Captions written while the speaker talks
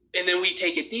And then we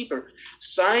take it deeper.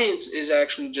 Science is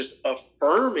actually just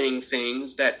affirming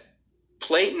things that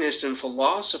Platonists and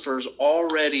philosophers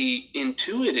already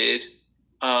intuited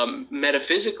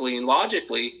metaphysically and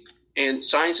logically, and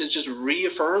science is just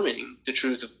reaffirming the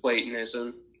truth of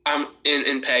Platonism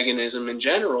and paganism in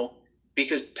general,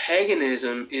 because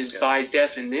paganism is by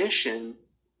definition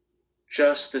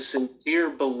just the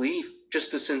sincere belief,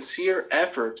 just the sincere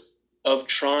effort of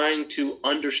trying to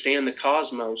understand the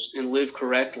cosmos and live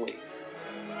correctly.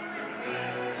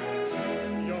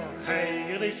 Your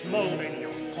hail is mowing,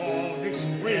 your corn is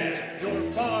sweet, your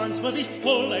barns will be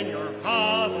full and your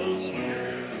hovels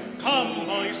neat. Come,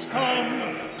 boys,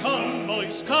 come, come,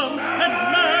 boys, come, and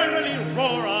merrily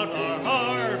roar out our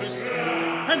harvest,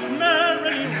 and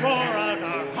merrily roar out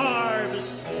our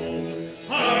harvest home.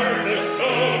 Harvest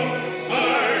home,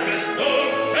 harvest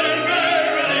home, and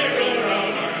merrily roar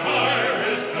out our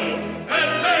harvest home, and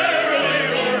merrily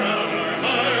roar out our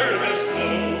harvest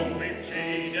home. We've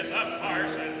cheated the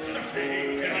parsons, we've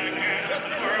cheated again,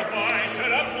 for why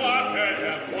should a blockhead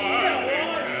have one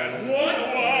in ten? For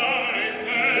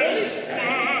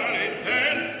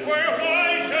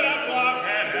why should a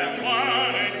blockhead have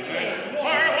one in ten?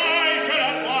 For why should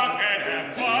a blockhead have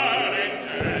one in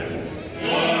ten?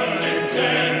 1 in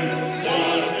 10,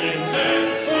 1 in 10.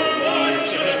 For why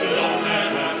should a blockhead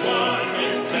have 1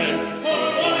 in 10? For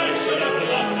why should a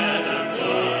blockhead have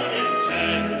 1 in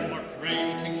 10? For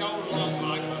prating so long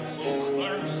like a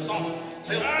folklore song,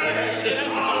 till bird to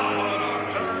pot,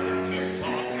 bird to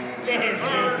pot,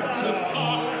 bird to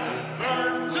pot,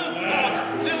 bird to pot,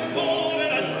 till pulled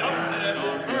in a dumpling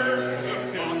or bird to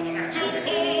pot, till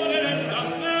pulled in a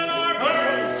dumpling or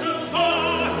bird to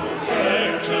pot,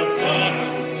 bird to pot,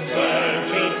 bird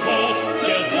to pot,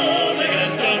 till pulled in a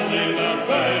dumpling or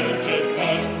bird to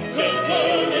pot, till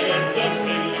pulled in a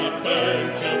dumpling or bird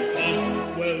to pot.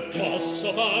 Well, toss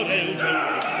of our elder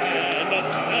cannot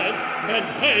stand, and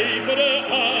hey for the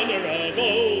honor of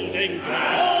old England,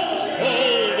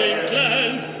 old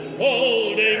England,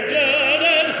 old England,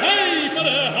 and hey for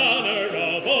the honor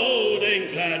of old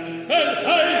England, and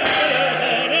hey for the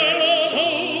honor of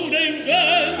old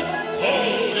England,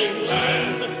 old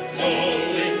England,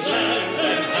 old England,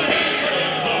 and hey for the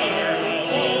honor of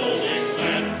old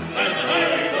England, and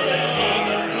hey for the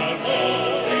honor of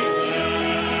old England.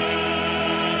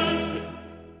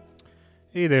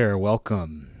 Hey there,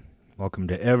 welcome. Welcome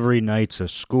to Every Night's a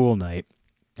School Night.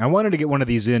 I wanted to get one of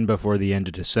these in before the end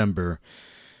of December.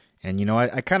 And, you know,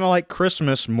 I kind of like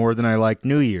Christmas more than I like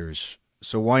New Year's.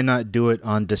 So why not do it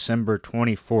on December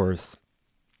 24th?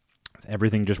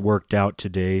 Everything just worked out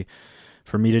today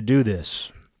for me to do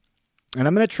this. And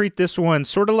I'm going to treat this one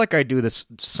sort of like I do this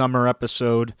summer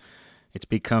episode. It's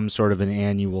become sort of an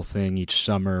annual thing each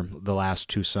summer, the last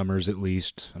 2 summers at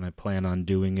least. And I plan on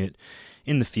doing it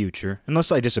in the future,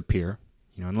 unless I disappear.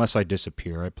 Unless I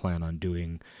disappear, I plan on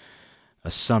doing a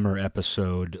summer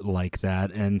episode like that.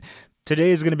 And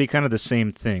today is going to be kind of the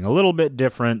same thing, a little bit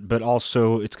different, but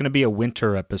also it's going to be a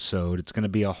winter episode. It's going to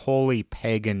be a Holy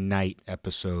Pagan Night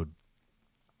episode.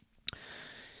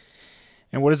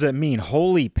 And what does that mean?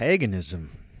 Holy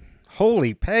paganism.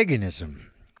 Holy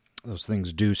paganism. Those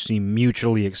things do seem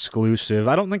mutually exclusive.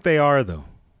 I don't think they are, though.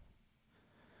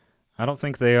 I don't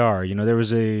think they are.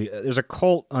 There's a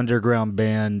cult underground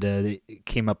band that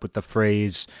came up with the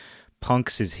phrase,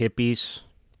 punks is hippies.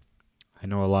 I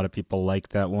know a lot of people like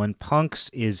that one. Punks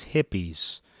is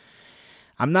hippies.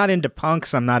 I'm not into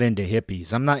punks, I'm not into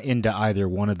hippies. I'm not into either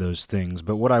one of those things.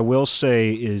 But what I will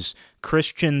say is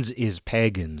Christians is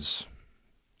pagans.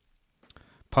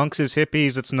 Punks is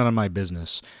hippies, it's none of my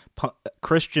business.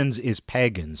 Christians is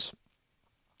pagans.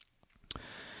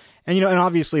 And, and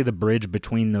obviously the bridge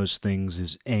between those things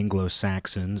is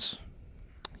Anglo-Saxons.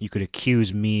 You could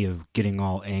accuse me of getting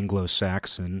all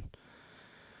Anglo-Saxon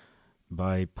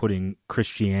by putting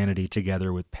Christianity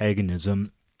together with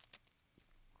paganism.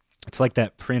 It's like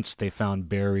that prince they found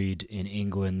buried in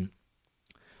England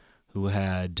who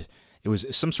it was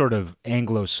some sort of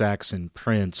Anglo-Saxon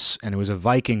prince, and it was a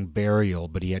Viking burial,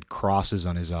 but he had crosses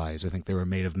on his eyes. I think they were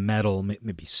made of metal,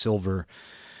 maybe silver,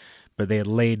 but they had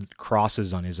laid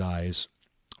crosses on his eyes.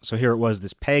 So here it was,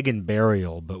 this pagan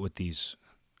burial, but with these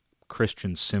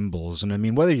Christian symbols. And I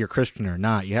mean, whether you're Christian or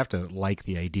not, you have to like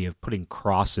the idea of putting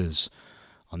crosses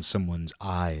on someone's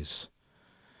eyes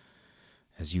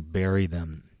as you bury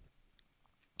them.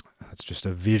 That's just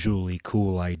a visually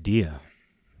cool idea.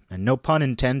 And no pun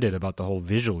intended about the whole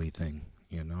visually thing,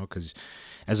 because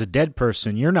as a dead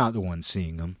person, you're not the one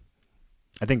seeing them.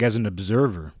 I think as an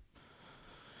observer,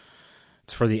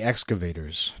 it's for the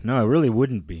excavators. No, it really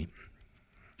wouldn't be.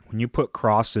 When you put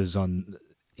crosses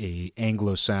a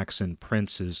Anglo-Saxon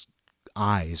prince's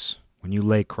eyes, when you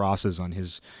lay crosses on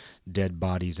his dead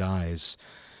body's eyes,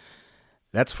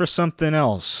 that's for something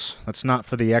else. That's not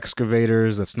for the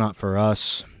excavators. That's not for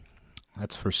us.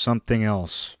 That's for something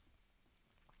else.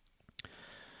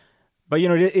 But,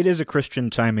 it is a Christian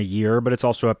time of year, but it's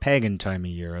also a pagan time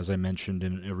of year. As I mentioned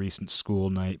in a recent school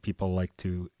night, people like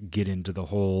to get into the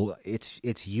whole, it's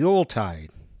Yuletide.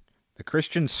 The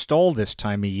Christians stole this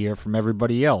time of year from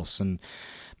everybody else. And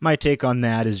my take on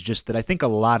that is just that I think a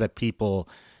lot of people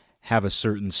have a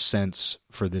certain sense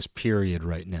for this period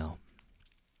right now.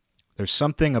 There's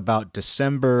something about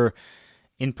December,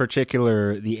 in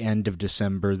particular the end of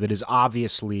December, that is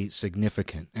obviously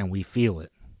significant, and we feel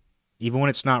it. Even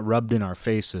when it's not rubbed in our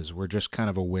faces, we're just kind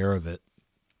of aware of it.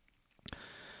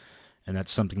 And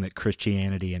that's something that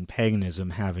Christianity and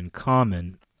paganism have in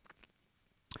common.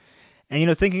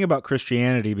 And, thinking about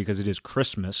Christianity, because it is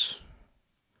Christmas,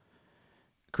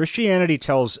 Christianity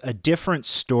tells a different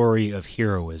story of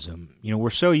heroism.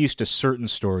 We're so used to certain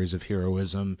stories of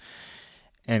heroism,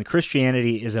 and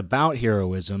Christianity is about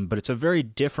heroism, but it's a very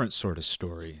different sort of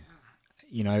story.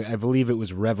 I believe it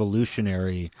was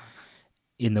revolutionary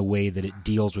in the way that it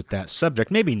deals with that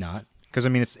subject. Maybe not, because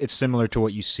it's similar to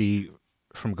what you see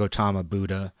from Gautama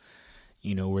Buddha,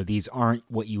 where these aren't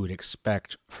what you would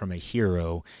expect from a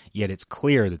hero, yet it's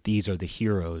clear that these are the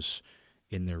heroes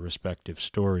in their respective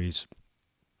stories.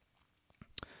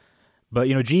 But,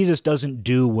 Jesus doesn't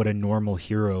do what a normal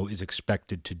hero is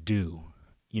expected to do.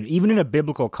 Even in a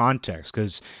biblical context,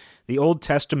 because the Old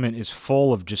Testament is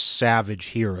full of just savage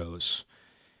heroes.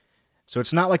 So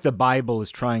it's not like the Bible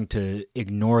is trying to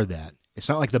ignore that. It's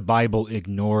not like the Bible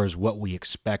ignores what we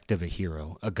expect of a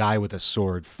hero, a guy with a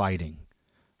sword fighting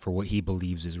for what he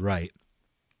believes is right.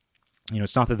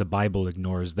 It's not that the Bible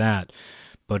ignores that,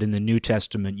 but in the New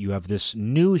Testament you have this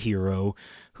new hero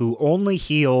who only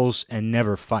heals and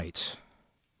never fights.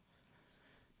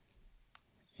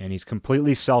 And he's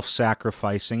completely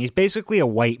self-sacrificing. He's basically a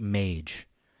white mage.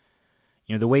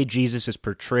 The way Jesus is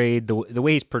portrayed, the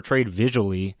way he's portrayed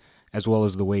visually, as well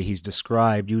as the way he's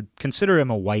described, you'd consider him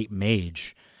a white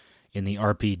mage in the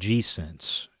RPG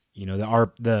sense.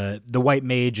 The white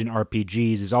mage in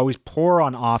RPGs is always poor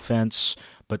on offense,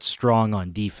 but strong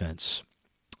on defense.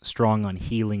 Strong on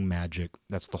healing magic.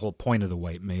 That's the whole point of the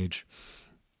white mage.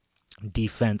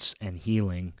 Defense and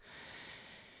healing.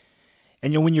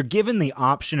 And when you're given the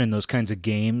option in those kinds of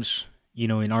games, in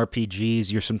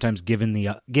RPGs, you're sometimes given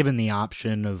the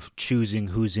option of choosing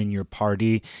who's in your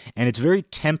party, and it's very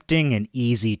tempting and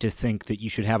easy to think that you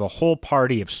should have a whole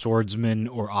party of swordsmen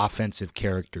or offensive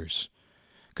characters,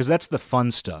 because that's the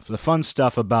fun stuff. The fun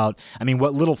stuff about,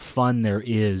 what little fun there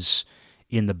is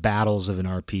in the battles of an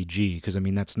RPG, because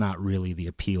that's not really the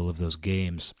appeal of those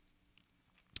games.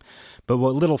 But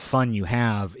what little fun you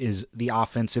have is the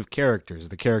offensive characters,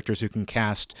 the characters who can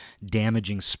cast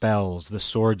damaging spells, the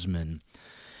swordsmen.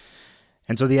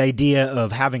 And so the idea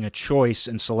of having a choice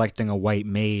and selecting a white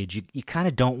mage, you kind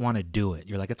of don't want to do it.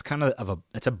 You're like,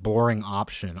 it's a boring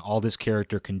option. All this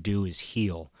character can do is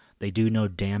heal. They do no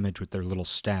damage with their little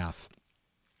staff.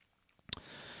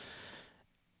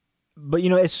 But,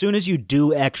 as soon as you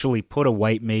do actually put a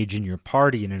white mage in your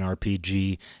party in an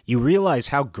RPG, you realize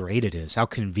how great it is, how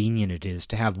convenient it is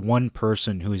to have one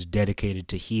person who is dedicated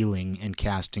to healing and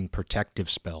casting protective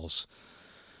spells.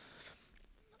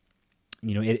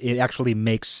 It actually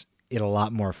makes it a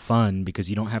lot more fun because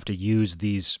you don't have to use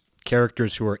these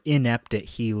characters who are inept at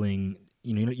healing.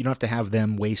 You don't have to have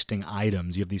them wasting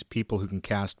items. You have these people who can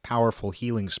cast powerful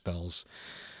healing spells.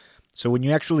 So when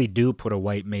you actually do put a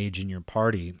white mage in your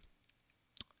party,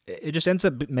 it just ends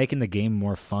up making the game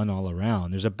more fun all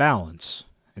around. There's a balance.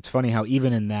 It's funny how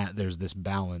even in that there's this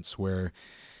balance where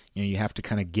you have to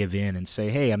kind of give in and say,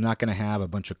 hey, I'm not going to have a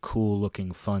bunch of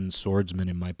cool-looking, fun swordsmen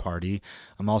in my party.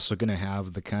 I'm also going to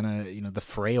have the kind of, the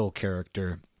frail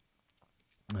character,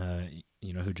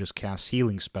 who just casts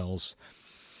healing spells.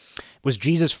 Was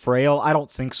Jesus frail? I don't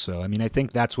think so. I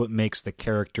think that's what makes the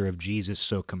character of Jesus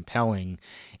so compelling,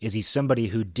 is he's somebody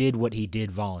who did what he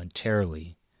did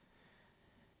voluntarily.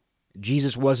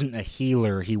 Jesus wasn't a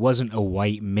healer. He wasn't a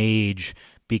white mage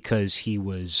because he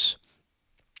was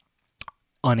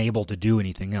unable to do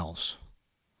anything else.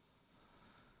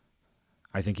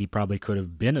 I think he probably could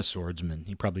have been a swordsman.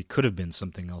 He probably could have been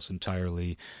something else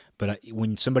entirely. But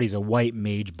when somebody's a white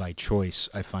mage by choice,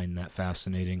 I find that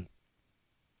fascinating.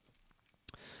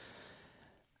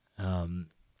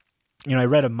 I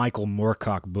read a Michael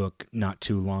Moorcock book not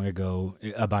too long ago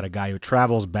about a guy who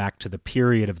travels back to the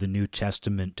period of the New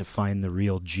Testament to find the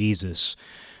real Jesus,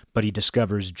 but he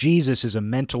discovers Jesus is a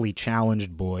mentally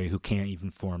challenged boy who can't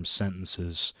even form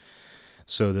sentences.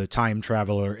 So the time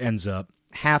traveler ends up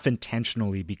half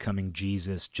intentionally becoming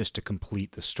Jesus just to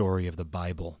complete the story of the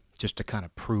Bible, just to kind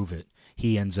of prove it.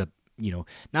 He ends up,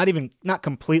 not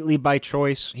completely by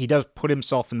choice. He does put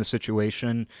himself in the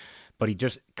situation, but he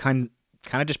just kind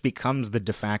of just becomes the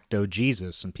de facto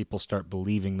Jesus, and people start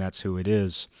believing that's who it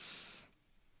is.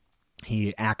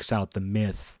 He acts out the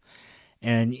myth.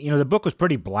 And, the book was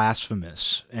pretty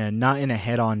blasphemous, and not in a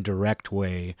head-on direct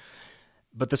way,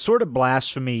 but the sort of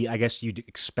blasphemy I guess you'd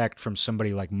expect from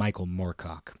somebody like Michael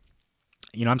Moorcock.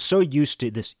 I'm so used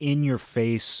to this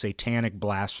in-your-face satanic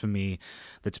blasphemy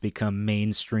that's become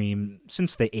mainstream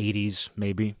since the 80s,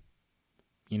 maybe.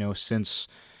 I would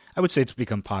say it's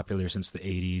become popular since the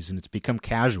 80s, and it's become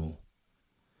casual.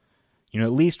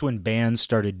 At least when bands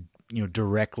started,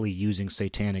 directly using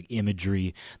satanic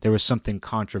imagery, there was something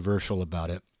controversial about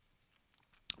it.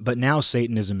 But now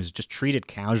Satanism is just treated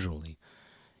casually.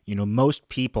 Most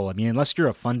people, unless you're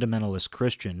a fundamentalist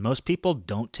Christian, most people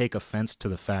don't take offense to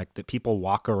the fact that people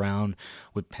walk around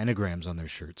with pentagrams on their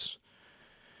shirts.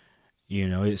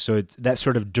 So it's that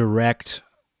sort of direct,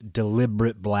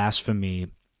 deliberate blasphemy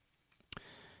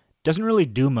doesn't really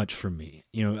do much for me,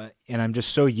 and I'm just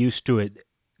so used to it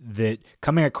that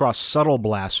coming across subtle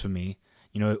blasphemy,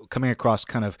 coming across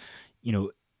kind of,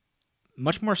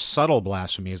 much more subtle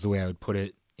blasphemy is the way I would put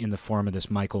it, in the form of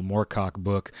this Michael Moorcock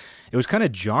book, it was kind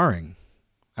of jarring.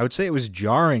 I would say it was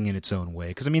jarring in its own way,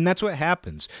 because that's what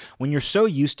happens when you're so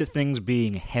used to things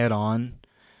being head on,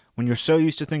 when you're so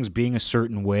used to things being a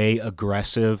certain way,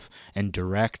 aggressive and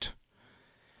direct.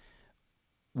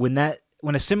 When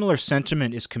a similar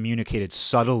sentiment is communicated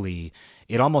subtly,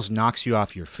 it almost knocks you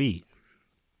off your feet.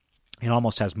 It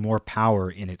almost has more power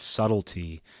in its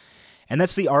subtlety, and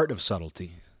that's the art of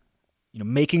subtlety.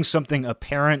 Making something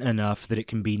apparent enough that it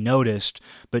can be noticed,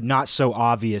 but not so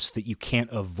obvious that you can't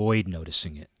avoid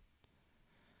noticing it.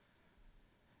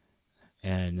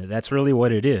 And that's really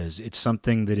what it is. It's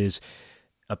something that is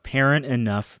apparent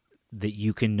enough that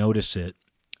you can notice it,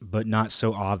 but not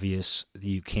so obvious that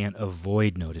you can't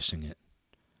avoid noticing it.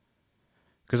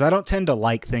 Because I don't tend to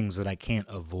like things that I can't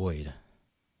avoid.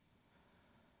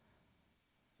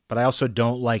 But I also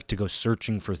don't like to go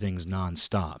searching for things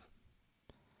nonstop.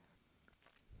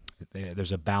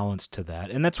 There's a balance to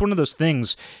that. And that's one of those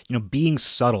things, being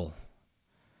subtle.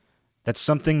 That's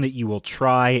something that you will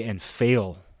try and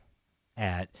fail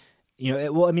at.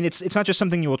 It's not just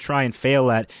something you will try and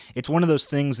fail at. It's one of those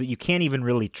things that you can't even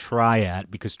really try at,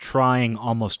 because trying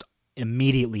almost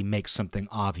immediately makes something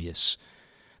obvious.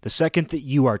 The second that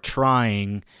you are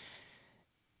trying,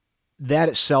 that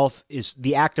itself is,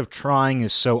 the act of trying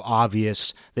is so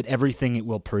obvious that everything it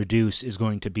will produce is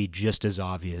going to be just as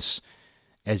obvious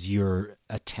as your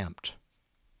attempt.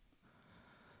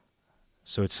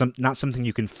 So it's not something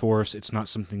you can force, it's not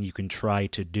something you can try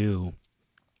to do,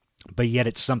 but yet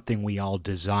it's something we all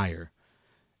desire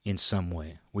in some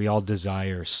way. We all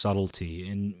desire subtlety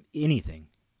in anything,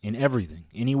 in everything,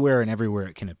 anywhere and everywhere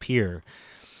it can appear.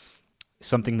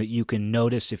 Something that you can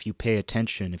notice if you pay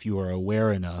attention, if you are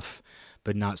aware enough,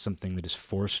 but not something that is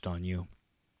forced on you.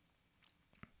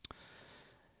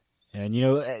 And,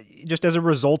 just as a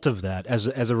result of that,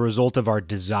 as a result of our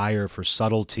desire for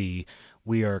subtlety,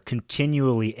 we are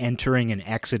continually entering and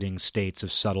exiting states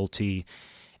of subtlety.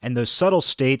 And those subtle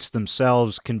states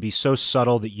themselves can be so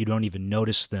subtle that you don't even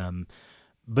notice them.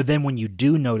 But then when you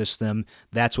do notice them,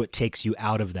 that's what takes you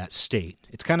out of that state.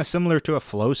 It's kind of similar to a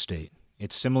flow state.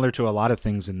 It's similar to a lot of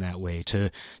things in that way,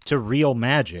 to real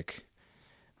magic.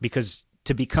 Because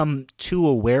to become too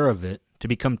aware of it, to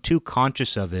become too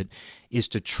conscious of it, is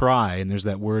to try, and there's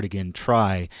that word again,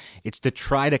 try. It's to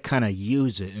try to kind of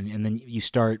use it, and then you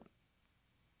start,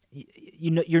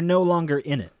 you're no longer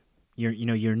in it.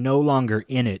 You're no longer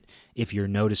in it if you're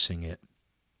noticing it.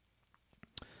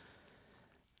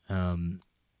 It's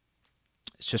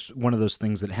just one of those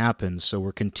things that happens, so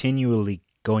we're continually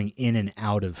going in and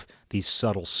out of these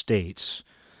subtle states.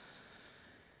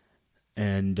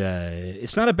 And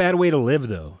it's not a bad way to live,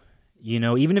 though.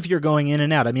 Even if you're going in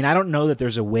and out. I don't know that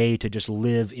there's a way to just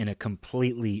live in a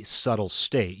completely subtle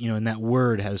state. And that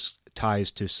word has ties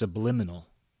to subliminal.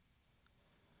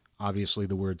 Obviously,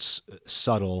 the word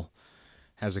subtle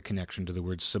has a connection to the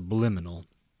word subliminal,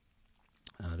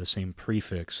 the same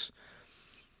prefix.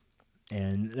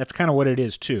 And that's kind of what it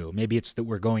is, too. Maybe it's that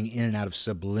we're going in and out of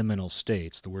subliminal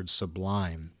states, the word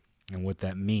sublime, and what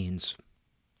that means.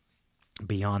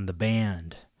 Beyond the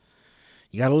band.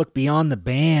 You got to look beyond the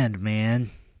band, man.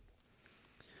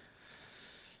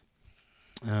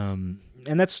 And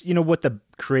that's, what the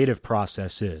creative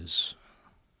process is.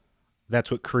 That's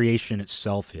what creation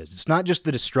itself is. It's not just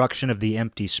the destruction of the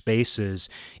empty spaces.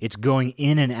 It's going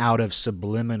in and out of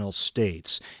subliminal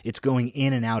states. It's going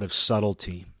in and out of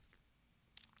subtlety.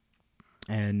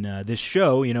 And this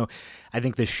show, I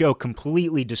think this show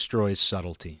completely destroys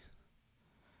subtlety.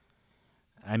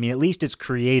 I mean, at least it's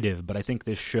creative, but I think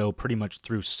this show pretty much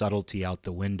threw subtlety out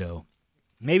the window.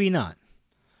 Maybe not.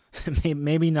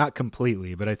 Maybe not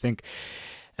completely, but I think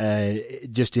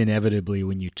just inevitably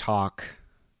when you talk,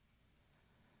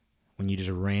 when you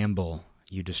just ramble,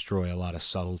 you destroy a lot of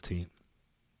subtlety.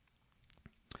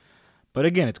 But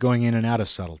again, it's going in and out of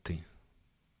subtlety.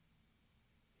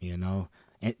 And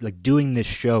like doing this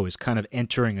show is kind of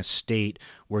entering a state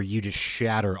where you just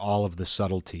shatter all of the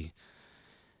subtlety.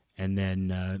 And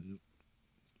then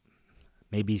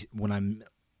maybe when I'm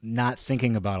not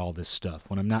thinking about all this stuff,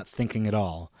 when I'm not thinking at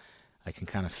all, I can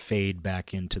kind of fade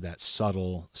back into that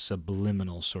subtle,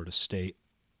 subliminal sort of state.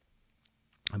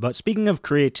 But speaking of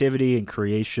creativity and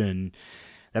creation,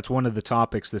 that's one of the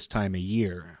topics this time of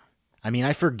year. I mean,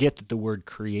 I forget that the word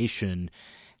creation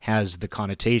has the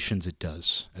connotations it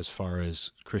does as far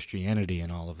as Christianity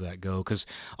and all of that go, because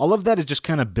all of that is just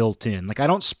kind of built in. Like, I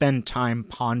don't spend time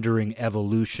pondering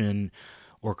evolution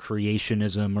or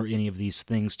creationism or any of these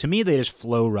things. To me, they just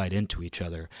flow right into each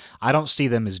other. I don't see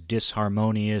them as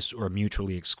disharmonious or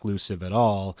mutually exclusive at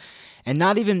all, and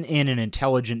not even in an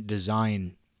intelligent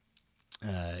design.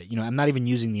 I'm not even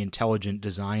using the intelligent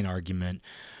design argument,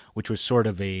 which was sort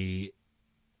of a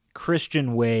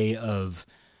Christian way of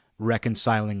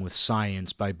reconciling with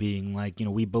science by being like,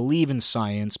 we believe in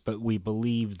science, but we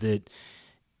believe that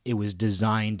it was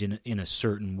designed in a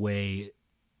certain way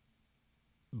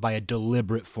by a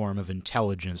deliberate form of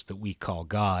intelligence that we call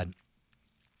God.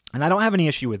 And I don't have any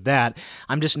issue with that.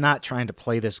 I'm just not trying to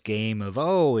play this game of,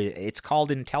 it's called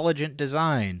intelligent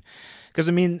design. Because,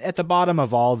 I mean, at the bottom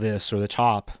of all this, or the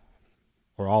top,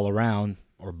 or all around,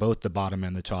 or both the bottom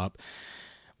and the top,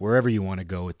 wherever you want to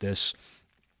go with this,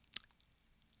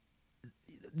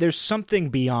 there's something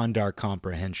beyond our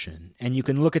comprehension. And you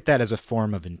can look at that as a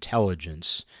form of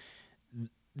intelligence.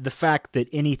 The fact that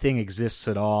anything exists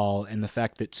at all, and the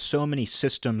fact that so many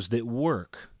systems that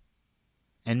work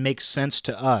and make sense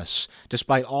to us,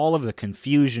 despite all of the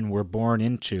confusion we're born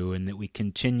into and that we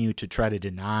continue to try to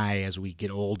deny as we get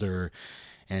older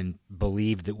and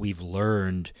believe that we've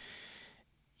learned,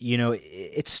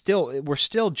 we're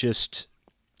still just,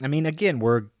 I mean, again,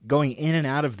 we're going in and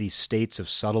out of these states of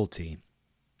subtlety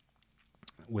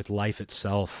with life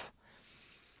itself.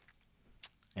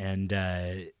 And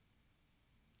I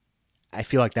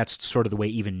feel like that's sort of the way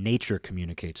even nature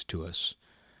communicates to us,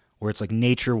 where it's like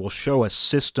nature will show us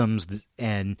systems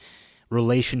and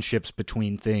relationships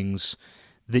between things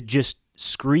that just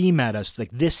scream at us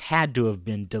like this had to have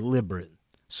been deliberate.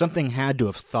 Something had to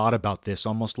have thought about this,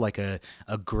 almost like a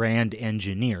grand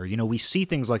engineer. We see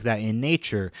things like that in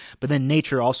nature, but then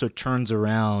nature also turns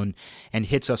around and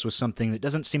hits us with something that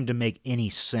doesn't seem to make any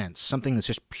sense, something that's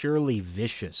just purely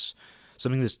vicious,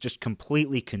 something that's just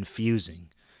completely confusing.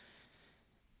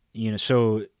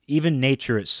 So even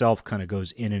nature itself kind of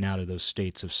goes in and out of those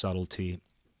states of subtlety.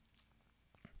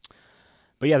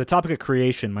 But yeah, the topic of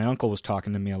creation, my uncle was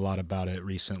talking to me a lot about it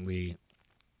recently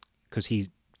because he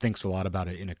thinks a lot about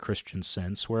it in a Christian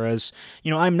sense, whereas,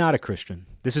 I'm not a Christian.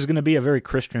 This is going to be a very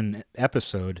Christian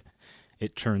episode,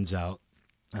 it turns out,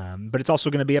 but it's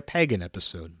also going to be a pagan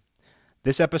episode.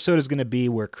 This episode is going to be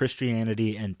where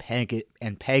Christianity and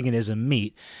paganism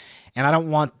meet, and I don't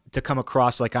want to come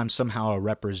across like I'm somehow a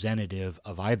representative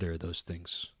of either of those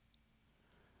things.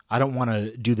 I don't want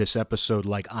to do this episode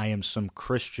like I am some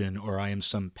Christian or I am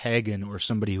some pagan or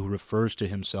somebody who refers to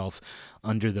himself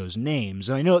under those names.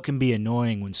 And I know it can be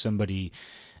annoying when somebody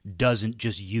doesn't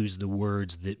just use the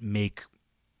words that make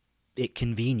it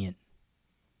convenient.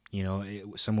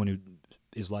 Someone who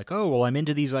is like, I'm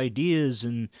into these ideas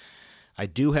and I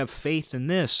do have faith in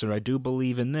this or I do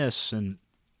believe in this, and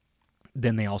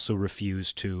then they also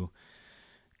refuse to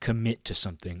commit to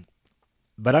something.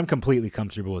 But I'm completely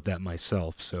comfortable with that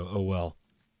myself, so oh well.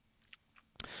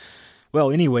 Well,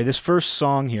 anyway, this first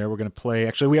song here we're going to play,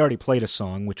 actually we already played a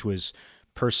song, which was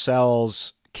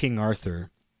Purcell's King Arthur,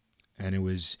 and it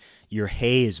was Your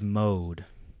Hay is Mowed.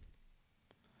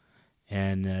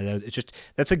 And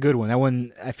that's a good one. That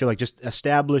one, I feel like, just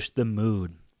established the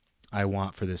mood I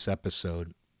want for this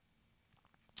episode.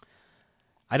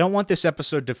 I don't want this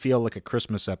episode to feel like a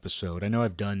Christmas episode. I know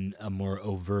I've done a more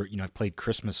overt, I've played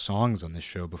Christmas songs on this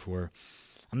show before.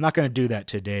 I'm not going to do that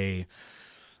today.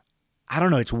 I don't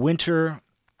know, it's winter,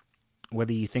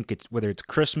 whether it's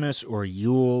Christmas or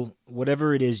Yule,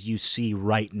 whatever it is you see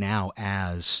right now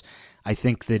as, I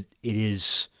think that it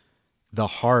is the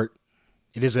heart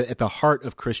It is at the heart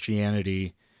of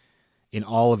Christianity in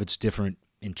all of its different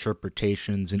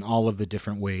interpretations, in all of the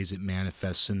different ways it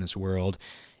manifests in this world.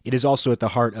 It is also at the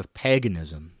heart of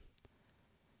paganism,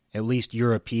 at least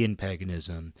European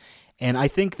paganism. And I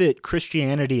think that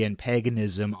Christianity and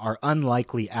paganism are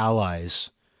unlikely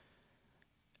allies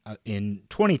in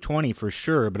 2020 for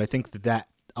sure, but I think that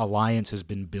alliance has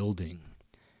been building.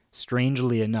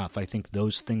 Strangely enough, I think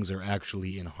those things are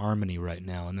actually in harmony right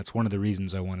now, and that's one of the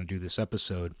reasons I want to do this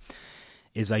episode,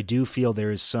 is I do feel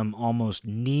there is some almost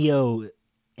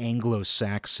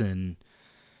neo-Anglo-Saxon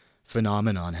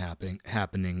phenomenon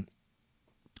happening,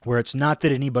 where it's not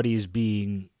that anybody is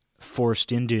being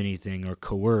forced into anything or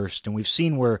coerced, and we've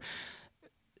seen where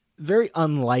very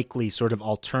unlikely sort of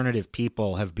alternative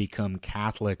people have become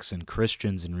Catholics and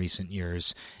Christians in recent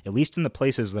years, at least in the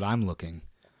places that I'm looking.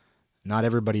 Not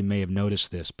everybody may have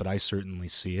noticed this, but I certainly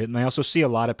see it. And I also see a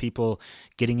lot of people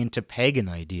getting into pagan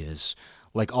ideas,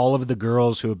 like all of the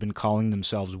girls who have been calling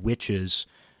themselves witches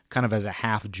kind of as a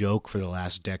half joke for the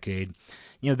last decade.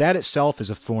 You know, that itself is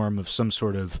a form of some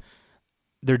sort of,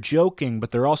 they're joking,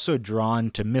 but they're also drawn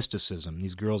to mysticism.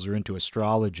 These girls are into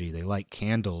astrology. They like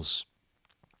candles.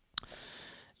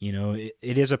 You know,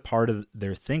 it is a part of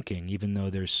their thinking, even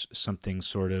though there's something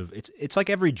sort of, it's like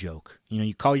every joke. You know,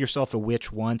 you call yourself a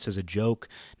witch once as a joke.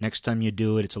 Next time you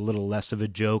do it, it's a little less of a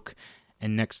joke.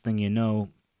 And next thing you know,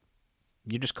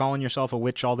 you're just calling yourself a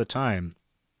witch all the time.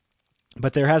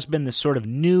 But there has been this sort of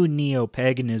new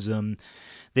neo-paganism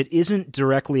that isn't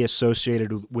directly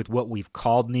associated with what we've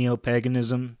called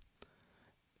neo-paganism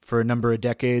for a number of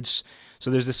decades. So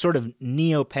there's this sort of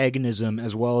neo-paganism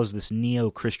as well as this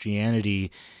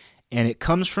neo-Christianity, and it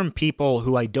comes from people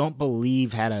who I don't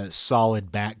believe had a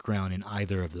solid background in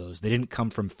either of those. They didn't come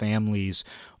from families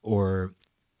or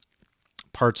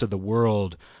parts of the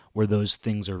world where those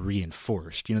things are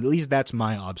reinforced. You know, at least that's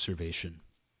my observation.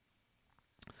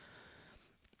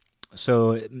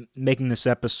 So making this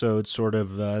episode sort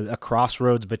of a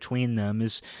crossroads between them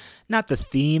is not the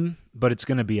theme, but it's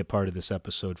going to be a part of this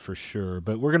episode for sure.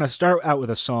 But we're going to start out with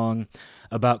a song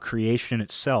about creation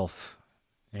itself.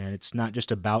 And it's not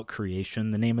just about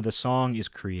creation. The name of the song is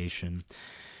Creation.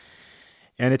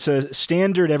 And it's a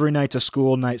standard Every Night's a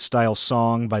School Night style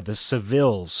song by the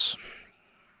Sevilles.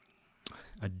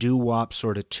 A doo-wop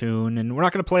sort of tune. And we're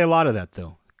not going to play a lot of that,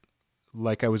 though.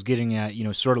 Like I was getting at, you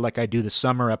know, sort of like I do the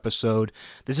summer episode.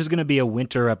 This is going to be a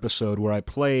winter episode where I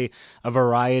play a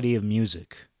variety of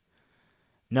music.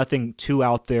 Nothing too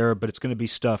out there, but it's going to be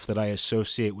stuff that I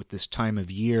associate with this time of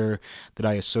year, that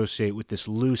I associate with this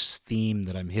loose theme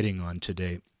that I'm hitting on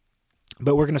today.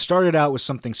 But we're going to start it out with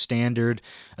something standard,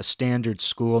 a standard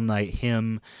school night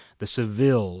hymn, the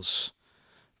Sevilles,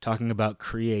 talking about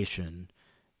creation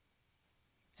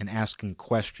and asking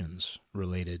questions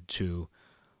related to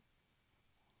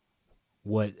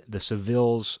what the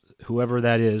Sevilles, whoever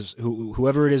that is,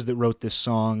 whoever it is that wrote this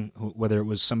song, whether it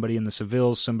was somebody in the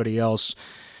Sevilles, somebody else,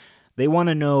 they want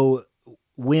to know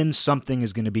when something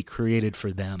is going to be created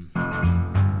for them. In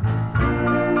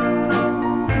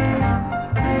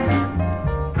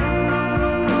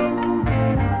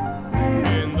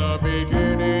the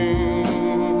beginning,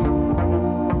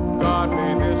 God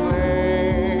made this land.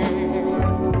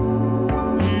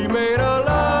 He made a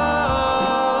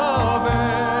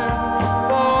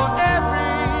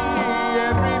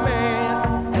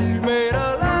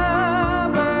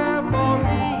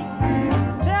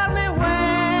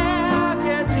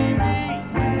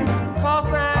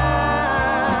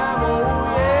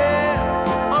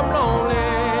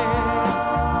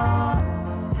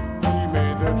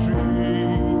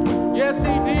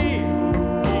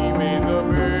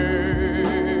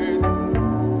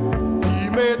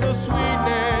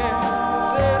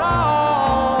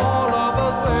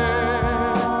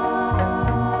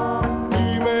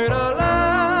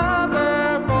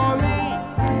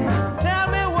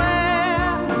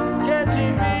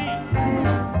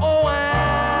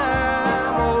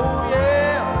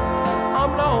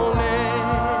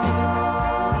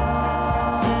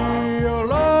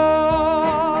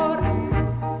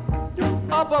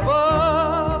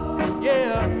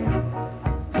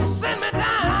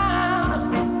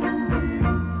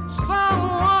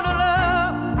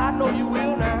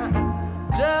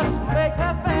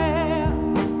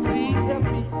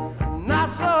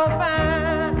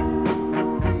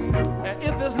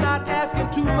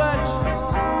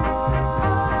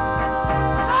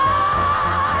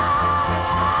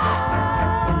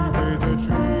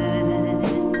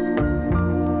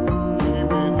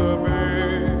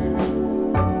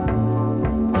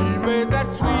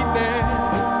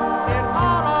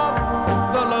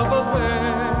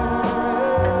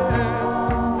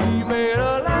made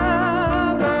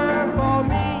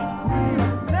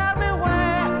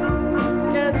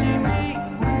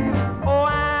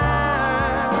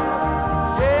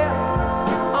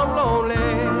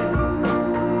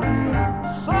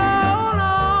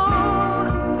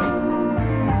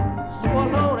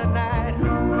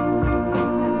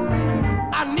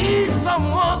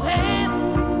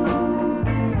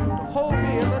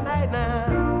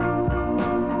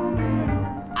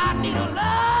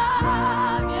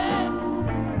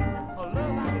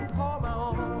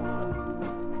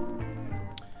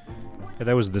Yeah,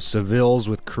 that was the Sevilles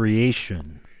with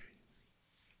Creation.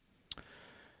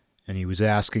 And he was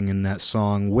asking in that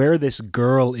song where this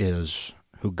girl is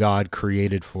who God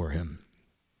created for him.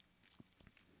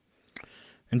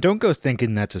 And don't go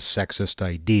thinking that's a sexist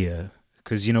idea,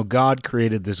 because, you know, God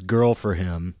created this girl for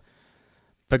him,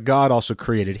 but God also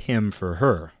created him for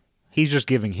her. He's just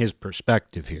giving his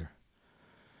perspective here.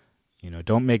 You know,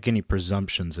 don't make any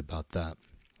presumptions about that.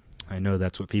 I know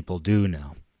that's what people do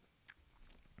now.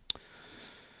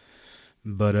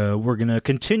 But we're going to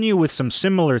continue with some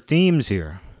similar themes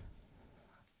here.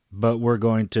 But we're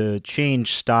going to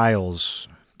change styles,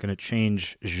 going to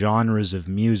change genres of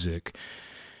music.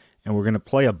 And we're going to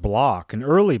play a block, an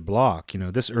early block. You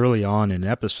know, this early on in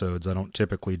episodes, I don't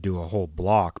typically do a whole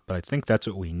block, but I think that's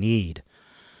what we need.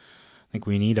 I think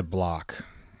we need a block.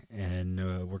 And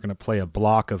we're going to play a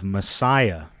block of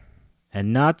Messiah.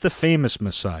 And not the famous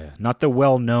Messiah, not the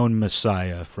well-known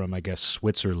Messiah from, I guess,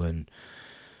 Switzerland,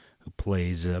 who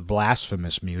plays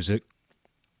blasphemous music.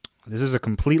 This is a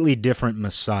completely different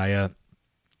Messiah.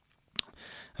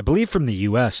 I believe from the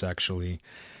U.S., actually.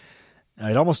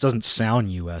 It almost doesn't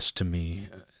sound U.S. to me.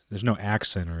 There's no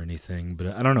accent or anything, but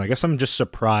I don't know. I guess I'm just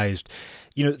surprised.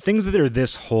 You know, things that are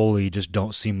this holy just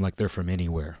don't seem like they're from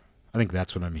anywhere. I think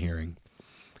that's what I'm hearing.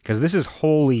 Because this is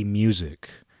holy music.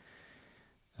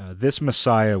 This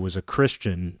Messiah was a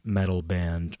Christian metal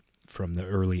band from the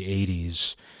early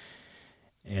 80s.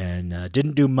 And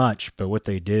didn't do much, but what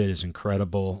they did is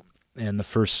incredible. And the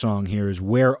first song here is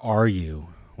Where Are You?,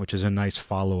 which is a nice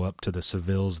follow-up to the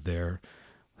Sevilles there,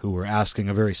 who were asking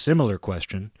a very similar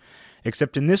question,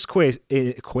 except in this case,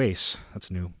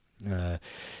 that's new.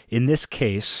 In this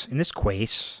case,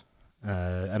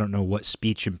 I don't know what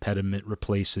speech impediment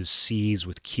replaces C's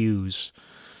with Q's,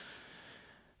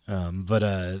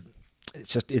 but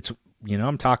it's you know,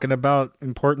 I'm talking about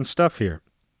important stuff here.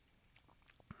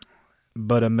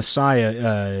 But a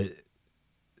Messiah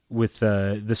with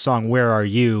the song Where Are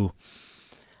You?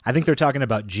 I think they're talking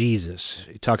about Jesus.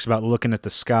 He talks about looking at the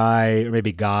sky, or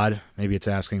maybe God. Maybe it's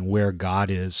asking where God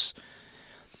is.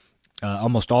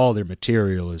 Almost all their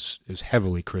material is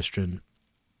heavily Christian.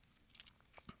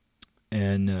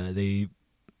 And they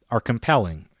are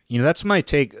compelling. You know, that's my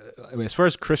take. As far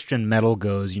as Christian metal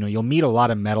goes, you know, you'll meet a lot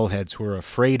of metalheads who are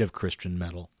afraid of Christian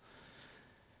metal.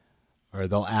 Or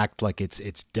they'll act like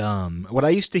it's dumb. What I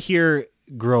used to hear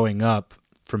growing up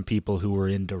from people who were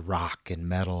into rock and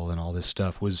metal and all this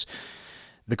stuff was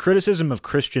the criticism of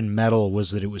Christian metal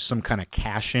was that it was some kind of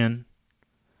cash-in.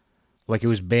 Like it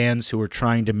was bands who were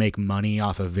trying to make money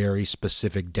off a very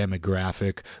specific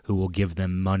demographic who will give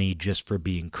them money just for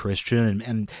being Christian.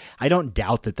 And I don't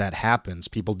doubt that happens.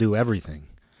 People do everything.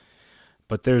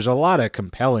 But there's a lot of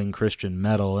compelling Christian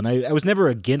metal, and I was never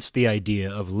against the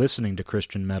idea of listening to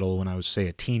Christian metal when I was, say,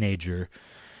 a teenager,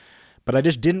 but I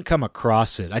just didn't come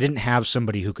across it. I didn't have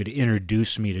somebody who could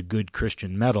introduce me to good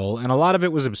Christian metal, and a lot of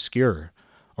it was obscure,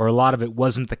 or a lot of it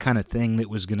wasn't the kind of thing that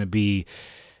was going to be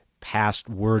passed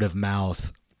word of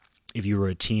mouth if you were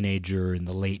a teenager in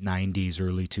the late 90s,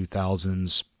 early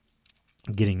 2000s,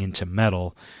 getting into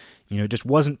metal. You know, it just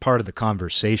wasn't part of the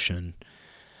conversation.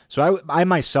 So I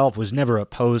myself was never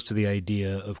opposed to the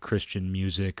idea of Christian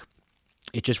music.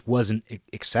 It just wasn't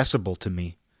accessible to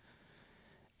me.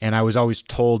 And I was always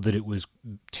told that it was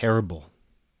terrible.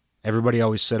 Everybody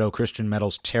always said, oh, Christian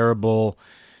metal's terrible.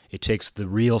 It takes the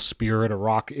real spirit of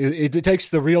rock. It takes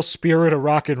the real spirit of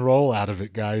rock and roll out of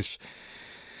it, guys.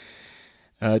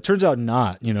 It turns out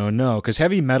not, no, because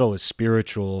heavy metal is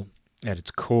spiritual at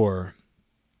its core.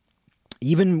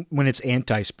 Even when it's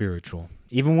anti-spiritual,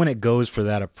 even when it goes for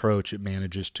that approach, it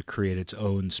manages to create its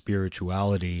own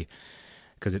spirituality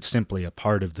because it's simply a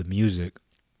part of the music.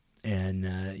 And,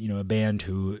 a band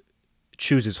who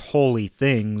chooses holy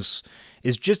things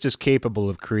is just as capable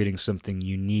of creating something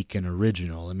unique and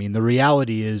original. I mean, the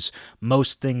reality is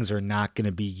most things are not going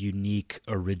to be unique,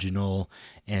 original,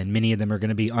 and many of them are going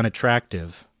to be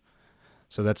unattractive.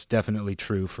 So that's definitely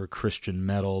true for Christian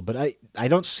metal, but I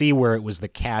don't see where it was the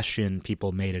cash-in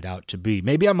people made it out to be.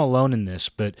 Maybe I'm alone in this,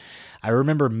 but I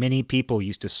remember many people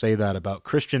used to say that about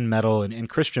Christian metal and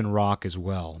Christian rock as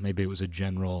well. Maybe it was a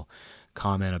general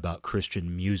comment about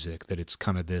Christian music, that it's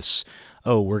kind of this,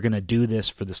 oh, we're going to do this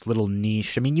for this little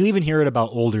niche. I mean, you even hear it about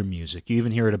older music. You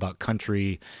even hear it about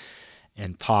country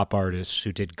and pop artists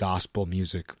who did gospel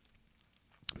music.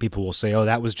 People will say, oh,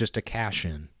 that was just a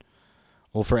cash-in.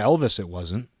 Well, for Elvis, it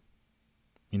wasn't.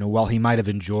 While he might have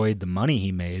enjoyed the money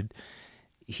he made,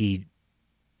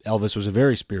 Elvis was a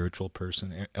very spiritual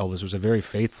person. Elvis was a very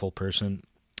faithful person.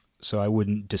 So I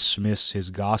wouldn't dismiss his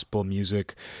gospel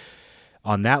music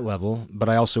on that level, but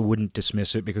I also wouldn't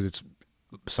dismiss it because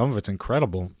some of it's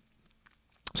incredible.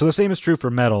 So the same is true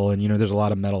for metal, and there's a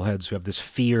lot of metalheads who have this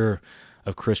fear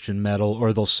of Christian metal,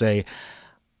 or they'll say,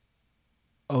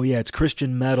 oh yeah, it's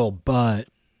Christian metal, but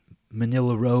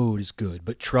Manila Road is good,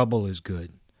 but Trouble is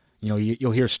good.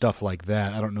 You'll hear stuff like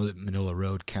that. I don't know that Manila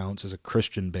Road counts as a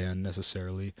Christian band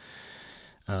necessarily.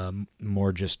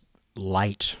 More just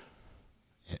light,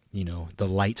 the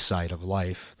light side of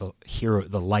life,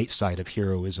 the light side of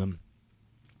heroism.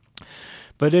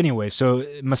 But anyway, so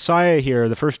Messiah here,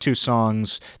 the first two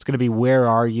songs, it's going to be Where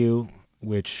Are You,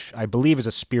 which I believe is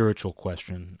a spiritual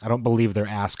question. I don't believe they're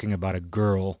asking about a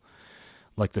girl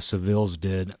like the Sevilles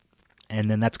did. And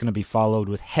then that's going to be followed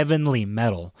with Heavenly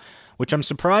Metal, which I'm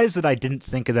surprised that I didn't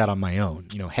think of that on my own.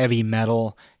 Heavy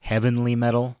metal, heavenly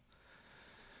metal.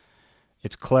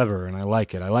 It's clever, and I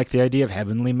like it. I like the idea of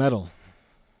heavenly metal.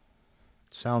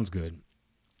 Sounds good.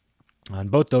 On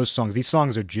both those songs, these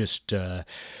songs are just,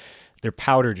 they're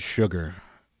powdered sugar.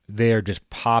 They are just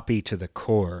poppy to the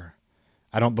core.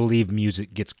 I don't believe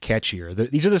music gets catchier.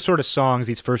 These are the sort of songs,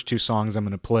 these first two songs I'm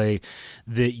going to play,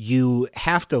 that you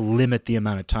have to limit the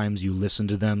amount of times you listen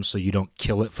to them so you don't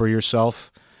kill it for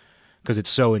yourself, because it's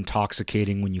so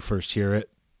intoxicating when you first hear it.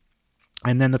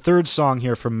 And then the third song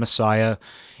here from Messiah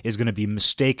is going to be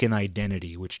Mistaken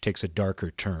Identity, which takes a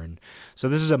darker turn. So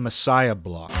this is a Messiah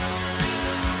block.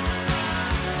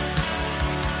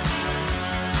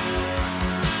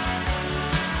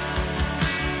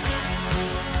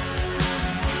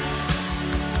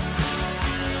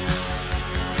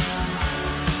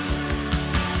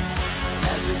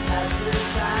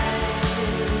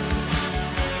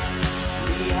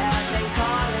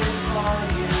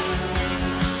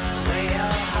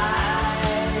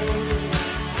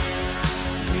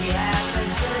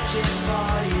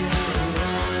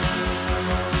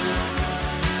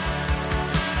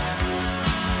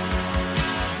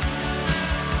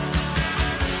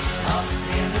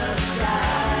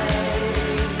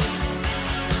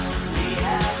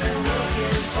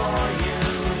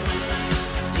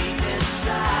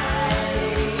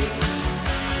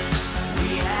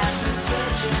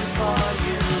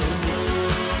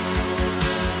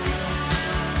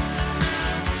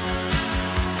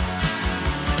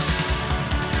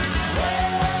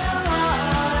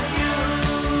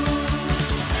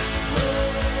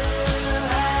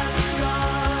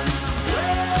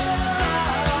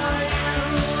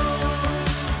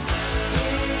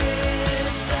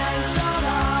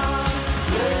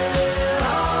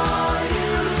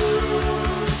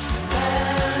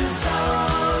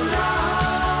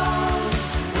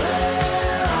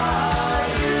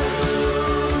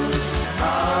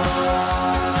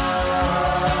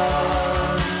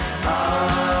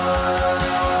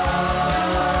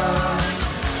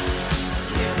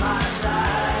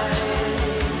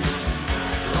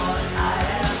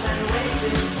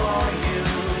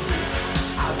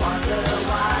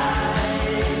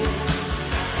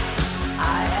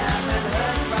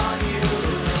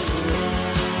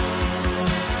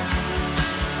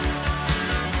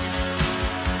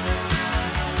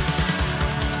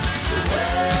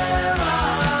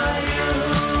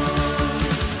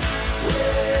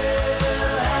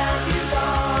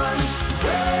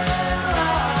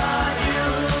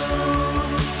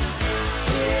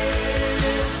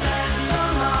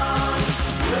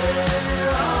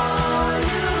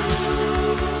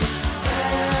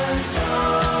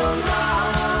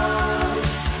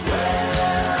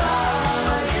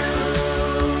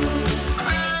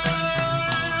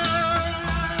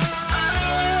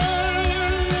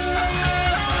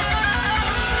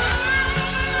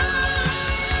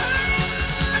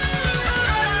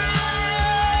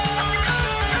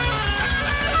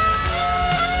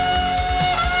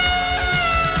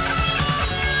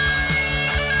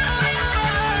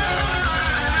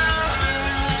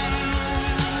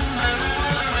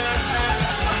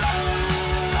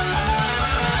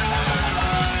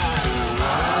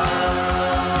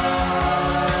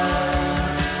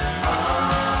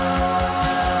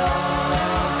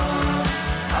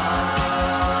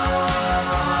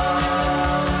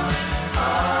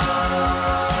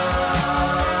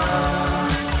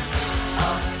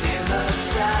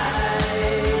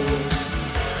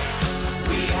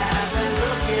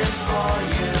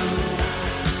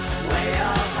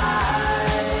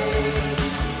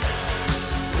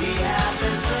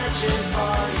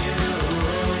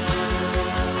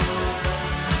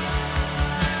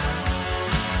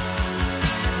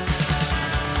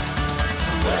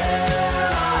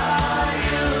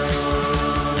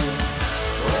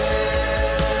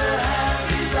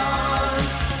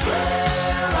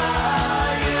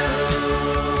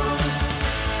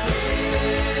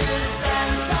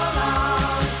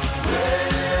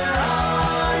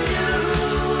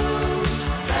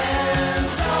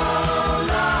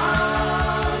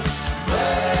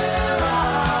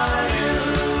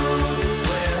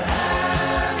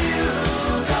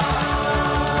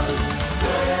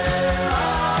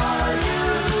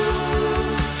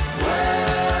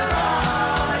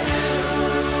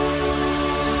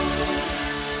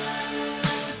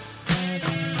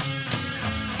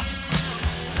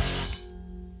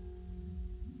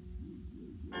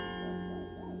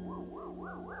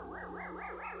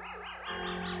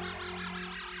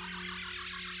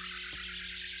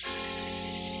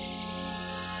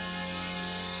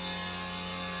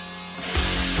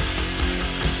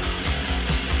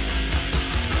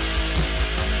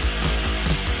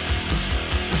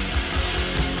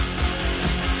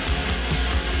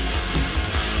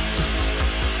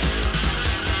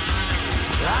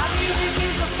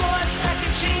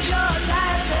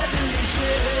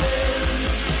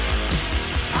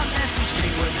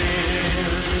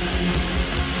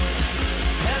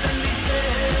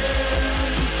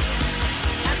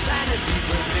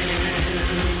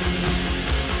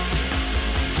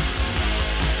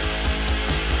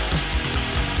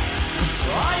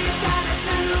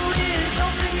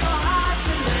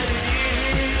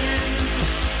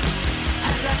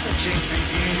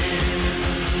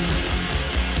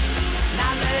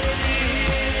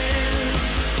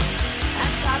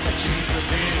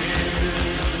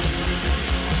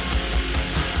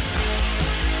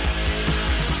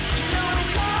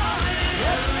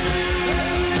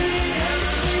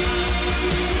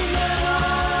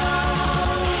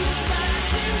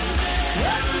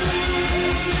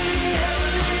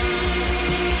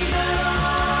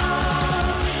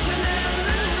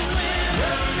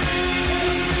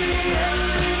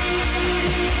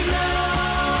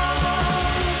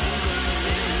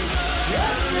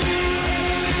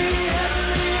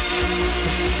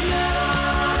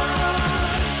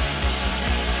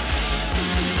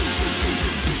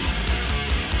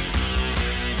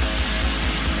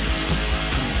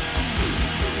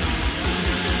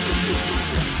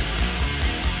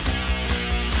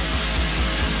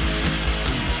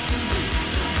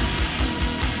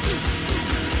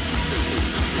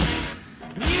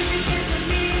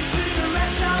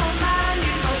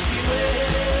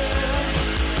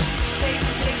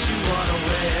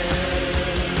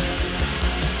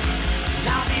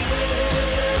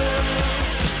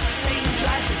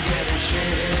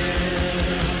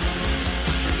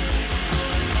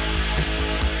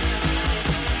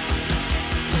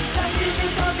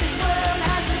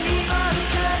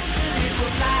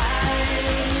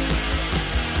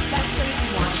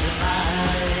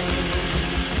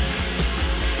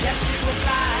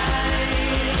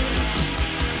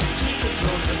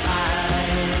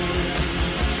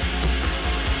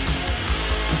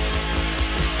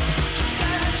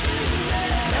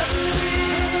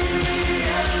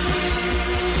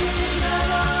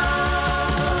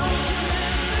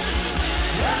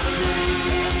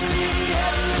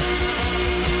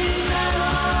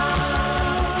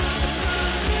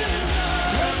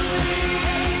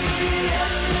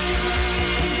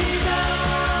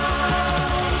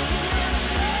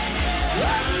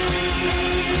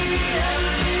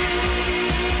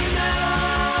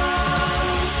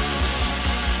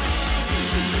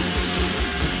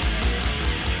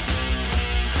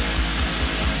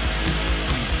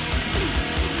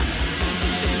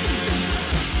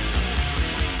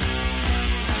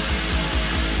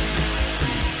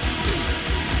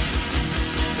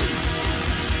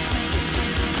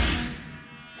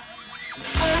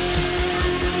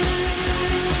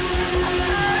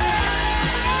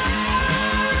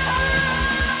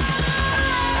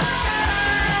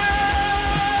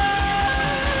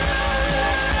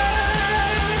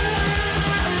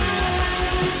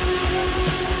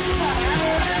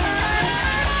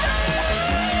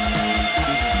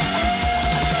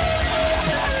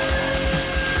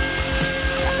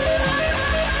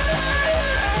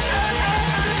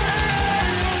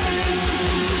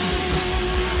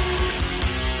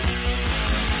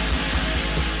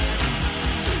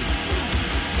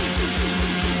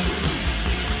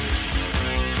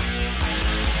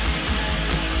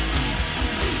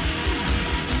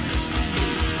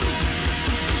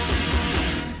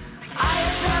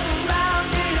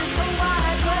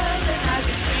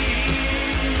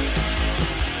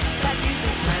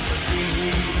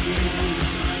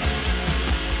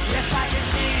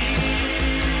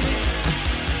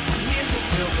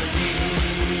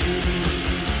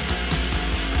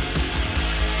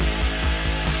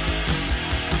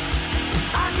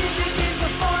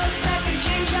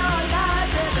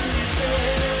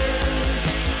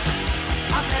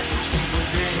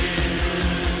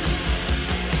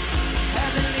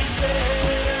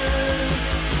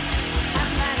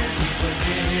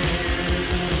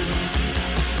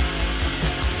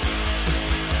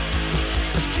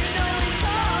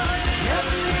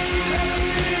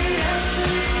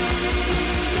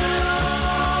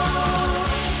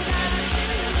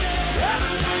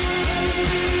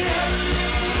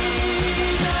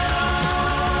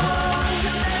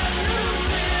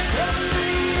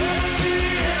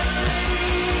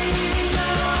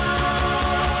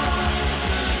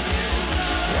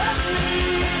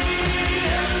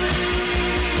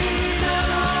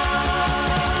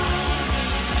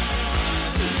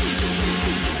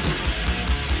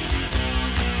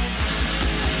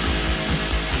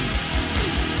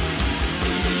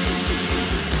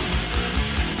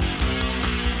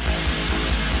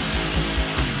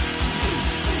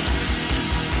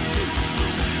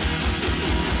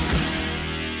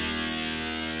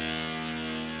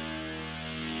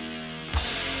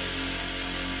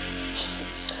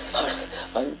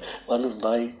 One of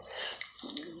my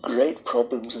great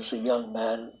problems as a young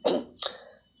man,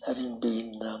 having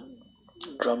been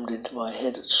drummed into my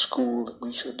head at school that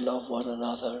we should love one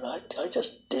another, and I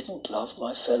just didn't love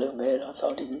my fellow men. I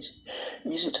found it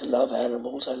easy to love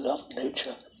animals. I loved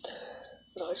nature,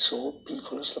 but I saw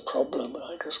people as the problem, and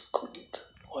I just couldn't.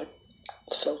 I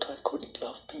felt I couldn't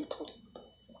love people.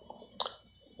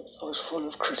 I was full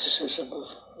of criticism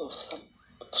of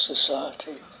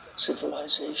society,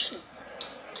 civilization.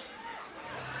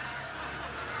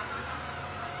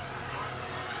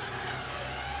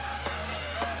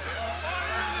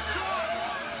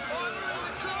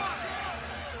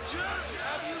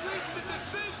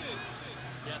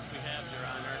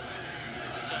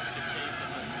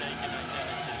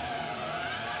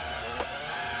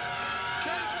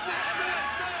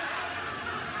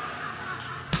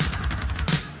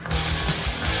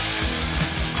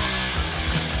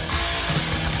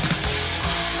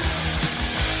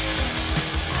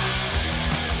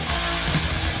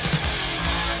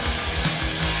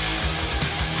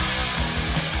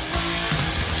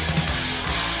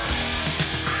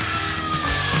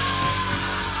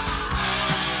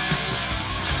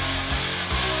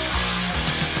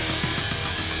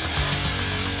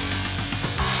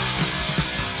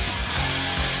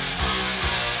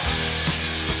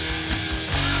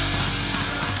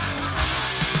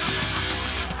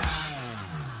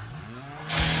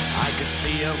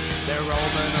 They're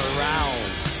roaming around.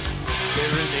 They're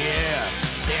in the air.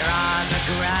 They're on the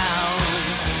ground.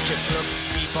 Just look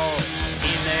people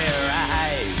in their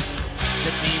eyes.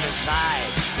 The demons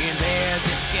hide in their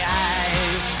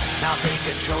disguise. Now they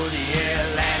control the air,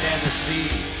 land, and the sea.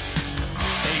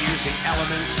 They're using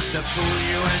elements to fool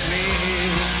you and me.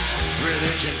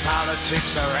 Religion,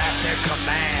 politics are at their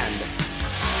command.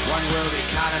 One world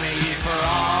economy for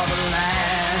all the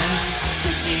land.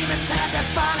 The demons have their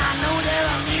fun, I know they're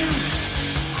amused.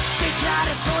 They try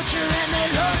to torture and they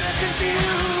love to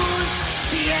confuse.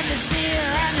 The end is near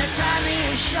and the time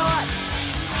is short.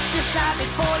 Decide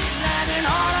before you land in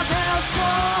all of hell's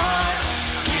court.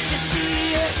 Can't you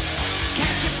see it?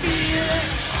 Can't you feel it?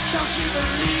 Don't you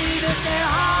believe it? They're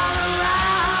all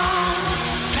around.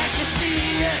 Can't you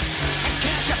see it? And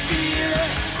can't you feel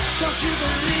it? Don't you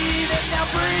believe it? They'll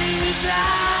bring you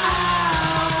down.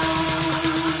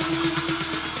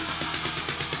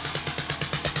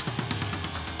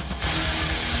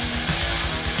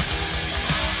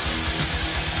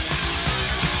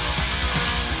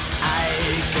 I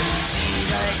can see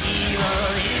the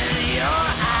evil in your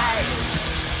eyes.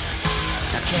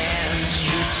 Now can't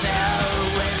you tell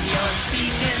when you're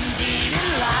speaking demon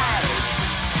lies?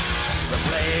 They'll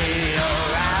play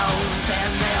around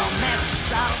and they'll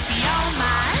mess up your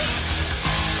mind.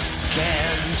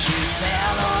 Can't you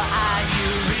tell, or are you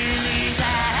really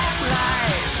that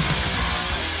blind?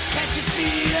 Can't you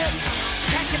see it?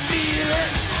 Can't you feel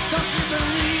it? Don't you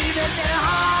believe it? They're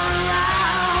all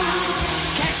around.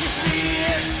 Can't you see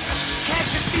it? Can't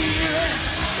you feel it?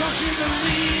 Don't you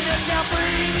believe it? They'll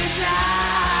bring you down.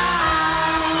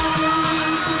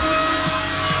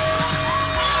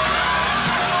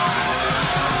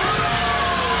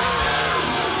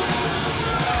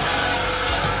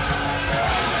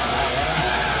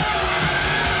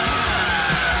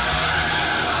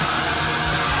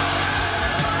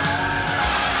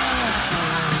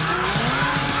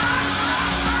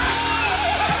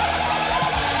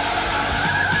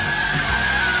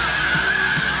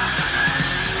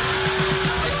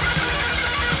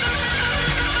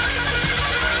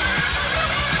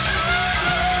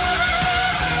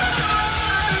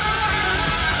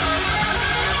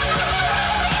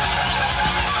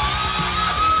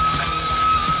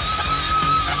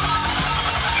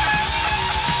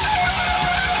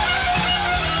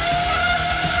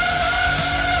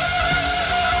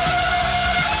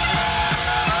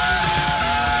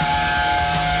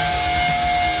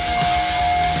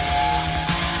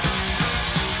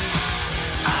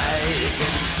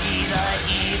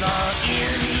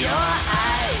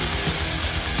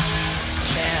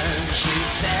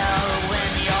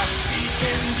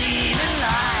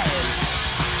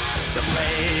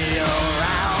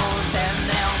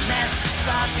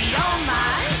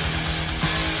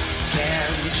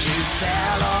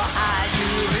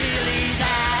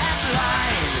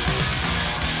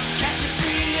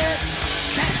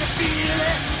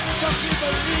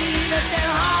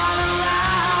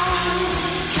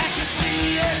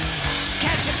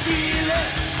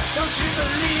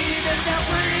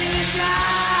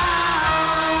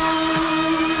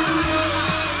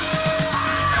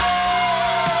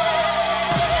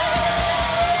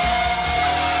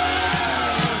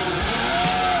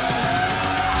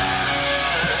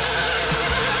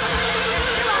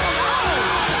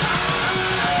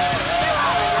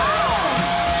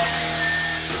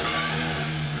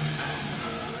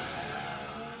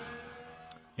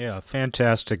 Yeah, a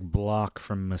fantastic block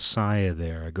from Messiah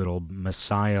there, a good old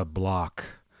Messiah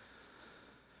block.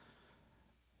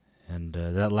 And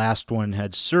that last one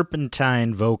had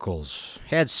serpentine vocals.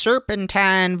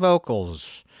 Serpentine,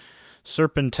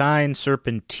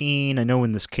 serpentine. I know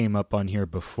when this came up on here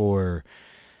before,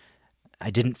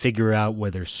 I didn't figure out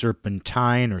whether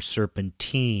serpentine or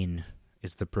serpentine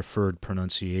is the preferred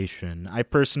pronunciation. I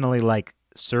personally like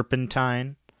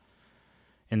serpentine,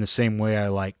 in the same way I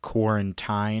like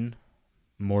quarantine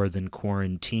more than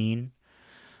quarantine.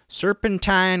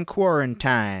 Serpentine,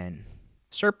 quarantine.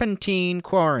 Serpentine,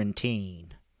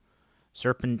 quarantine.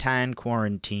 Serpentine,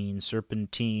 quarantine.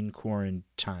 Serpentine,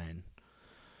 quarantine.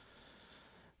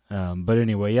 But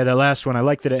anyway, yeah, the last one, I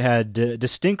like that it had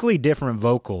distinctly different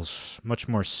vocals, much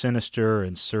more sinister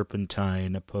and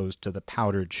serpentine opposed to the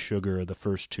powdered sugar of the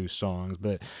first two songs.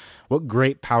 But what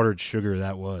great powdered sugar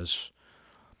that was.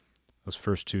 Those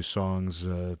first two songs,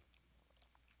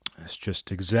 it's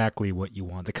just exactly what you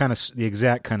want. The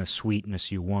exact kind of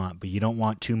sweetness you want, but you don't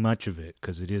want too much of it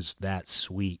because it is that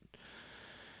sweet.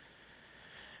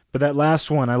 But that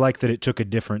last one, I like that it took a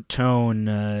different tone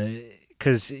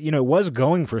because, it was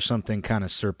going for something kind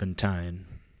of serpentine.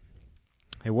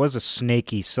 It was a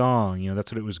snaky song,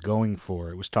 that's what it was going for.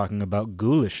 It was talking about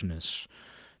ghoulishness,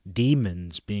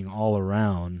 demons being all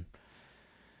around,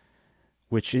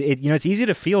 which, it's easy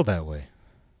to feel that way.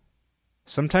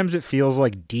 Sometimes it feels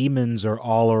like demons are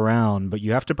all around, but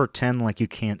you have to pretend like you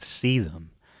can't see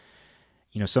them.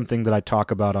 Something that I talk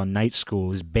about on Night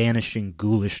School is banishing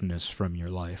ghoulishness from your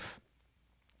life.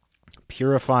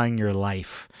 Purifying your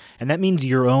life. And that means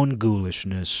your own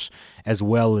ghoulishness as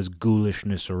well as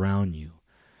ghoulishness around you.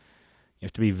 You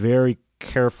have to be very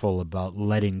careful about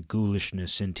letting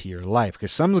ghoulishness into your life,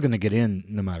 because some's going to get in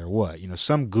no matter what.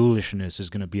 Some ghoulishness is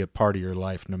going to be a part of your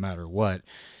life no matter what,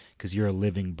 because you're a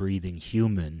living, breathing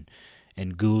human,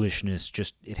 and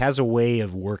ghoulishness it has a way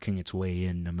of working its way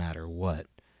in no matter what.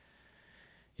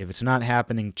 If it's not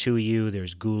happening to you,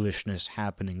 there's ghoulishness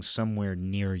happening somewhere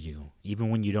near you, even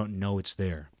when you don't know it's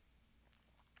there.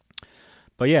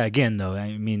 But yeah, again, though,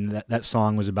 I mean, that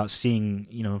song was about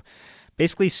seeing,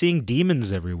 basically seeing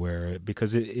demons everywhere,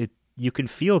 because you can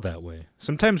feel that way.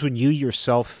 Sometimes when you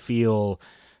yourself feel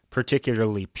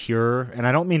particularly pure, and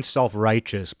I don't mean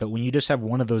self-righteous, but when you just have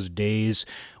one of those days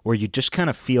where you just kind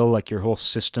of feel like your whole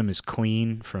system is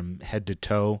clean from head to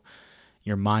toe,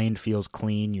 your mind feels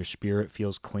clean, your spirit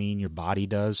feels clean, your body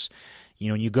does.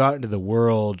 When you go out into the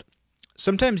world,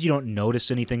 sometimes you don't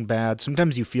notice anything bad.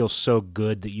 Sometimes you feel so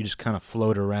good that you just kind of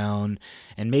float around,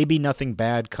 and maybe nothing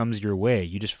bad comes your way.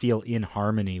 You just feel in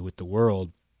harmony with the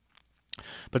world.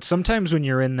 But sometimes when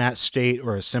you're in that state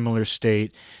or a similar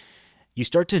state, you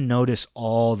start to notice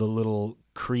all the little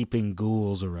creeping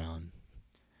ghouls around.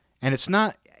 And it's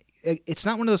not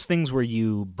one of those things where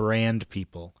you brand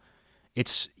people.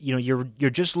 It's, you're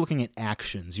just looking at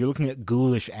actions. You're looking at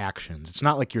ghoulish actions. It's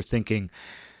not like you're thinking,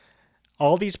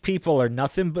 all these people are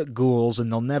nothing but ghouls and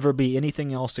they'll never be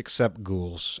anything else except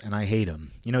ghouls, and I hate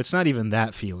them. It's not even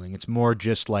that feeling. It's more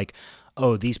just like,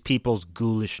 oh, these people's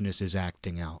ghoulishness is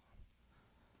acting out.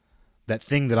 That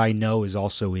thing that I know is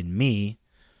also in me,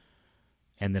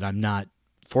 and that I'm not,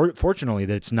 fortunately,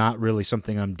 that it's not really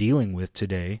something I'm dealing with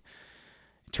today.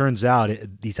 It turns out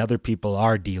these other people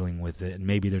are dealing with it, and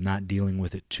maybe they're not dealing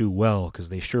with it too well, because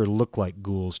they sure look like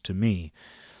ghouls to me.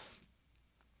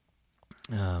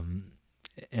 The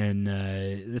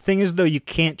thing is, though, you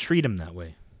can't treat them that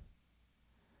way.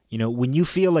 When you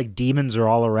feel like demons are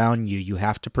all around you, you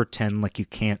have to pretend like you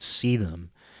can't see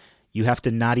them. You have to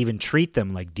not even treat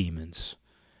them like demons.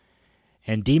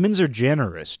 And demons are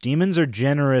generous. Demons are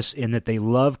generous in that they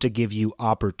love to give you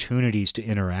opportunities to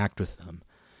interact with them.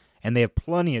 And they have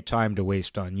plenty of time to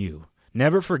waste on you.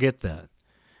 Never forget that.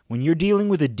 When you're dealing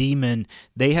with a demon,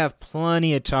 they have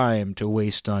plenty of time to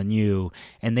waste on you,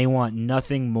 and they want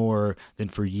nothing more than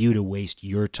for you to waste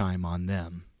your time on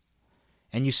them.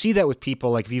 And you see that with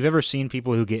people, like if you've ever seen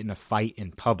people who get in a fight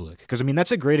in public, because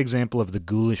that's a great example of the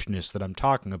ghoulishness that I'm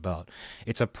talking about.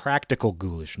 It's a practical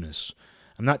ghoulishness.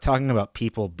 I'm not talking about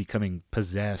people becoming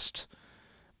possessed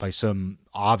by some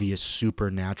obvious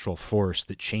supernatural force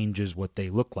that changes what they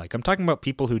look like. I'm talking about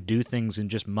people who do things in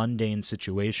just mundane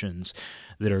situations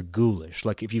that are ghoulish.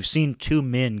 Like if you've seen two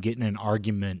men get in an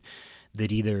argument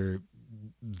that either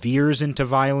veers into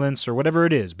violence or whatever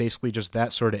it is, basically just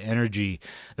that sort of energy,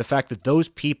 the fact that those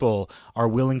people are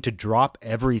willing to drop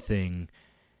everything,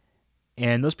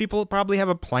 and those people probably have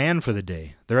a plan for the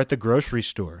day. They're at the grocery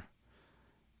store.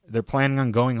 They're planning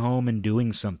on going home and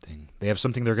doing something. They have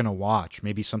something they're going to watch,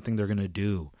 maybe something they're going to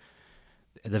do.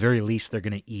 At the very least, they're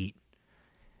going to eat.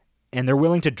 And they're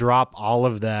willing to drop all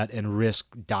of that and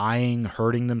risk dying,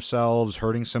 hurting themselves,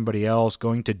 hurting somebody else,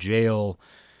 going to jail,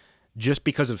 just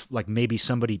because of maybe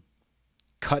somebody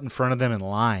cut in front of them in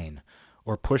line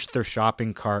or pushed their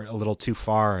shopping cart a little too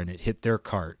far and it hit their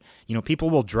cart. People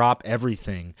will drop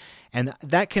everything. And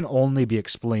that can only be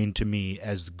explained to me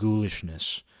as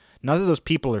ghoulishness. Not that those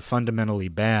people are fundamentally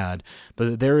bad, but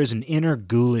that there is an inner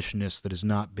ghoulishness that has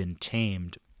not been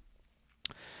tamed.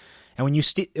 And when you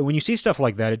see stuff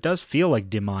like that, it does feel like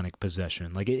demonic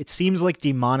possession. It seems like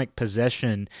demonic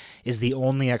possession is the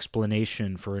only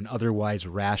explanation for an otherwise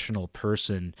rational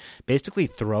person basically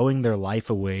throwing their life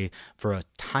away for a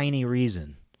tiny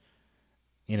reason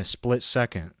in a split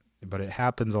second. But it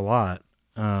happens a lot.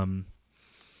 And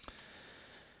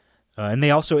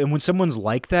when someone's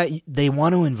like that, they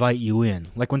want to invite you in.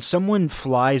 Like when someone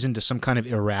flies into some kind of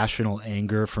irrational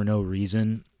anger for no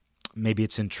reason, maybe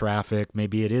it's in traffic,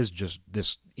 maybe it is just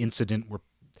this incident where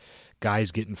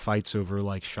guys get in fights over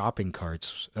shopping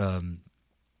carts. They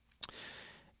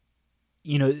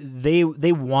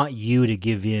want you to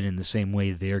give in the same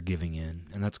way they're giving in.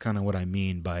 And that's kind of what I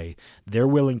mean by they're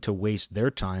willing to waste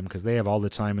their time because they have all the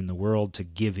time in the world to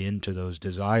give in to those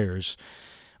desires,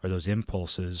 or those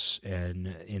impulses.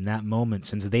 And in that moment,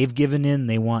 since they've given in,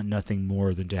 they want nothing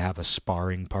more than to have a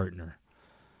sparring partner.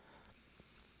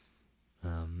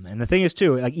 And the thing is,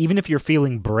 too, like, even if you're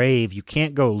feeling brave, you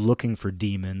can't go looking for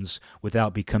demons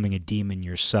without becoming a demon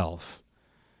yourself.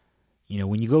 You know,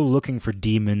 when you go looking for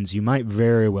demons, you might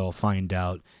very well find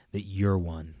out that you're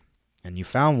one. And you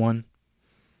found one.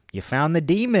 You found the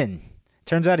demon.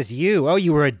 Turns out it's you. Oh,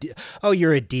 you're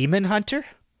a demon hunter?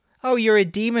 Oh, you're a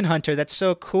demon hunter. That's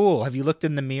so cool. Have you looked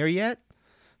in the mirror yet?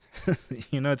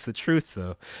 You know, it's the truth,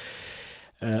 though.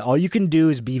 All you can do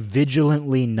is be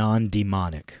vigilantly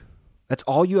non-demonic. That's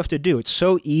all you have to do. It's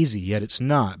so easy, yet it's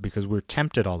not, because we're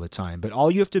tempted all the time. But all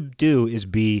you have to do is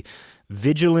be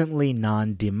vigilantly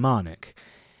non-demonic.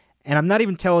 And I'm not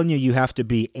even telling you have to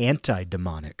be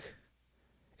anti-demonic.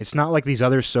 It's not like these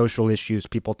other social issues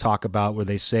people talk about where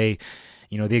they say,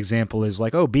 you know, the example is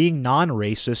like, oh, being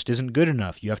non-racist isn't good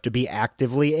enough. You have to be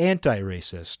actively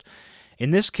anti-racist.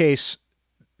 In this case,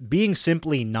 being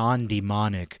simply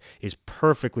non-demonic is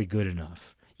perfectly good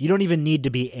enough. You don't even need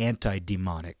to be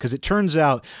anti-demonic, because it turns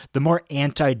out the more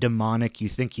anti-demonic you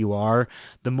think you are,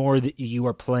 the more that you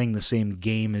are playing the same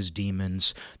game as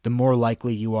demons, the more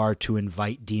likely you are to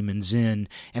invite demons in.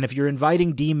 And if you're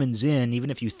inviting demons in, even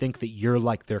if you think that you're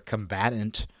like their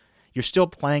combatant, you're still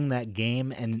playing that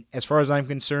game, and as far as I'm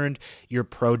concerned, you're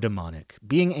pro-demonic.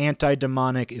 Being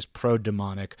anti-demonic is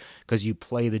pro-demonic because you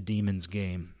play the demon's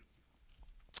game.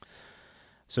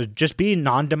 So just be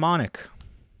non-demonic.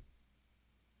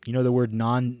 You know the word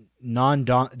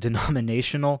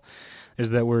non-denominational? There's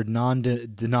that word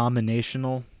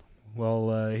non-denominational.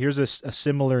 Well, here's a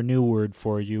similar new word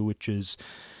for you, which is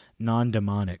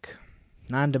non-demonic.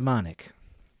 Non-demonic.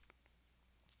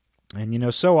 And, you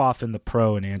know, so often the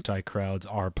pro and anti crowds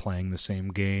are playing the same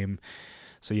game.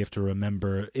 So you have to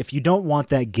remember, if you don't want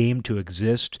that game to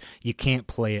exist, you can't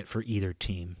play it for either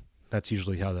team. That's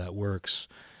usually how that works.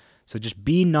 So just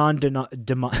be I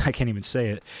can't even say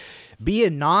it. Be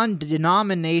a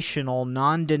non-denominational,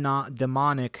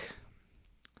 non-demonic,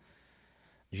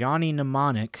 Johnny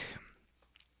Mnemonic.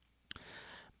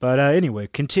 But anyway,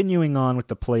 continuing on with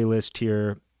the playlist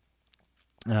here.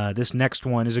 This next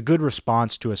one is a good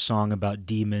response to a song about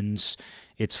demons.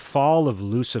 It's Fall of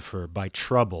Lucifer by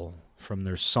Trouble from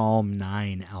their Psalm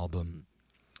 9 album.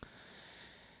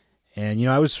 And, you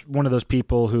know, I was one of those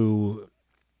people who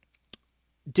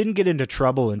didn't get into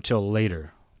Trouble until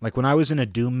later. Like when I was in a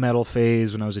doom metal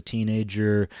phase, when I was a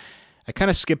teenager, I kind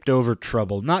of skipped over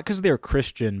Trouble. Not because they're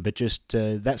Christian, but just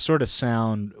that sort of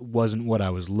sound wasn't what I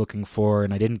was looking for,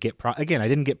 and I didn't get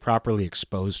properly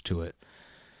exposed to it.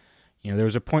 You know, there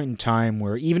was a point in time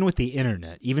where even with the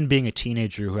internet, even being a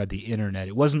teenager who had the internet,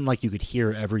 it wasn't like you could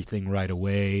hear everything right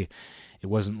away. It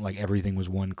wasn't like everything was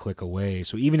one click away.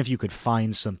 So even if you could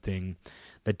find something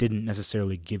that didn't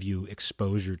necessarily give you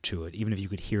exposure to it, even if you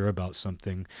could hear about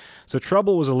something. So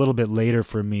Trouble was a little bit later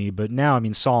for me, but now, I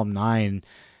mean, Psalm 9,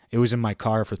 it was in my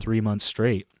car for 3 months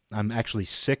straight. I'm actually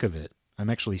sick of it. I'm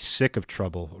actually sick of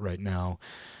Trouble right now.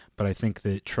 But I think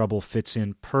that Trouble fits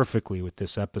in perfectly with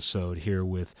this episode here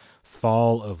with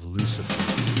Fall of Lucifer.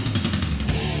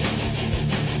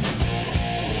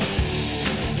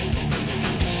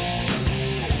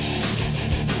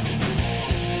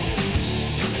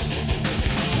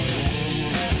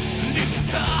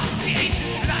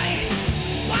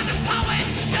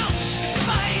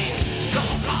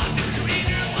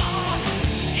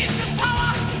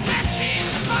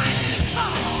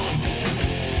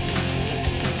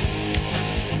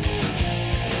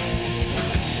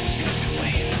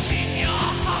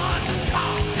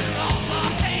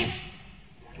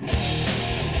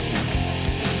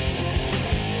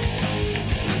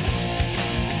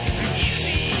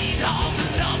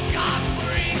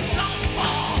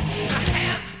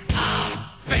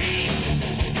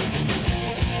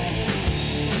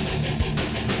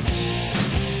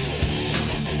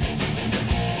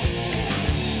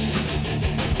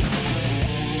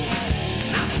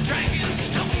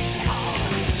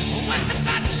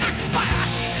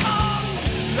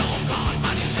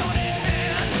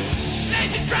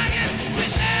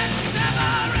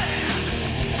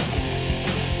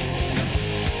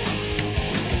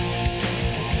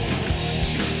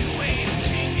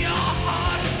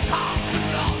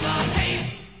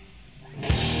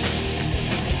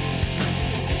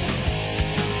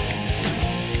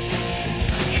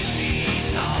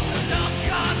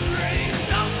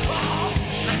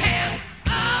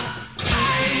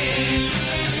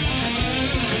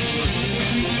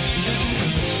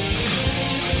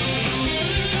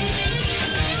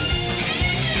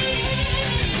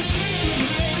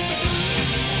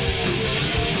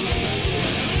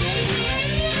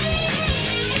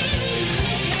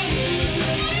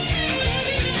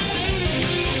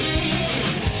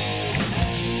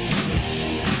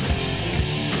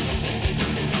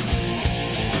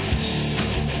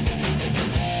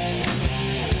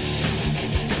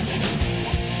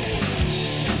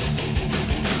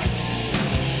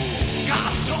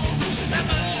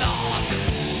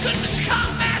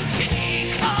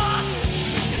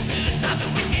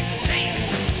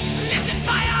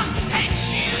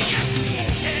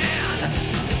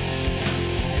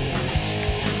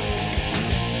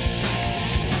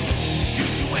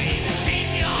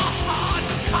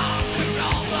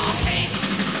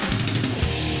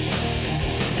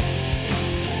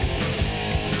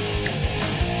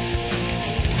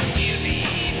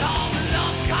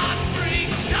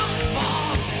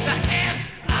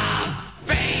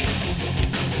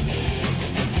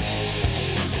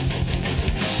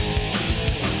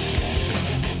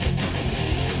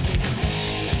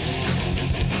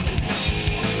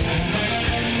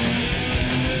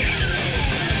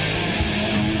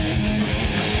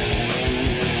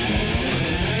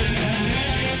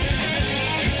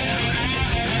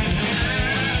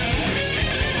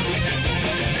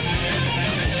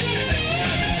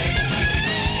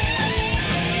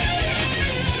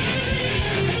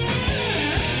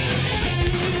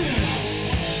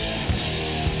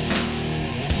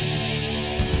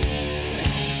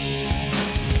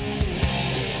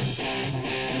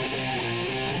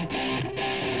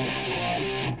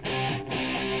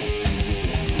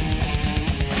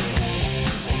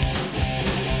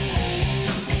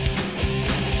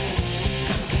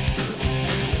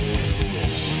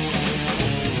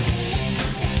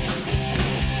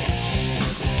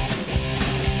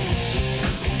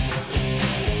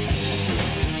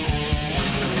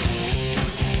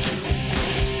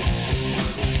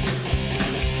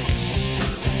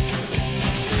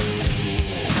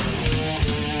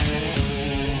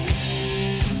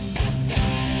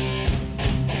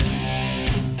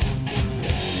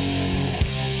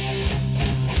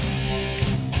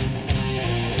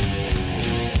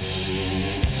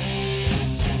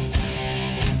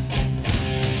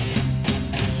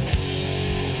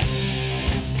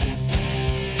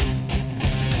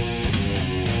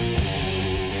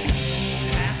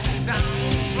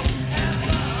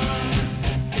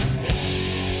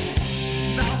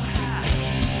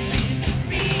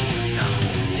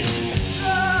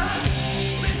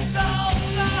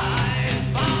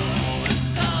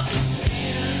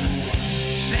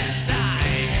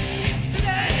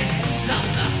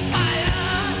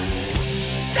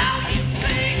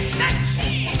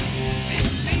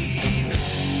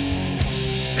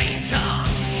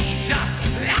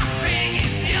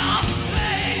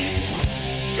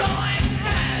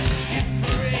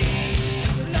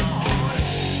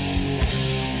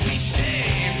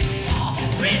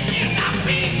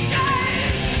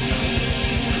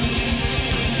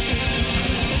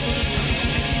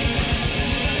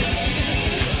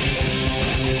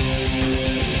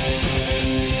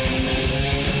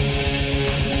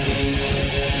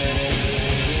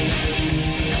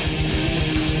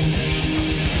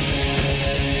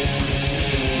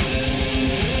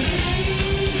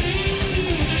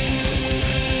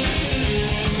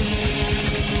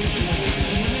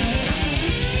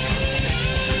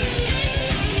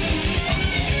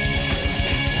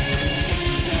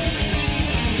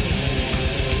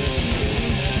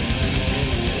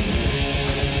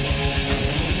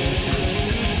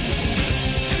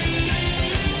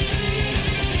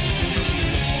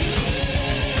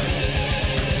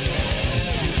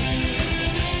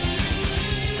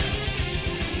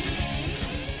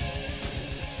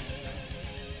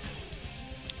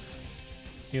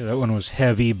 Yeah, that one was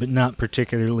heavy, but not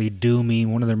particularly doomy.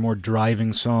 One of their more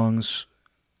driving songs.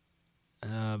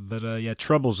 But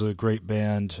Trouble's a great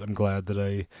band. I'm glad that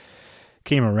I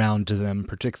came around to them,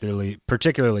 particularly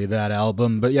that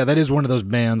album. But yeah, that is one of those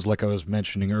bands, like I was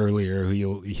mentioning earlier, who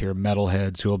you hear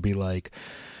metalheads who will be like,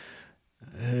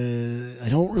 I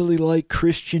don't really like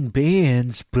Christian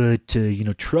bands, but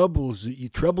Trouble's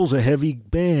a heavy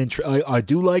band. I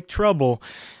do like Trouble.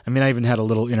 I mean, I even had a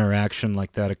little interaction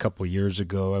like that a couple of years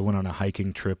ago. I went on a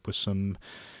hiking trip with some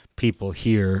people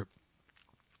here,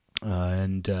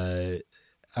 and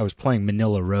I was playing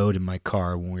Manila Road in my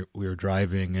car when we were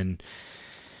driving, and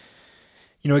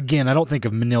again, I don't think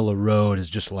of Manila Road as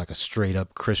just like a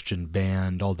straight-up Christian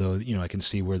band, although, I can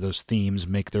see where those themes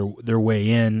make their way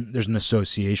in. There's an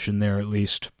association there, at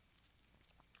least.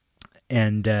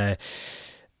 And a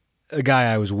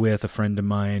guy I was with, a friend of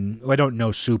mine, who I don't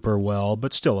know super well,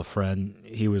 but still a friend,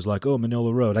 he was like, oh,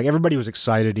 Manila Road. Like, everybody was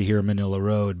excited to hear Manila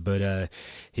Road, but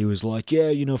he was like,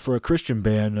 yeah, for a Christian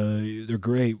band, they're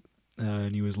great.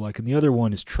 And he was like, and the other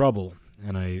one is Trouble.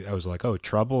 And I was like, oh,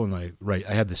 Trouble? And I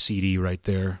had the CD right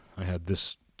there. I had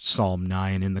this Psalm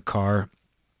 9 in the car.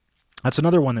 That's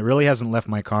another one that really hasn't left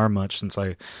my car much since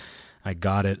I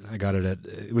got it.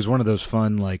 It was one of those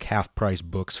fun, like, half-price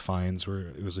books finds where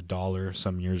it was $1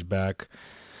 some years back.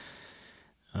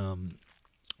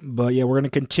 But yeah, we're going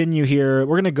to continue here.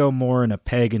 We're going to go more in a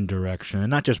pagan direction. And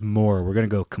not just more, we're going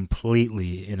to go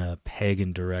completely in a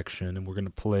pagan direction. And we're going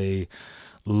to play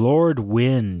Lord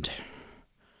Wind.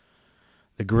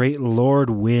 The great Lord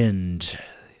Wind,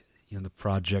 the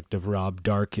project of Rob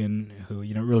Darkin, who,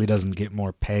 really doesn't get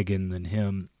more pagan than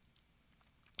him.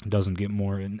 Doesn't get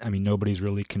more, nobody's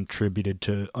really contributed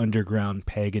to underground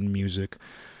pagan music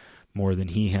more than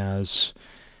he has.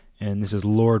 And this is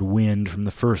Lord Wind from the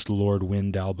first Lord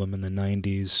Wind album in the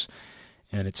 90s.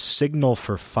 And it's Signal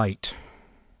for Fight.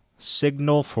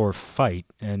 Signal for Fight.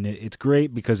 And it's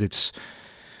great because it's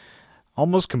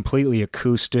almost completely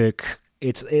acoustic.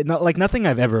 It's not like nothing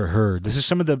I've ever heard. This is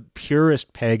some of the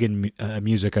purest pagan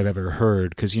music I've ever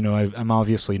heard because, I'm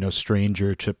obviously no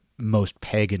stranger to most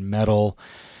pagan metal.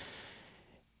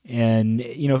 And,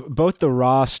 both the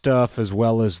raw stuff as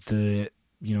well as the,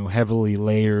 heavily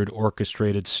layered,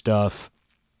 orchestrated stuff,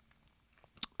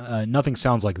 nothing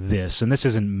sounds like this. And this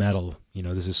isn't metal.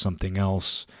 This is something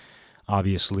else,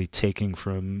 obviously taking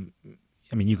from,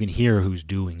 you can hear who's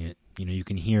doing it. You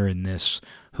can hear in this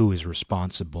who is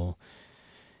responsible.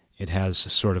 It has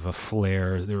sort of a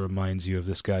flair that reminds you of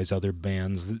this guy's other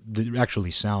bands that actually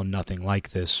sound nothing like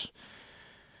this.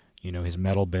 His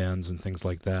metal bands and things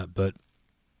like that. But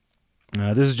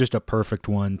this is just a perfect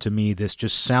one. To me, this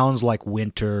just sounds like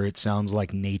winter. It sounds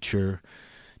like nature.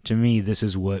 To me, this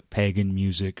is what pagan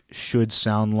music should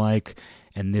sound like.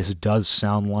 And this does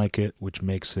sound like it, which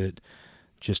makes it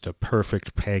just a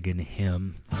perfect pagan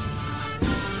hymn.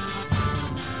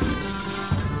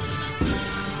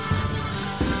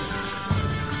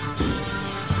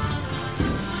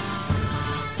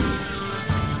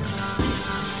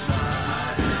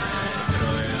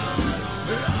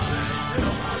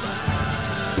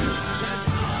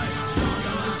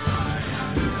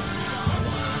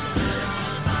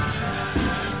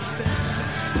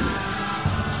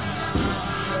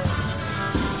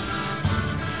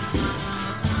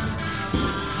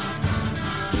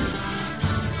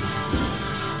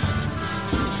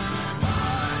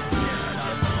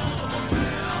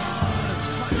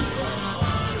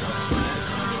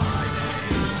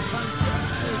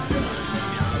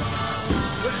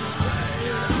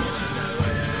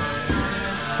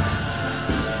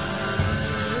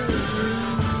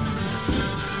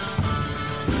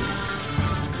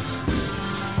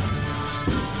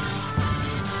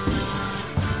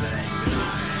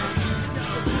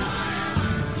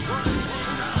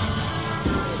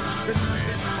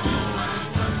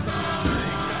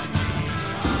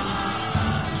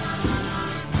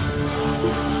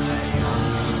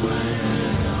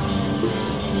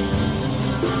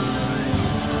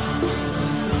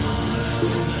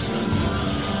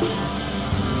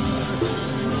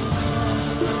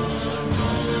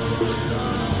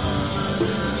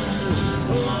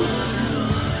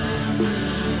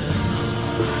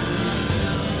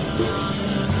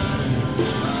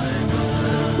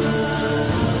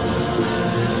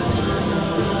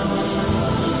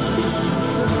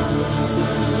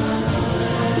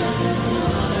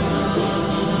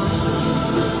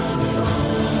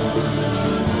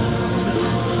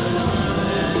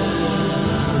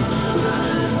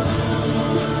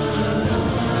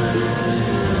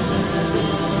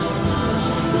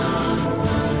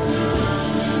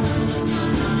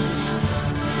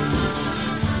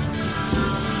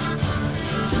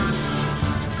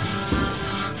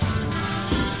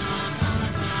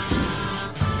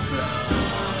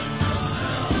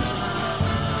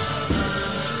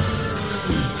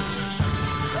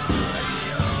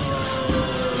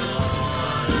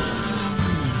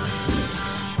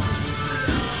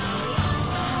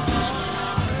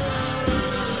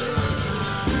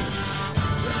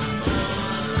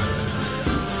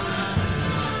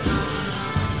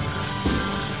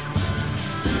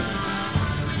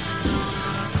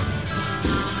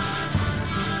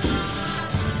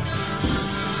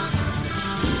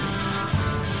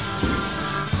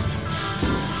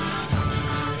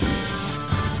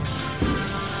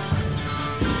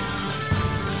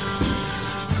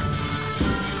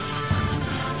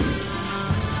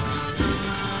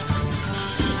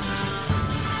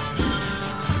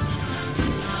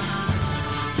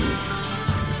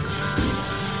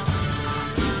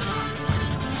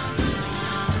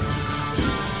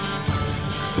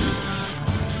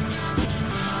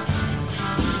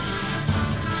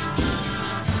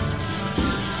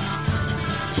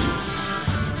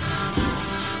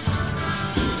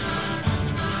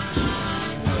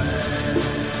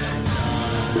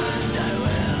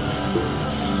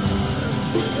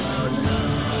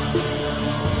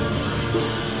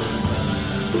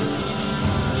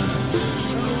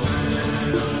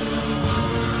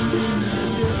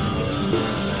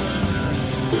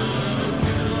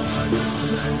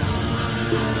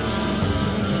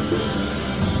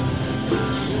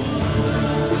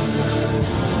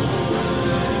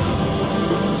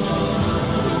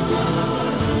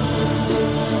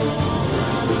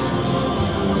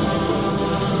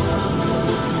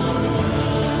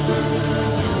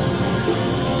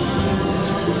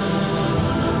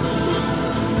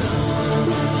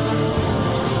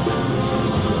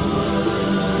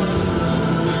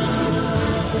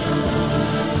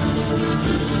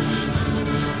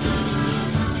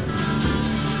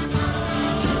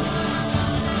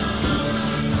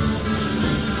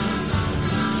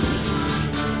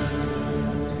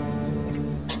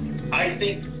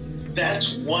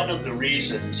 That's one of the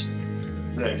reasons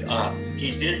that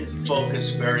he didn't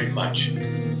focus very much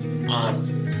on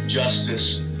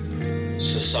justice,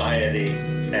 society,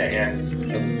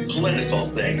 and political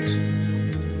things.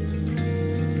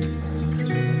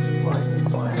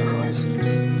 Widening my horizons.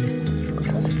 But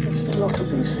I think a lot of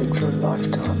these things are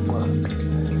lifetime work.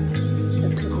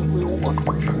 And people, we all want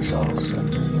quick results, don't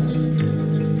we? I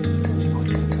don't think we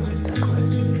can do it that way.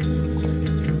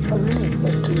 I really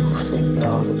do think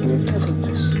now that we're given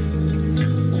this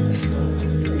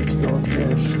 80-odd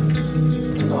years of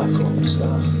life on this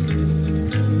earth.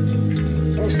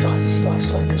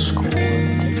 Life's like a school, and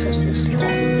it takes us this long.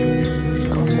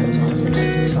 God knows I haven't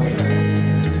finished.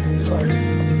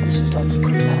 This is like a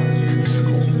preparatory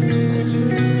school.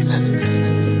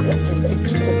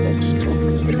 Congratulations, the next school,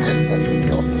 and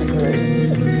not the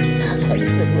grave. I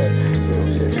think that we'll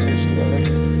really just learn.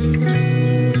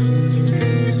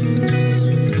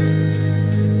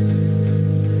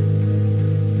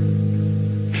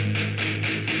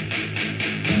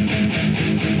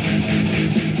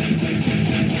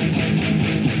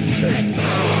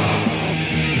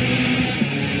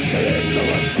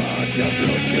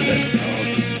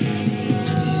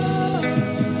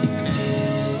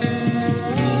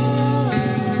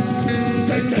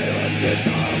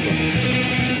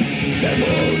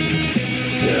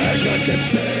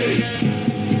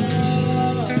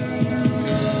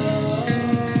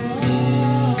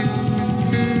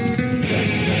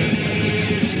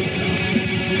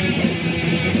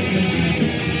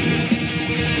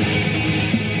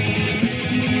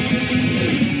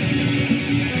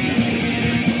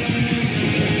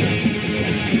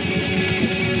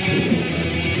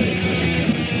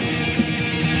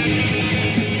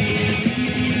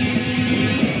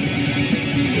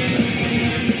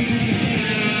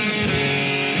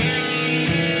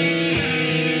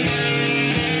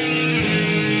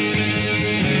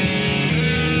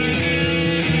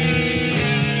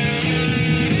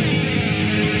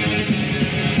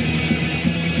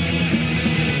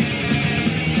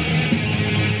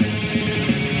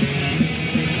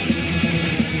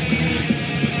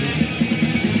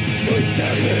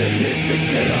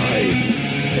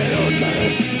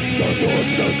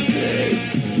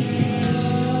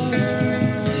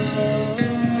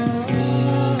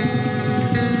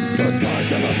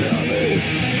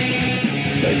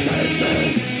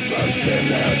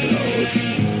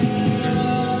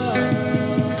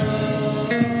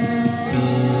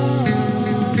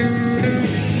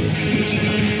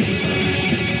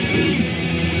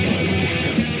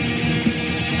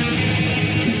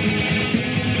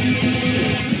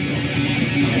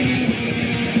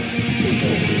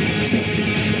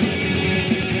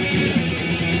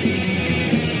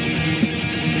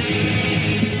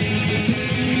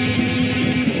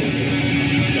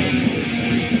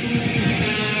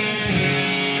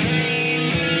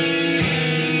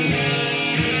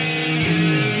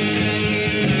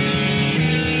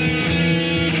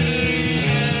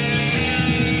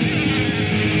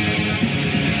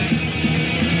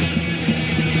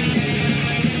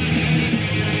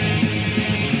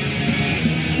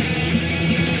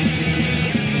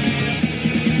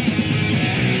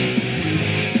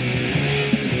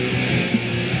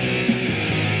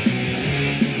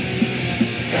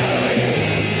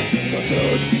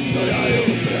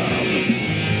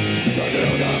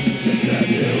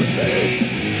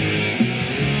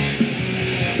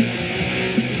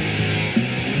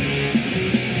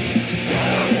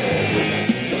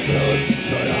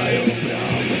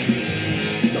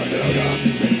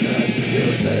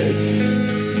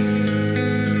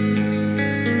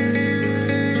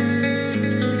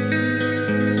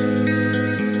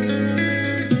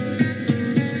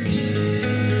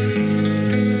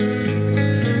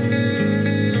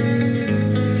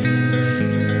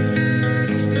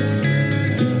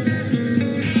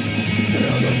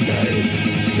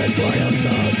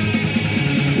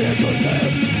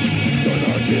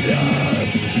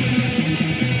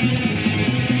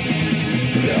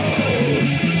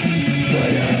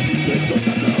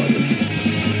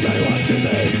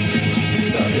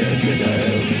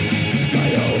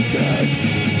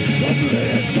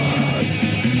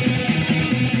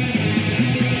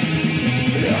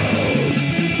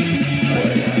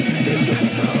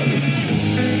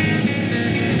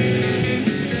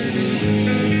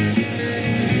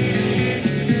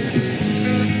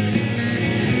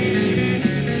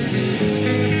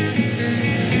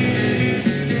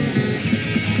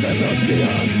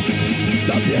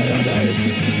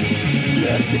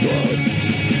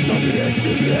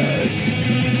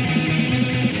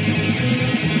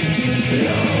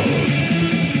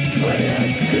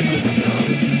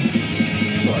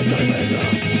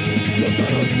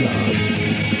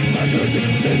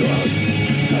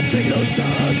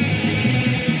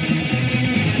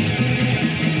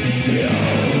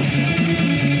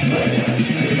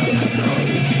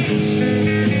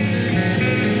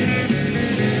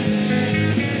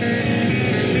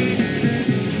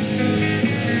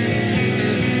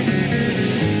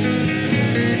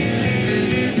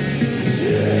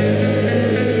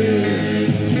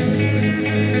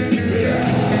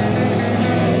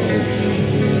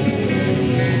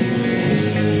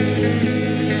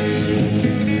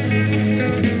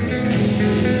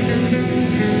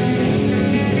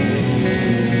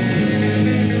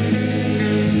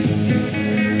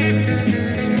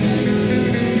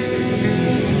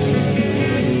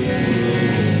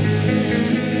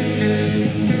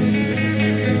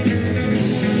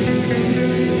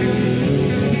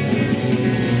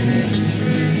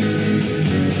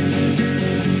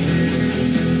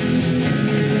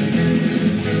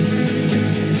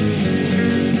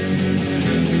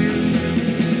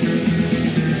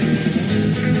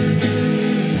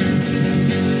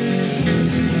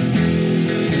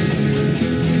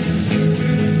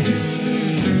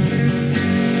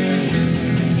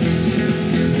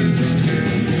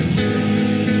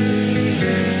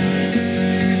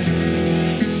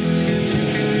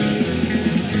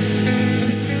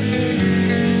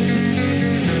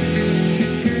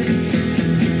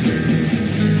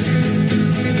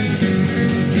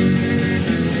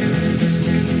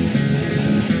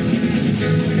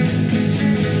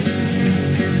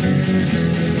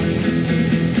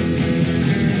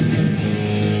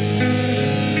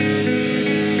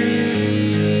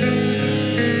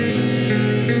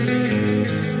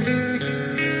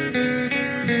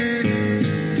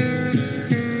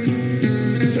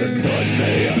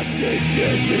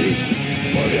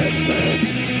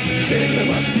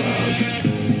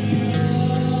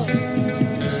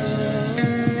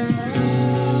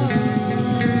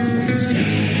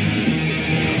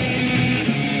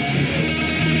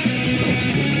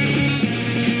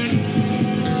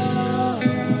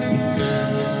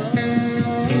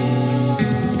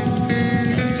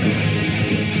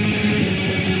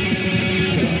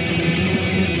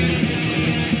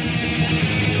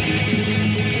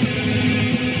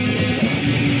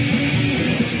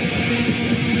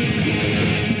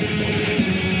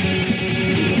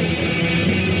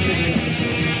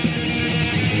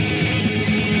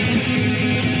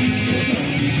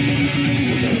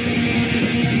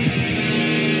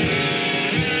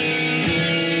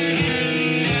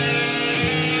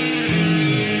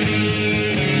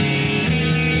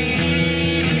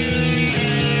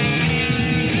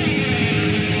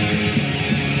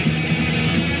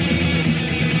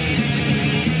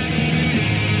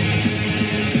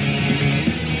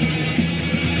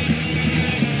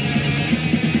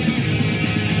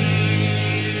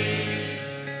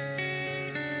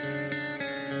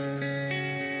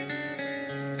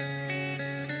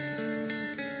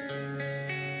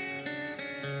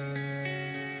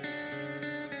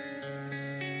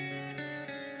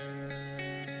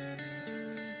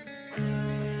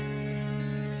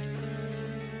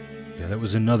 That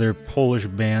was another Polish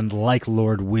band like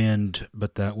Lord Wind,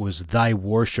 but that was Thy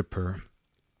Worshipper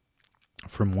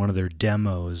from one of their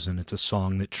demos, and it's a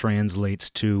song that translates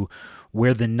to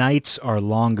 "Where the nights are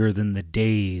longer than the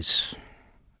days."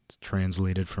 It's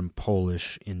translated from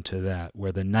Polish into that,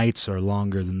 where the nights are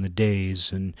longer than the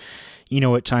days. And you know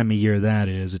what time of year that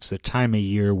is. It's the time of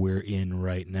year we're in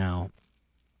right now.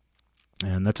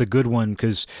 And that's a good one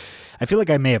because I feel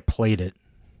like I may have played it.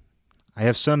 I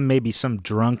have maybe some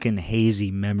drunken,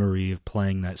 hazy memory of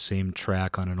playing that same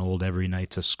track on an old Every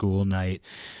Night's a School night.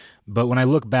 But when I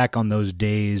look back on those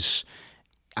days,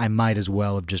 I might as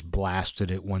well have just blasted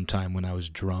it one time when I was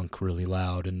drunk really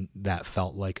loud, and that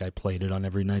felt like I played it on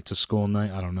Every Night's a School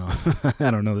night. I don't know.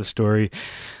 I don't know the story.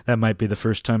 That might be the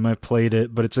first time I've played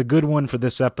it, but it's a good one for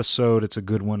this episode. It's a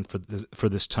good one for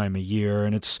this time of year,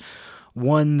 and it's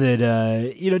one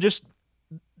that, just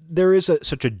there is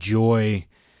such a joy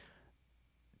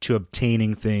to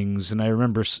obtaining things. And I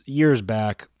remember years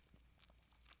back,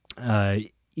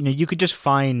 you could just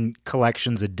find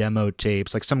collections of demo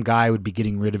tapes. Like some guy would be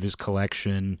getting rid of his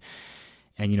collection,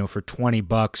 and, for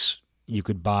 $20, you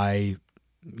could buy,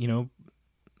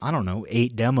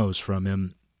 8 demos from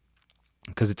him,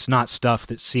 because it's not stuff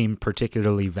that seemed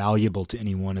particularly valuable to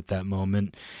anyone at that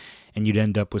moment. And you'd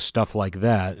end up with stuff like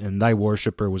that. And Thy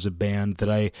Worshipper was a band that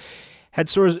I had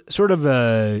sort of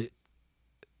a...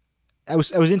 I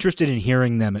was interested in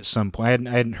hearing them at some point.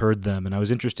 I hadn't heard them, and I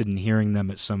was interested in hearing them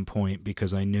at some point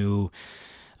because I knew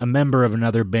a member of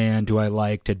another band who I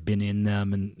liked had been in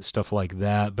them and stuff like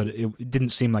that, but it didn't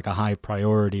seem like a high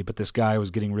priority. But this guy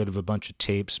was getting rid of a bunch of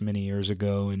tapes many years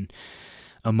ago, and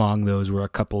among those were a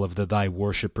couple of the Thy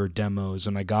Worshipper demos,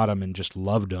 and I got them and just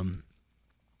loved them.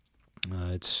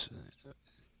 It's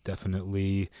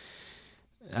definitely...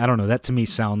 I don't know, that to me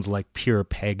sounds like pure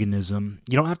paganism.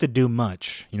 You don't have to do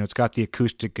much. It's got the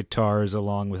acoustic guitars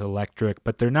along with electric,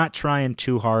 but they're not trying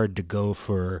too hard to go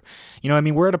for...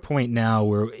 we're at a point now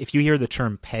where if you hear the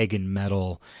term pagan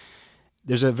metal,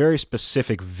 there's a very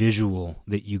specific visual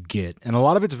that you get, and a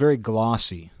lot of it's very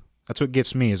glossy. That's what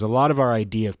gets me, is a lot of our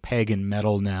idea of pagan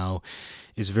metal now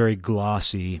is very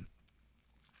glossy.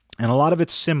 And a lot of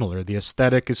it's similar. The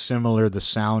aesthetic is similar. The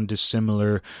sound is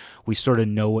similar. We sort of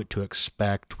know what to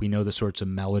expect. We know the sorts of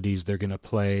melodies they're going to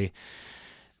play.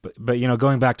 But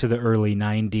going back to the early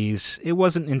 90s, it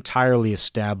wasn't entirely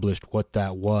established what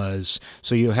that was.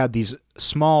 So you had these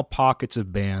small pockets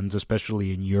of bands,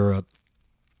 especially in Europe,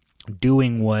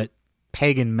 doing what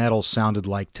pagan metal sounded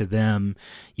like to them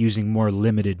using more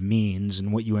limited means.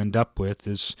 And what you end up with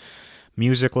is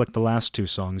music like the last 2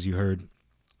 songs you heard.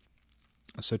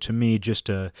 So to me, just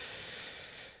a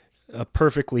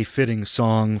perfectly fitting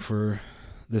song for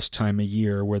this time of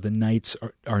year where the nights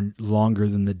are longer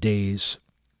than the days.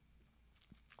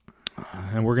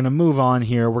 And we're going to move on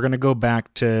here. We're going to go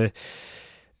back to...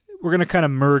 We're going to kind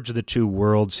of merge the 2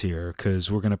 worlds here, because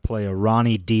we're going to play a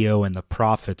Ronnie Dio and the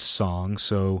Prophets song.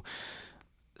 So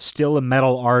still a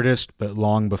metal artist, but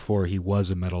long before he was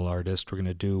a metal artist. We're going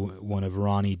to do one of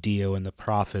Ronnie Dio and the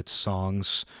Prophets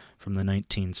songs from the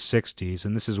 1960s,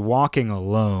 and this is Walking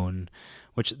Alone,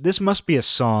 which this must be a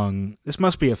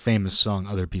famous song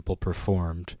other people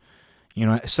performed.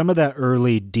 Some of that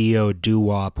early Dio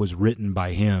doo-wop was written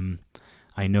by him.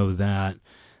 I know that.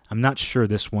 I'm not sure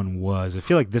this one was. I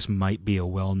feel like this might be a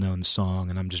well-known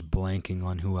song, and I'm just blanking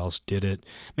on who else did it.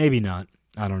 Maybe not.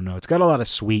 I don't know. It's got a lot of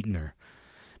sweetener.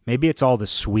 Maybe it's all the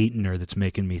sweetener that's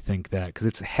making me think that, because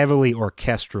it's heavily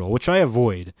orchestral, which I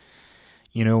avoid.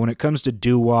 When it comes to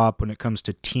doo-wop, when it comes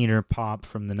to teener pop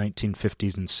from the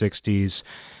 1950s and 60s,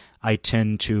 I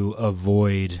tend to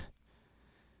avoid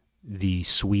the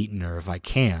sweetener if I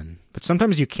can. But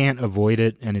sometimes you can't avoid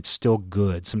it, and it's still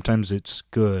good. Sometimes it's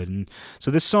good. And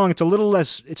so this song, it's a little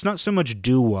less... It's not so much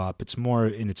doo-wop. It's more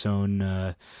in its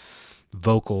own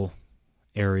vocal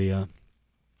area.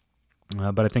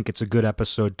 But I think it's a good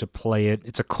episode to play it.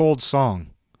 It's a cold song.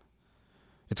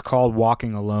 It's called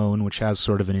Walking Alone, which has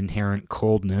sort of an inherent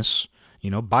coldness.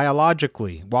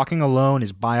 Biologically. Walking alone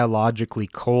is biologically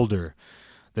colder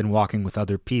than walking with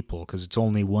other people, because it's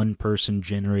only one person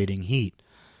generating heat.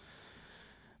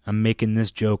 I'm making this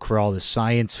joke for all the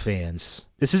science fans.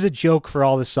 This is a joke for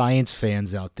all the science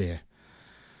fans out there.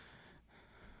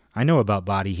 I know about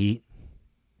body heat.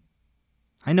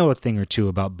 I know a thing or two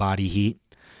about body heat.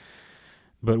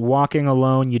 But walking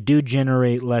alone, you do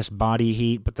generate less body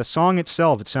heat, but the song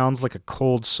itself, it sounds like a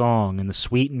cold song, and the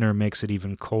sweetener makes it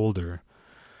even colder.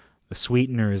 The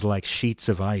sweetener is like sheets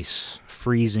of ice,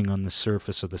 freezing on the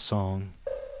surface of the song.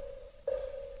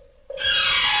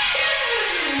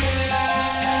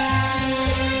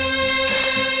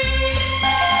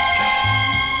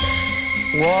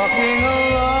 Walking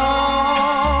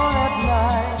alone at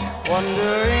night,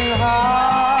 wondering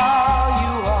how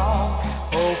you are,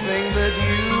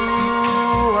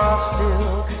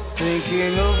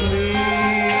 thinking of me,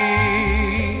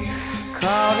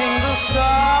 counting the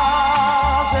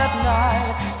stars at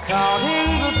night,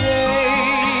 counting the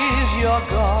days you're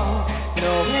gone,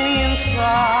 knowing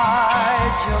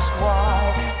inside just why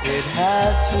it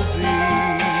had to be.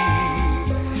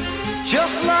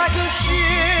 Just like a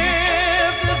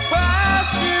ship that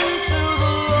passed into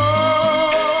the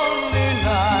lonely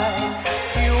night,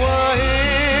 you were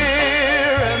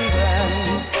here and then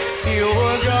you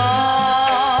were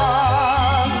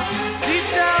gone. Deep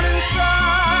down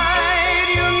inside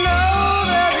you know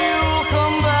that you'll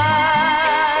come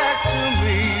back to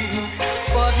me,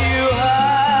 but you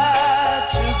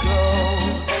had to go,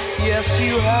 yes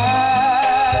you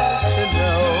had to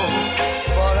know,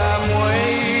 but I'm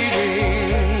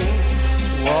waiting,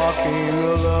 walking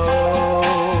alone.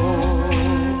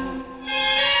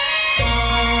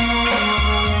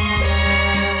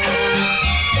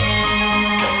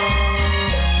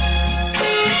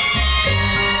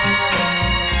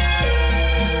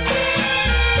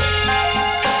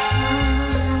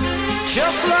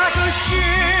 Just like a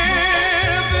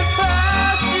ship that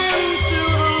passed into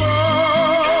the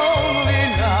lonely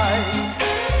night,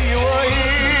 you were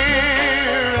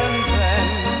here and then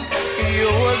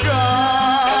you were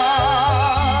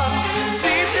gone.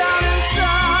 Deep down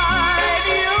inside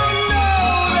you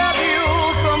know that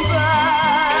you'll come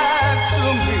back to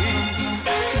me,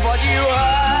 but you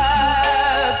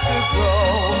had to go,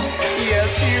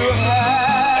 yes you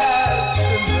had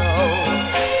to know,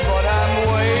 but I'm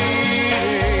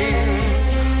waiting,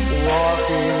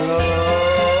 walking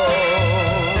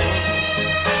alone,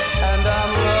 and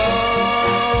I'm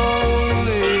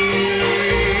lonely,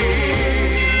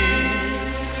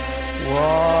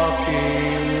 walking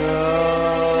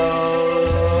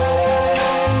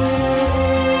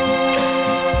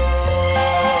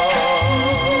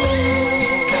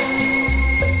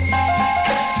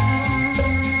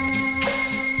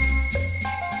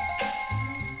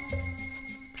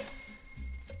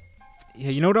Yeah,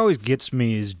 you know what always gets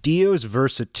me is Dio's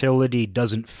versatility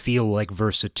doesn't feel like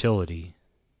versatility.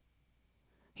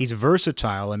 He's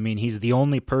versatile. I mean, he's the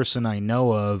only person I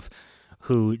know of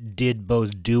who did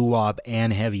both doo-wop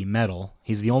and heavy metal.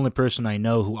 He's the only person I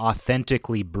know who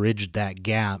authentically bridged that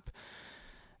gap,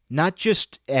 not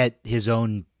just at his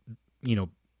own,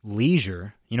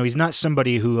 leisure. He's not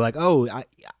somebody who like,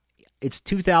 it's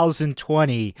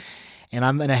 2020 and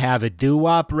I'm going to have a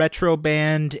doo-wop retro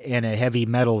band and a heavy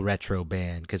metal retro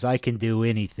band because I can do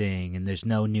anything and there's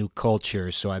no new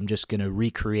culture, so I'm just going to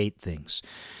recreate things.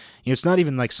 It's not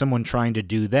even like someone trying to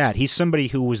do that. He's somebody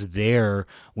who was there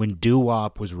when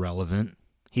doo-wop was relevant.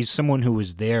 He's someone who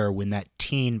was there when that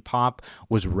teen pop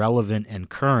was relevant and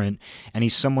current, and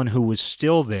he's someone who was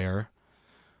still there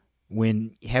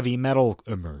when heavy metal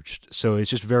emerged. So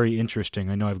it's just very interesting.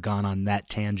 I know I've gone on that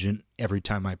tangent every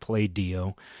time I play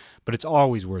Dio, but it's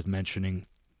always worth mentioning.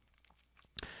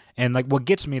 And like what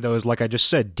gets me though is, like I just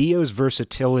said, Dio's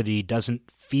versatility doesn't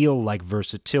feel like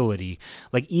versatility.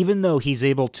 Like even though he's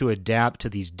able to adapt to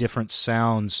these different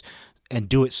sounds and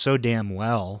do it so darn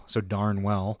well,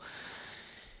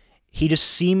 he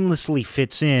just seamlessly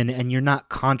fits in and you're not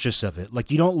conscious of it. Like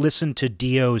you don't listen to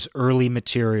Dio's early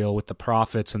material with the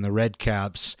Prophets and the Red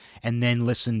Caps and then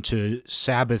listen to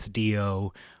Sabbath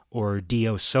Dio or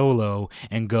Dio solo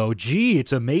and go, gee,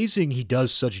 it's amazing he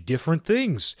does such different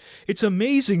things. It's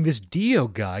amazing this Dio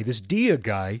guy,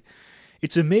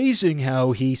 it's amazing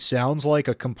how he sounds like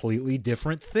a completely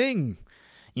different thing.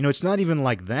 It's not even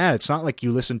like that. It's not like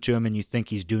you listen to him and you think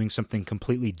he's doing something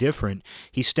completely different.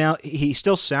 He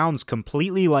still sounds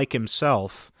completely like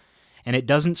himself, and it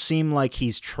doesn't seem like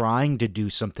he's trying to do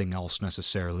something else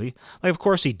necessarily. Like, of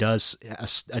course, he does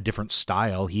a different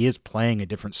style. He is playing a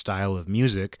different style of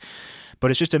music, but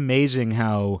it's just amazing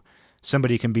how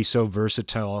somebody can be so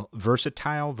versatile. This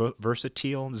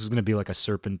is going to be like a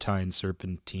serpentine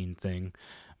thing.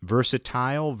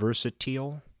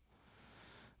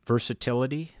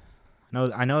 Versatility.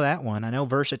 I know that one. I know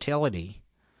versatility.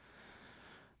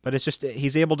 But it's just,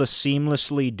 he's able to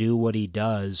seamlessly do what he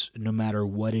does no matter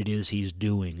what it is he's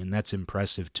doing, and that's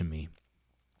impressive to me.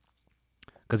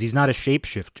 Because he's not a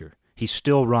shapeshifter. He's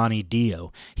still Ronnie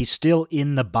Dio. He's still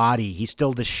in the body. He's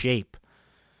still the shape.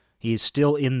 He is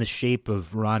still in the shape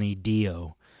of Ronnie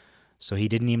Dio. So he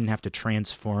didn't even have to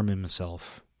transform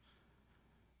himself.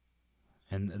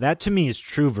 And that to me is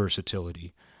true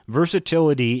versatility.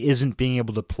 Versatility isn't being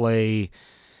able to play,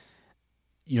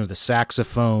 the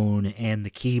saxophone and the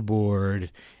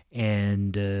keyboard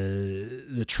and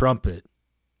the trumpet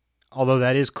Although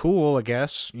that is cool, I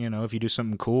guess. If you do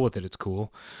something cool with it, it's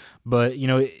cool. But,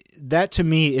 that to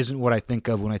me isn't what I think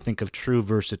of when I think of true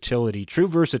versatility. True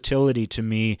versatility to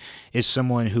me is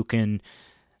someone who can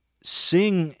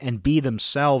sing and be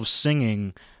themselves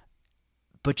singing,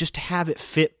 but just have it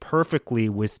fit perfectly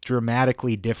with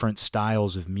dramatically different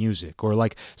styles of music. Or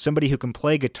like somebody who can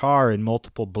play guitar in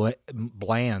multiple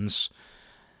blands.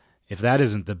 If that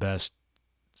isn't the best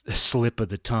slip of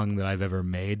the tongue that I've ever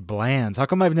made. Blands. How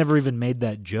come I've never even made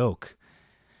that joke?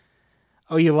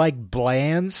 Oh, you like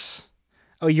blands?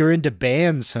 Oh, you're into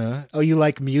bands, huh? Oh, you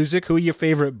like music? Who are your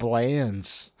favorite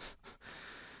blands?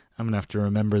 I'm going to have to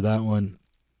remember that one.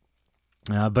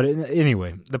 But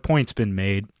anyway, the point's been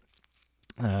made.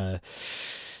 No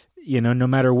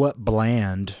matter what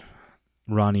bland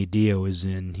Ronnie Dio is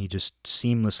in, he just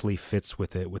seamlessly fits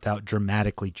with it without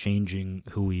dramatically changing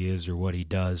who he is or what he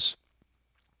does.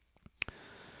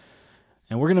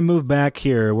 And we're going to move back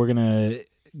here. We're going to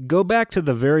go back to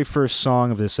the very first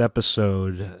song of this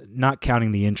episode, not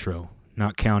counting the intro,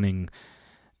 not counting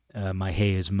My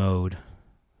Hay Is Mowed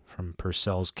from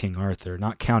Purcell's King Arthur,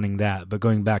 not counting that, but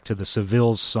going back to the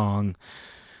Seville's song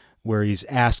where he's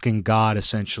asking God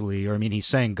essentially, he's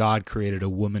saying God created a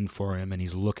woman for him and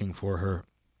he's looking for her.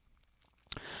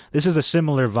 This is a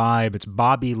similar vibe. It's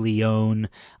Bobby Leone,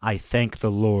 I Thank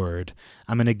the Lord.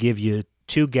 I'm going to give you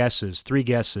three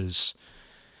guesses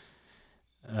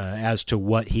as to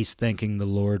what he's thanking the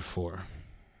Lord for.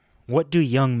 What do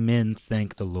young men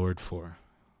thank the Lord for?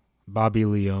 Bobby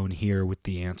Leone here with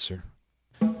the answer.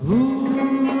 I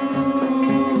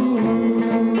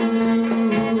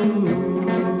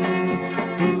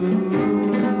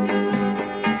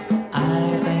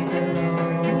thank the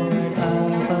Lord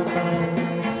up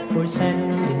above for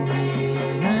sending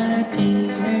me my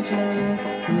teenage love.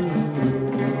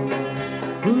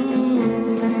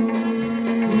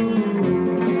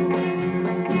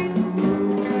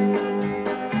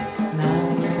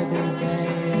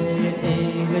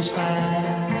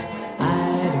 Class,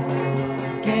 I don't know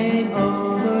what came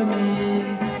over me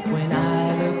when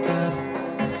I looked up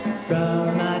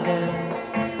from my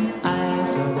desk. I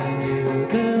saw the new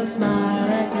girl smile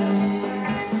at me,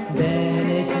 then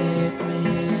it hit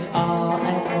me all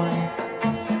at once.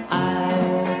 I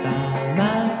found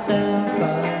myself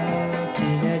a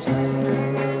teenage love.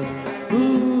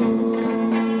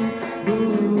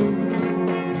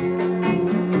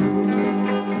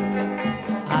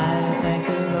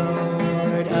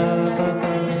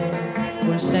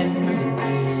 Sending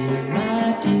me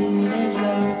my teenage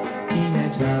love.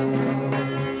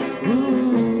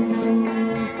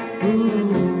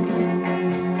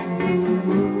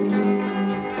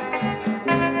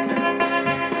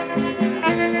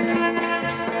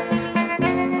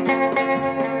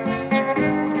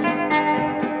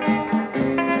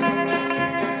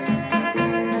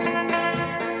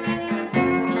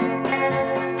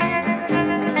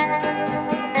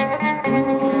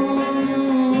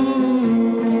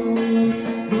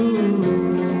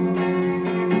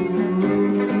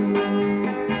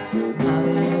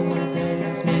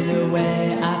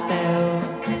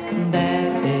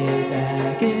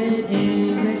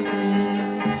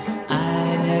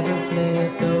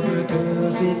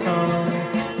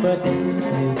 But this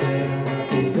new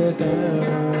girl is the girl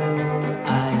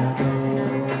I adore.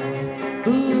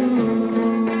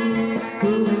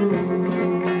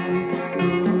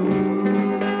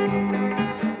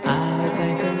 I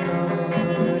thank the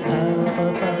Lord up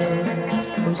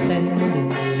above for sending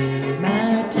me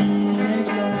my teenage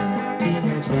love,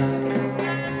 teenage love.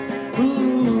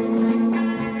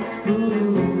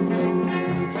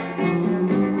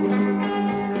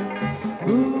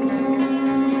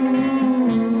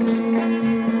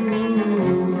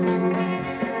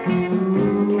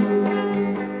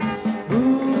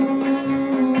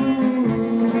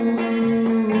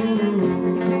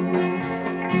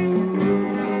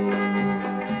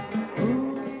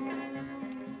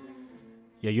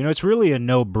 It's really a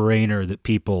no-brainer that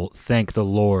people thank the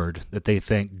Lord, that they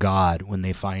thank God when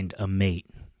they find a mate.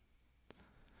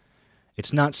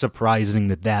 It's not surprising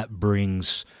that that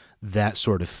brings that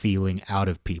sort of feeling out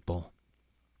of people.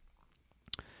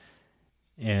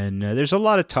 And there's a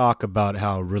lot of talk about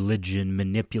how religion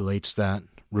manipulates that.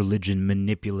 Religion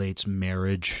manipulates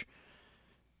marriage,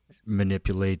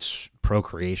 manipulates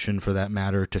procreation for that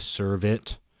matter, to serve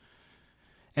it.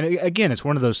 And again, it's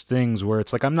one of those things where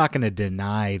it's like, I'm not going to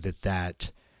deny that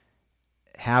that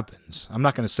happens. I'm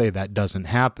not going to say that doesn't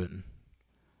happen.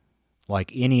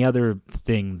 Like any other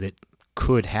thing that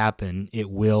could happen, it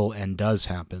will and does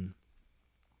happen.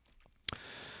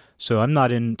 So I'm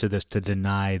not into this to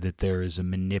deny that there is a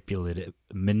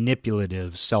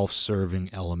manipulative,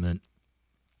 self-serving element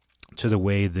to the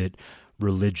way that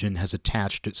religion has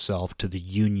attached itself to the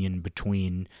union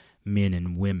between men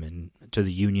and women, to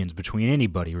the unions between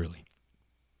anybody, really.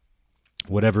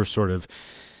 Whatever sort of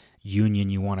union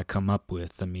you want to come up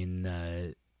with. I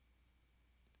mean,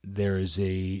 there is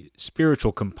a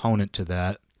spiritual component to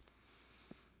that.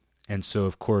 And so,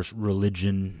 of course,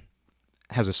 religion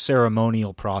has a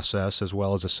ceremonial process as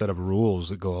well as a set of rules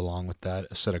that go along with that,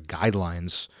 a set of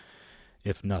guidelines,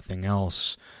 if nothing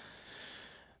else.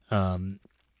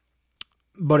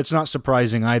 But it's not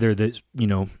surprising either that,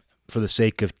 for the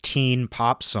sake of teen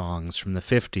pop songs from the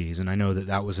 50s, and I know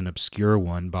that was an obscure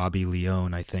one, Bobby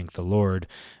Leone, I Thank the Lord,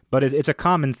 but it's a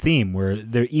common theme where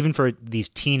even for these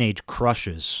teenage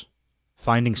crushes,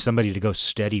 finding somebody to go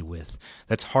steady with,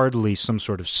 that's hardly some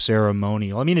sort of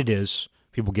ceremonial. I mean, it is.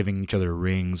 People giving each other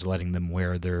rings, letting them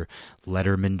wear their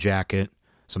Letterman jacket,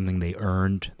 something they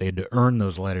earned. They had to earn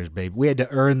those letters, babe. We had to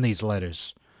earn these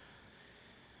letters.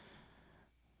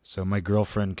 So my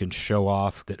girlfriend can show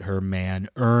off that her man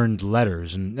earned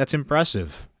letters, and that's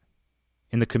impressive.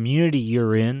 In the community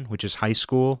you're in, which is high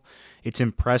school, it's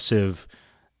impressive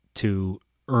to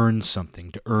earn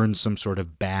something, to earn some sort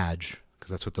of badge,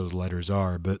 because that's what those letters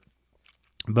are.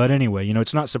 But anyway,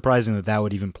 it's not surprising that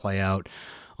would even play out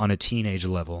on a teenage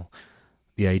level.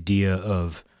 The idea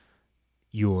of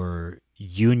your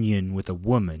union with a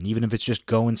woman, even if it's just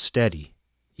going steady,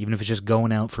 even if it's just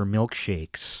going out for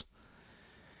milkshakes,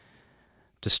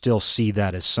 to still see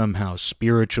that as somehow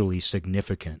spiritually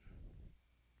significant,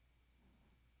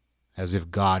 as if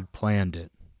God planned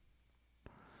it.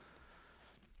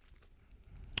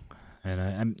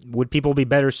 And would people be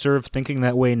better served thinking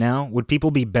that way now? Would people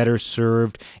be better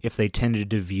served if they tended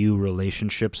to view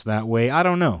relationships that way? I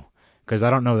don't know, because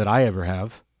I don't know that I ever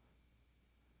have.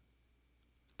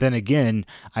 Then again,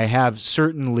 I have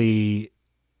certainly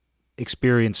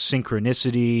experienced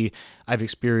synchronicity. I've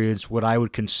experienced what I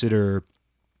would consider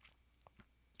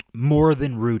more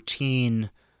than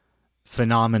routine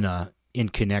phenomena in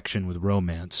connection with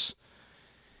romance.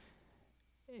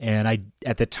 And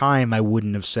at the time, I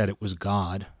wouldn't have said it was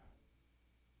God.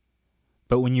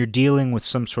 But when you're dealing with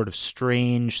some sort of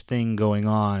strange thing going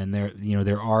on, and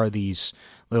there are these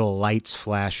little lights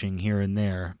flashing here and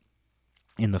there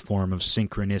in the form of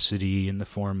synchronicity, in the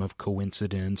form of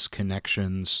coincidence,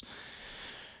 connections,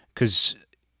 because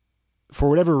for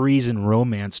whatever reason,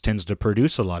 romance tends to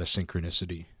produce a lot of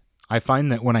synchronicity. I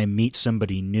find that when I meet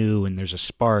somebody new and there's a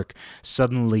spark,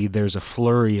 suddenly there's a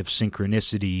flurry of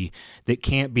synchronicity that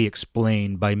can't be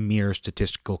explained by mere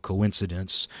statistical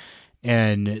coincidence.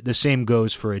 And the same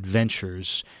goes for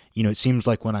adventures. It seems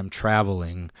like when I'm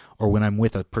traveling or when I'm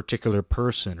with a particular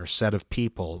person or set of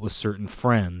people with certain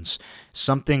friends,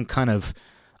 something kind of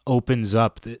opens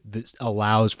up that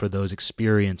allows for those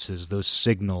experiences, those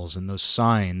signals and those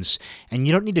signs. And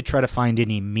you don't need to try to find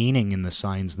any meaning in the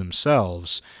signs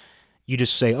themselves. You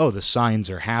just say, oh, the signs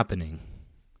are happening.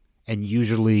 And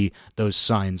usually those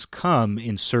signs come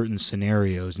in certain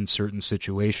scenarios, in certain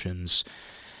situations.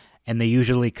 And they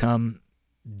usually come ...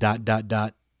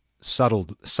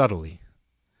 subtly.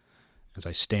 As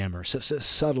I stammer,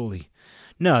 subtly.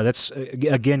 No, that's,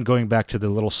 again, going back to the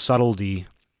little subtlety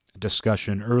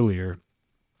discussion earlier.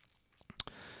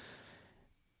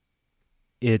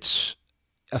 It's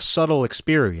a subtle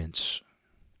experience.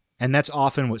 And that's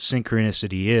often what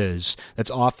synchronicity is. That's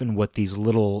often what these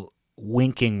little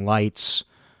winking lights,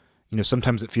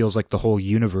 sometimes it feels like the whole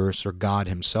universe or God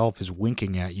himself is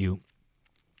winking at you.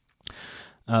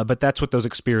 But that's what those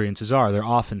experiences are. They're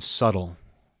often subtle.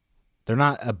 They're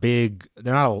not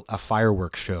a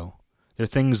fireworks show. They're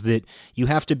things that you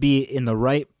have to be in the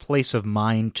right place of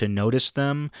mind to notice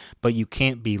them, but you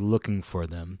can't be looking for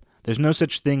them. There's no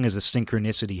such thing as a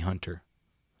synchronicity hunter.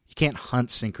 You can't hunt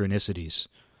synchronicities.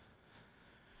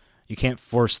 You can't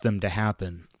force them to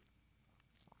happen.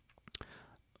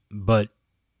 But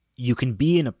you can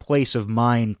be in a place of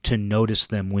mind to notice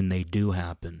them when they do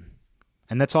happen.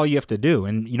 And that's all you have to do.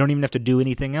 And you don't even have to do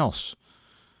anything else.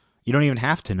 You don't even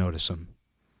have to notice them.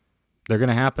 They're going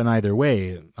to happen either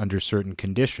way under certain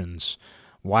conditions.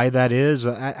 Why that is,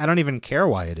 I don't even care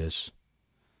why it is.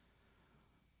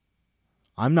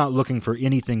 I'm not looking for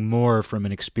anything more from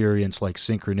an experience like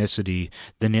synchronicity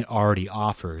than it already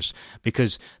offers,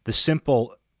 because the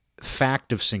simple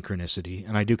fact of synchronicity,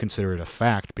 and I do consider it a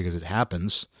fact because it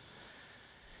happens,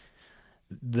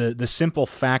 the simple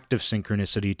fact of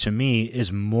synchronicity to me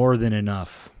is more than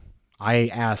enough.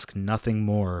 I ask nothing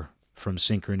more from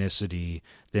synchronicity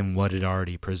than what it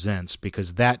already presents,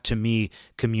 because that to me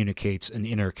communicates an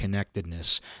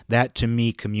interconnectedness. That to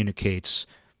me communicates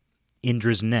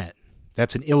Indra's net.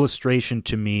 That's an illustration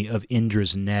to me of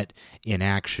Indra's net in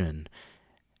action.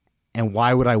 And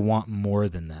why would I want more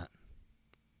than that?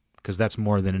 Because that's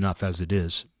more than enough as it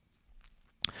is.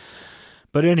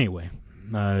 But anyway,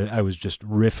 I was just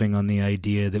riffing on the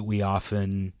idea that we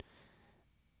often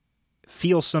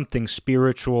feel something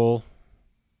spiritual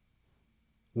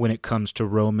when it comes to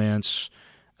romance,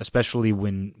 especially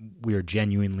when we are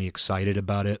genuinely excited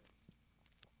about it.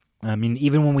 I mean,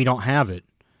 even when we don't have it,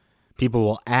 people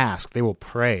will ask, they will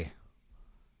pray.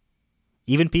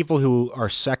 Even people who are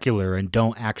secular and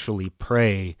don't actually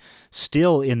pray,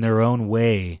 still in their own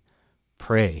way,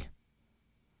 pray.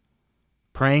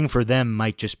 Praying for them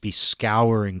might just be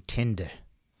scouring Tinder.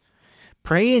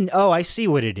 Praying, oh, I see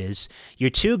what it is. You're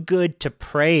too good to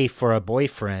pray for a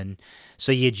boyfriend,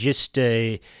 so you just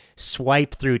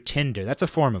swipe through Tinder. That's a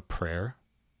form of prayer.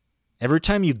 Every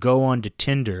time you go onto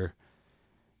Tinder,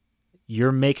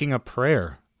 you're making a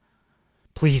prayer.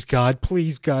 Please God,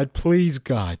 please God, please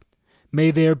God.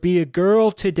 May there be a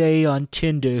girl today on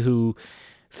Tinder who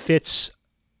fits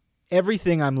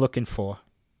everything I'm looking for.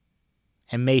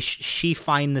 And may she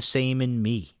find the same in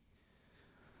me.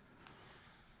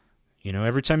 You know,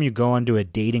 every time you go onto a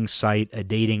dating site, a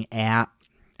dating app,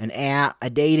 a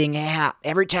dating app,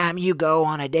 every time you go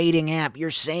on a dating app, you're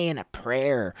saying a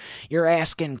prayer. You're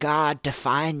asking God to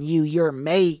find you your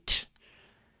mate.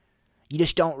 You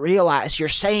just don't realize you're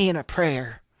saying a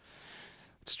prayer.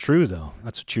 It's true, though.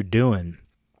 That's what you're doing.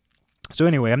 So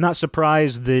anyway, I'm not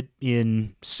surprised that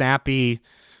in sappy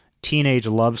teenage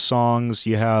love songs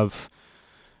you have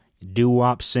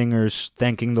doo-wop singers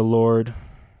thanking the Lord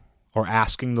or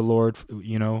asking the Lord,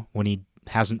 you know, when he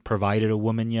hasn't provided a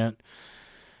woman yet.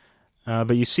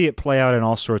 But you see it play out in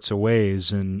all sorts of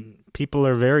ways, and people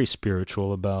are very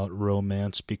spiritual about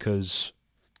romance because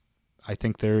I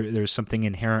think there's something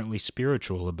inherently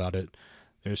spiritual about it.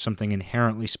 There's something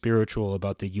inherently spiritual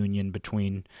about the union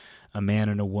between a man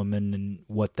and a woman and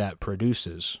what that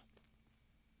produces.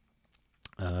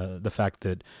 The fact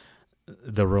that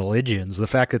the religions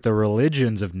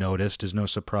have noticed is no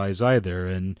surprise either.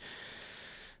 And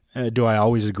do I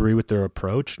always agree with their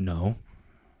approach? No.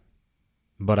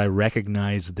 But I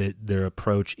recognize that their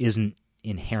approach isn't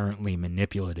inherently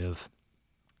manipulative.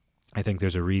 I think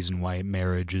there's a reason why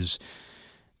marriage is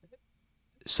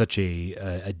such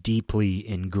a deeply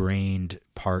ingrained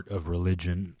part of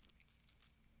religion.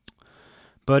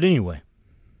 But anyway,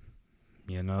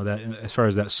 you know, that as far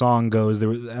as that song goes,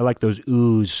 I like those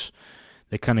oohs.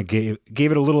 They kind of gave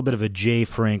it a little bit of a J.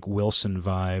 Frank Wilson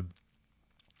vibe,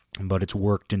 but it's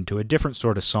worked into a different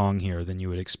sort of song here than you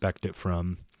would expect it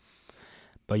from.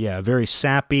 But yeah, a very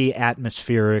sappy,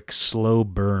 atmospheric, slow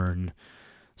burn,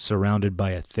 surrounded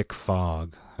by a thick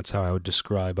fog. That's how I would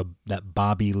describe that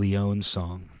Bobby Leone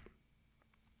song.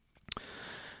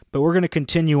 But we're going to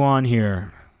continue on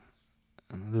here.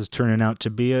 This is turning out to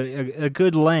be a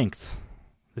good length.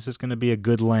 This is going to be a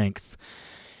good length.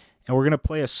 And we're going to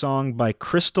play a song by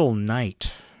Crystal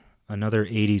Knight, another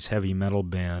 80s heavy metal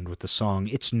band, with the song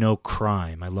It's No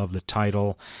Crime. I love the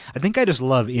title. I think I just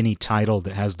love any title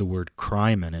that has the word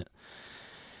crime in it.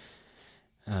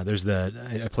 There's that,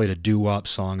 I played a doo-wop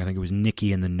song, I think it was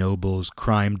Nikki and the Nobles,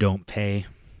 Crime Don't Pay.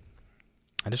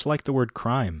 I just like the word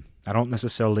crime. I don't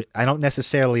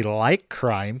necessarily like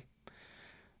crime,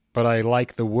 but I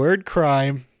like the word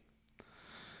crime.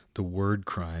 The word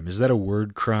crime. Is that a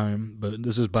word crime? But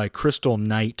this is by Crystal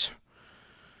Knight.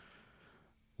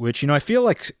 Which, you know, I feel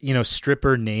like, you know,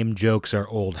 stripper name jokes are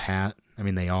old hat. I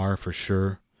mean, they are for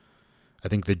sure. I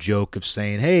think the joke of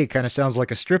saying, hey, kind of sounds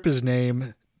like a stripper's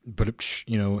name, but,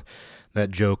 you know,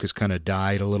 that joke has kind of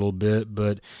died a little bit.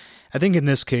 But I think in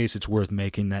this case, it's worth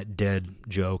making that dead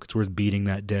joke. It's worth beating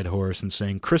that dead horse and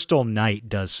saying Crystal Knight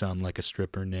does sound like a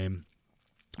stripper name,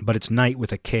 but it's Knight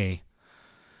with a K.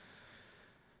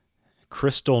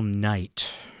 Crystal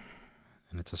Knight.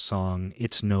 And it's a song,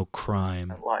 It's No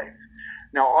Crime. Life.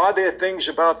 Now, are there things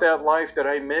about that life that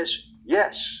I miss?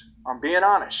 Yes, I'm being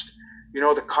honest. You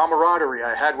know, the camaraderie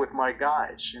I had with my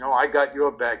guys. You know, I got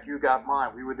your back, you got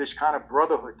mine. We were this kind of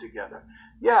brotherhood together.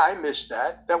 Yeah, I miss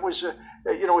that. That was,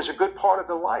 it was a good part of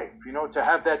the life, you know, to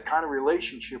have that kind of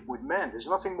relationship with men. There's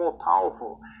nothing more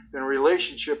powerful than a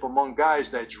relationship among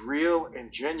guys that's real and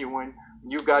genuine.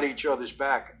 You got each other's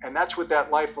back. And that's what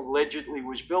that life allegedly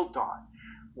was built on.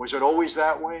 Was it always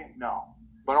that way? No.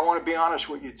 But I want to be honest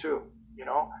with you, too. You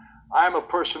know, I'm a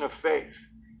person of faith.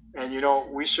 And, you know,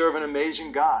 we serve an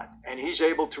amazing God. And he's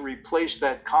able to replace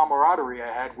that camaraderie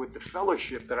I had with the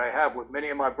fellowship that I have with many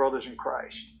of my brothers in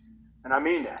Christ. And I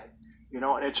mean that,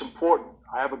 and it's important.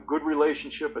 I have a good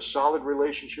relationship, a solid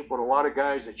relationship with a lot of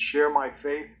guys that share my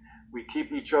faith. We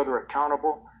keep each other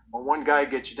accountable. When one guy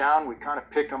gets down, we kind of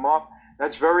pick him up.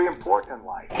 That's very important in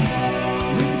life.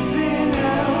 Reaching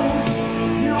out,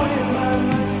 you're by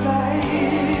my side.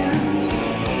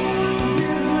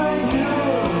 Feels like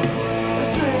you're a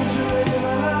stranger in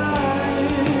my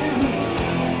life.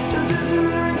 Is this a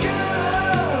miracle?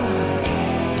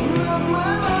 Blows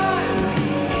my mind.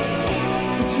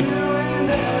 But you ain't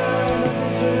there,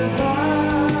 nothing to find.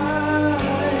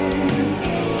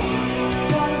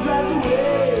 Time flies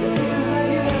away, feels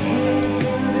like you left me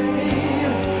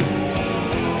today.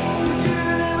 But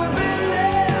you've never been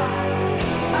there.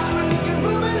 I'm looking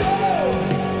for my love.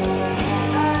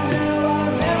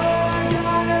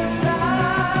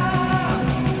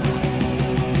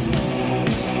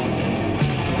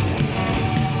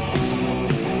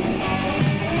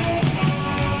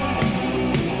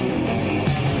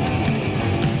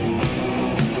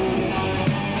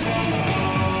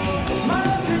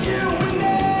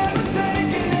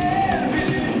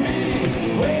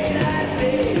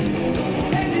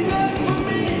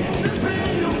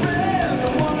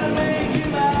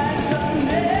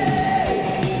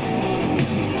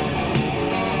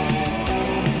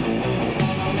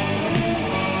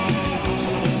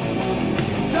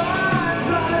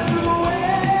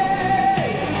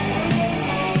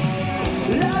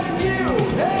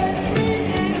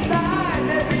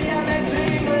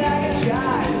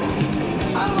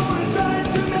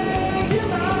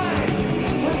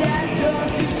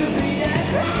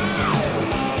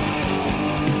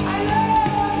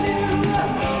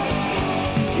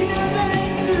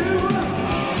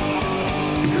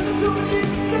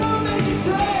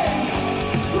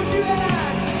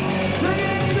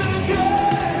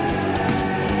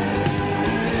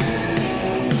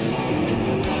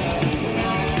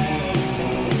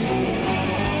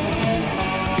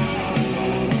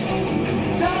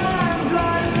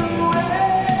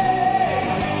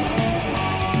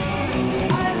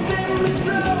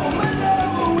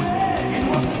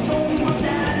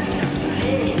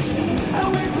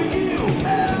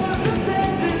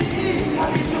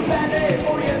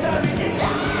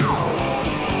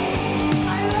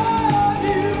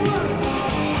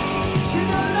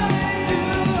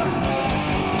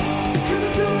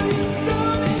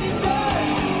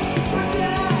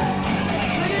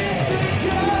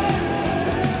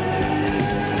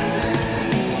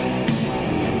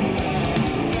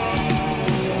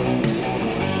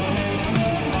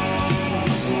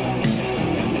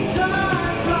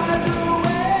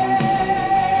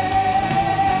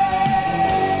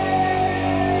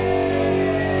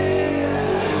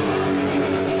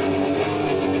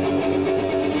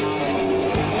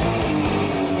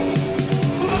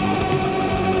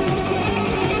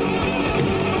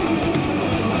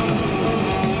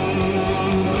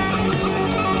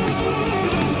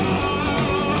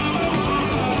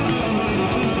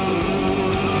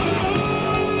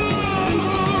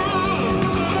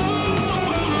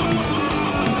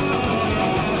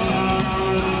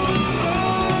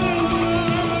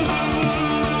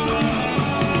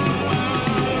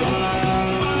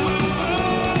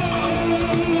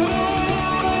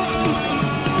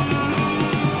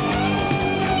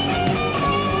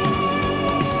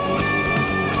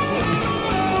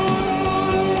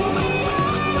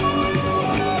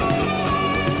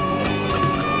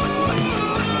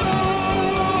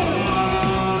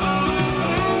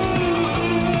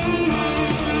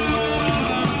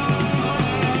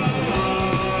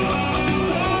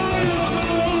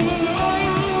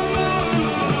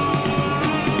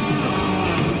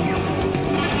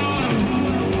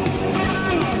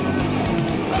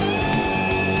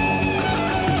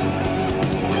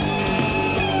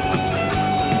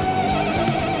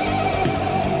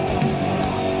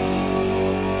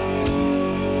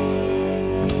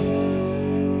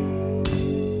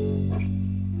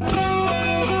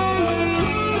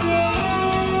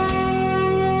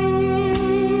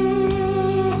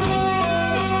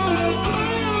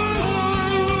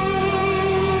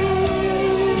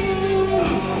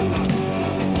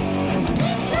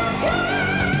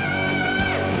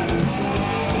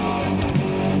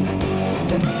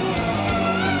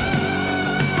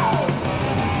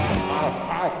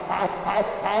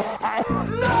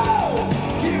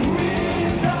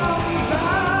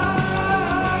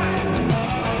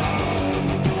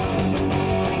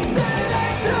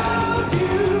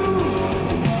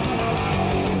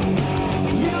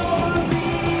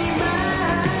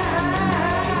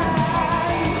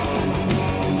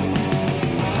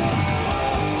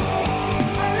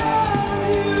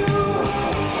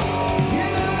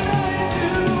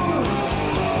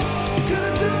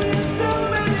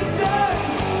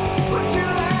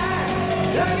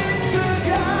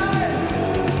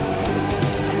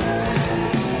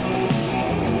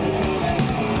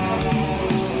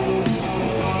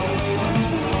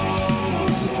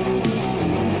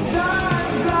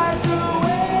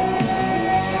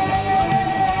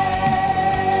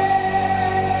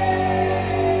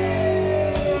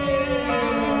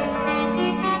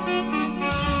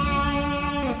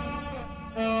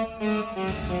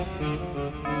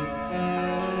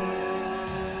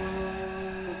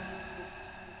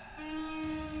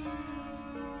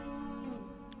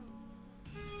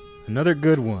 Another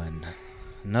good one.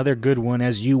 Another good one,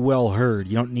 as you well heard.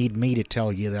 You don't need me to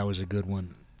tell you that was a good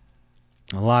one.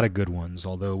 A lot of good ones,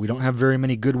 although we don't have very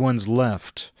many good ones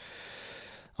left.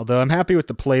 Although I'm happy with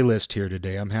the playlist here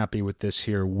today. I'm happy with this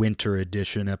here winter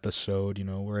edition episode. You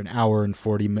know, we're an hour and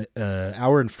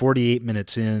 48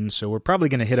 minutes in, so we're probably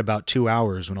going to hit about 2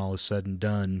 hours when all is said and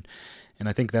done. And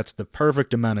I think that's the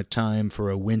perfect amount of time for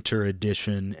a winter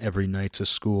edition. Every night's a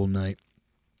school night.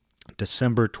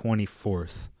 December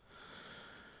 24th.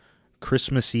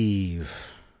 Christmas Eve.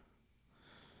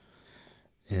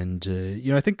 And,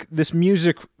 I think this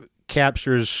music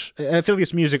captures, I feel like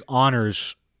this music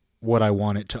honors what I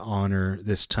want it to honor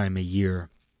this time of year.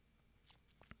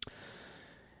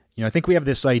 I think we have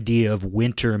this idea of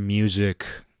winter music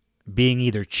being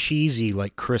either cheesy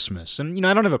like Christmas. And,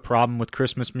 I don't have a problem with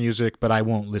Christmas music, but I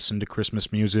won't listen to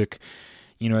Christmas music.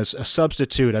 As a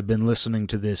substitute, I've been listening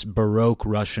to this Baroque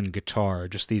Russian guitar,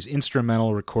 just these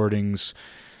instrumental recordings.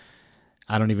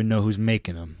 I don't even know who's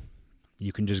making them.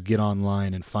 You can just get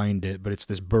online and find it, but it's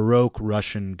this Baroque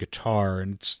Russian guitar,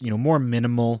 and it's, more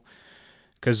minimal.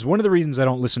 Because one of the reasons I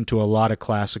don't listen to a lot of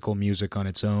classical music on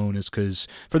its own is because,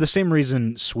 for the same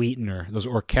reason Sweetener, those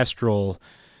orchestral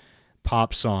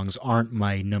pop songs aren't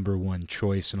my number one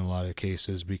choice in a lot of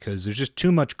cases, because there's just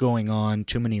too much going on,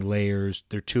 too many layers,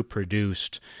 they're too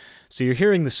produced. So you're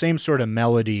hearing the same sort of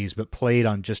melodies, but played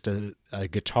on just a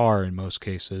guitar in most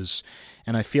cases.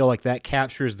 And I feel like that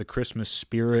captures the Christmas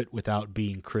spirit without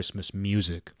being Christmas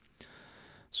music.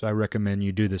 So I recommend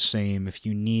you do the same if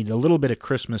you need a little bit of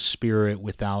Christmas spirit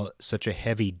without such a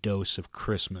heavy dose of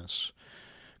Christmas.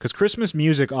 Because Christmas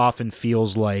music often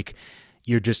feels like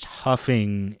you're just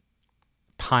huffing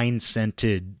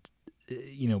pine-scented,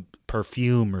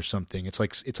 perfume or something. It's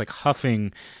like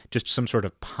huffing just some sort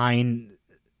of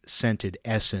pine-scented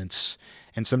essence,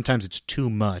 and sometimes it's too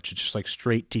much. It's just like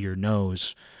straight to your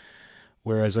nose.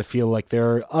 Whereas I feel like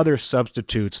there are other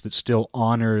substitutes that still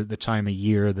honor the time of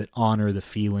year, that honor the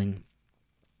feeling.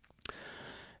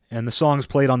 And the songs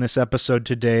played on this episode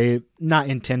today, not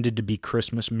intended to be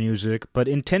Christmas music, but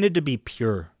intended to be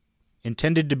pure,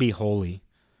 intended to be holy.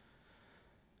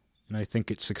 And I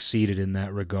think it succeeded in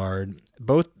that regard.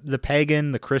 Both the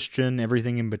pagan, the Christian,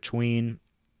 everything in between.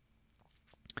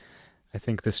 I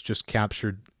think this just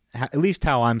captured at least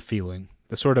how I'm feeling.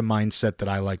 The sort of mindset that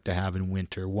I like to have in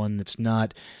winter. One that's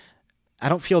not, I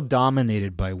don't feel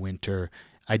dominated by winter.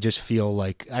 I just feel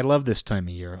like I love this time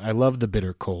of year. I love the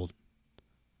bitter cold.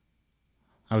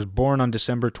 I was born on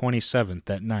December 27th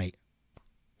that night,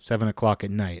 7 o'clock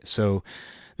at night. So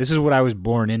this is what I was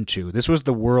born into. This was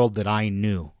the world that I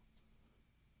knew.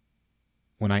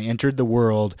 When I entered the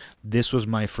world, this was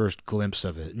my first glimpse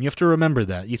of it. And you have to remember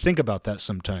that. You think about that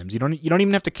sometimes. You don't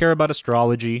even have to care about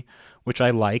astrology, which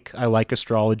I like. I like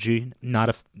astrology.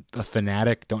 Not a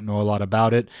fanatic, don't know a lot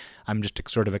about it. I'm just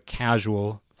sort of a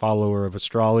casual follower of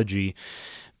astrology.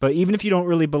 But even if you don't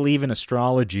really believe in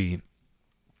astrology,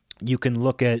 you can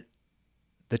look at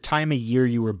the time of year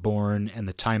you were born and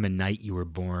the time of night you were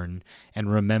born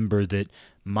and remember that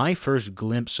my first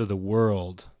glimpse of the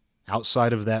world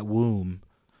outside of that womb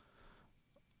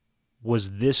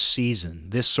was this season,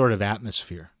 this sort of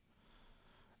atmosphere.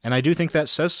 And I do think that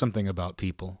says something about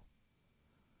people.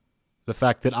 The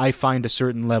fact that I find a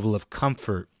certain level of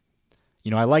comfort.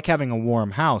 I like having a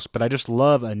warm house, but I just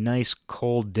love a nice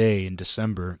cold day in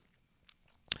December.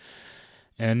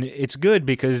 And it's good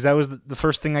because that was the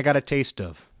first thing I got a taste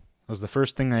of. It was the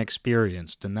first thing I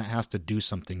experienced, and that has to do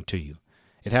something to you.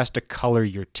 It has to color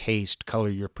your taste, color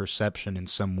your perception in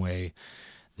some way,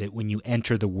 that when you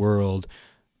enter the world,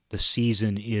 the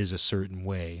season is a certain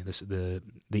way.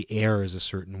 The air is a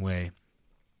certain way.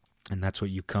 And that's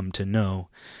what you come to know.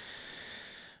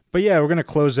 But yeah, we're going to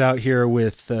close out here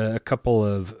with a couple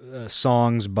of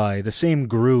songs by the same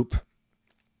group.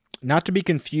 Not to be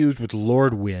confused with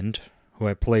Lord Wind, who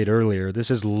I played earlier.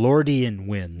 This is Lordian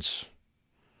Winds.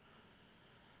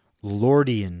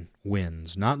 Lordian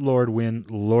Winds. Not Lord Wind,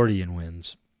 Lordian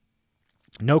Winds.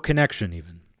 No connection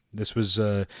even. This was,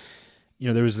 there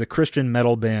was the Christian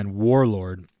metal band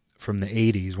Warlord from the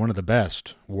 80s, one of the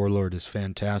best. Warlord is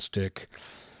fantastic.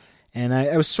 And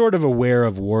I was sort of aware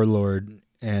of Warlord,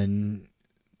 and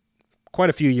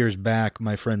quite a few years back,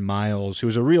 my friend Miles, who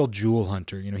was a real jewel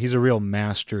hunter, he's a real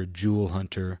master jewel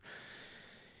hunter,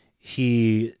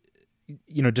 he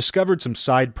discovered some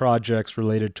side projects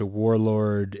related to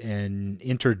Warlord and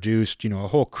introduced, a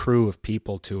whole crew of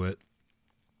people to it.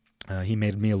 He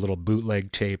made me a little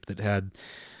bootleg tape that had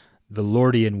the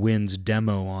Lordian Winds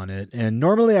demo on it. And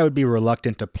normally I would be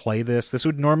reluctant to play this. This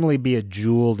would normally be a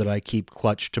jewel that I keep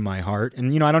clutched to my heart.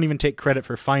 And, I don't even take credit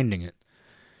for finding it.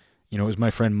 You know, it was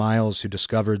my friend Miles who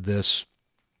discovered this.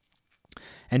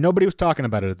 And nobody was talking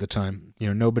about it at the time.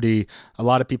 You know, a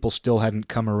lot of people still hadn't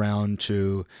come around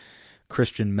to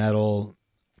Christian metal.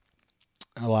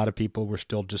 A lot of people were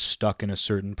still just stuck in a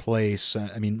certain place.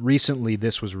 I mean, recently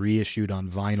this was reissued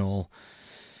on vinyl.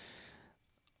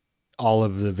 All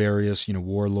of the various, you know,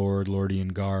 Warlord,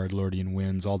 Lordian Guard, Lordian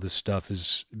Winds, all this stuff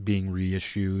is being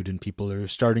reissued, and people are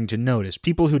starting to notice.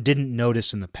 People who didn't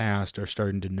notice in the past are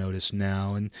starting to notice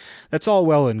now, and that's all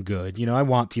well and good. You know, I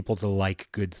want people to like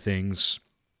good things.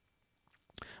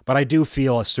 But I do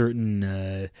feel a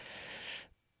certain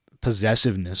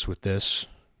possessiveness with this.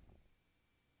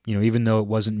 You know, even though it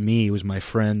wasn't me, it was my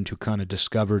friend who kind of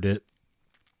discovered it.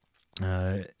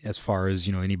 As far as,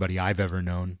 you know, anybody I've ever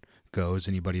known goes,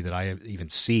 anybody that I even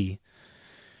see.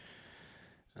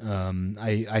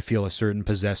 I feel a certain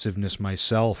possessiveness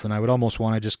myself, and I would almost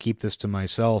want to just keep this to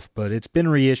myself. But it's been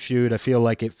reissued. I feel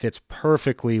like it fits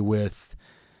perfectly with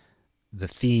the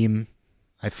theme.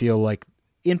 I feel like,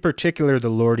 in particular, the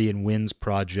Lordian Winds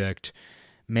project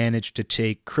managed to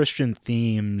take Christian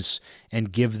themes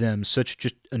and give them such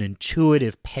just an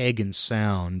intuitive pagan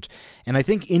sound. And I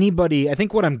think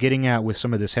what I'm getting at with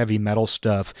some of this heavy metal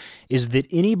stuff is that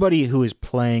anybody who is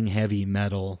playing heavy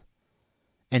metal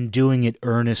and doing it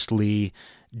earnestly,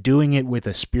 doing it with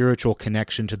a spiritual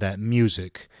connection to that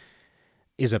music,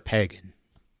 is a pagan.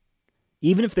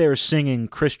 Even if they're singing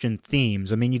Christian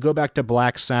themes. I mean, you go back to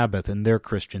Black Sabbath and their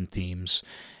Christian themes,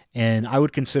 and I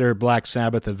would consider Black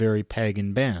Sabbath a very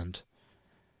pagan band.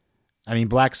 I mean,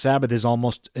 Black Sabbath is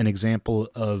almost an example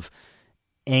of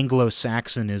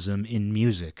Anglo-Saxonism in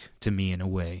music, to me, in a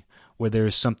way, where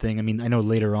there's something, I mean, I know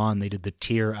later on they did the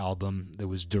Tyr album that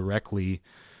was directly,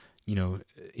 you know,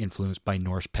 influenced by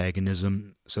Norse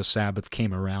paganism, so Sabbath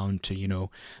came around to, you know,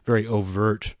 very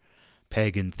overt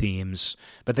pagan themes,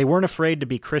 but they weren't afraid to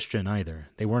be Christian either.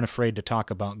 They weren't afraid to talk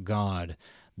about God.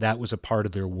 That was a part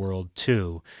of their world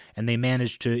too, and they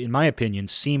managed to, in my opinion,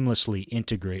 seamlessly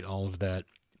integrate all of that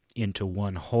into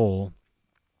one whole.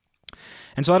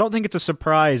 And so I don't think it's a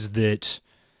surprise that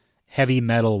heavy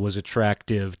metal was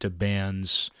attractive to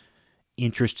bands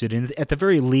interested in, at the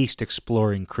very least,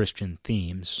 exploring Christian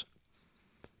themes.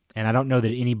 And I don't know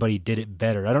that anybody did it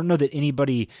better. I don't know that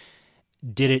anybody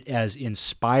did it as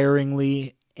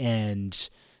inspiringly, and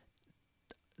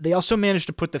they also managed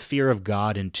to put the fear of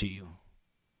God into you.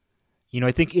 You know,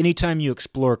 I think anytime you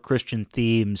explore Christian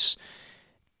themes,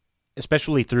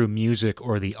 especially through music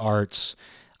or the arts,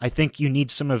 I think you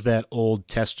need some of that Old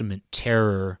Testament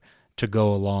terror to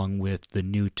go along with the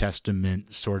New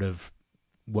Testament sort of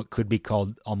what could be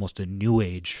called almost a New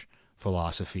Age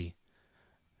philosophy.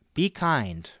 Be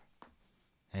kind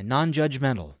and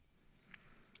non-judgmental.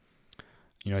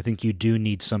 You know, I think you do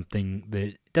need something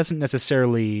that doesn't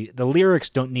necessarily, the lyrics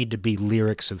don't need to be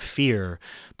lyrics of fear,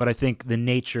 but I think the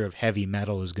nature of heavy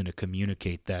metal is going to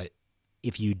communicate that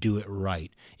if you do it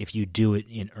right, if you do it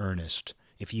in earnest,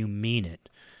 if you mean it.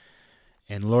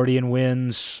 And Lordian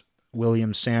Winds,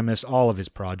 William Samus, all of his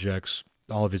projects,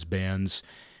 all of his bands,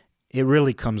 it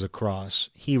really comes across.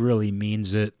 He really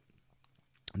means it.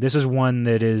 This is one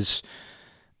that is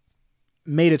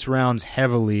made its rounds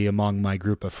heavily among my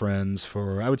group of friends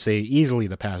for, I would say, easily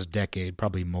the past decade,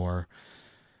 probably more,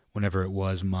 whenever it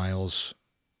was Miles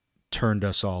turned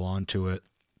us all onto it.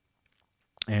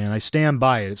 And I stand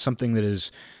by it. It's something that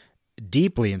has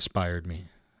deeply inspired me.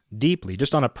 Deeply,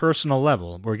 just on a personal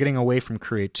level. We're getting away from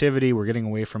creativity. We're getting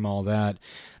away from all that.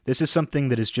 This is something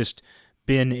that has just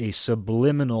been a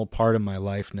subliminal part of my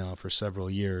life now for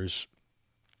several years.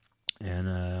 And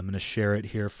I'm going to share it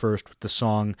here first with the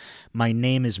song My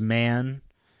Name is Man,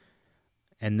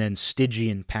 and then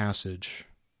Stygian Passage,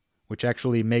 which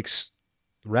actually makes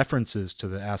references to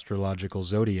the astrological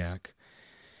zodiac.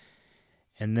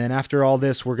 And then after all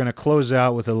this, we're going to close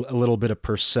out with a little bit of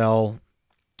Purcell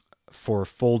for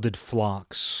Folded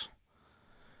Flocks.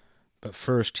 But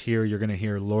first here, you're going to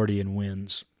hear Lordian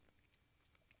Winds.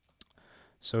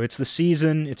 So it's the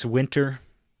season, it's winter.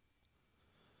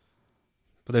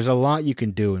 But there's a lot you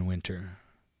can do in winter.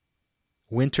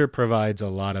 Winter provides a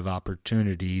lot of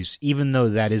opportunities, even though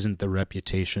that isn't the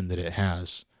reputation that it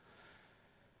has.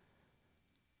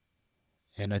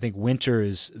 And I think winter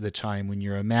is the time when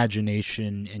your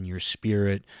imagination and your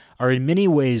spirit are in many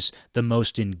ways the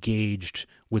most engaged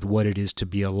with what it is to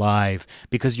be alive,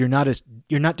 because you're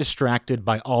not distracted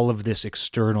by all of this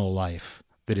external life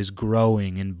that is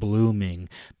growing and blooming,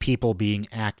 people being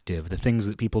active, the things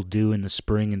that people do in the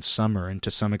spring and summer, and to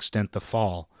some extent the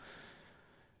fall.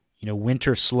 You know,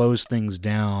 winter slows things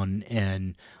down,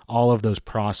 and all of those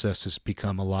processes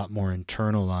become a lot more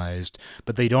internalized,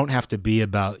 but they don't have to be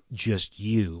about just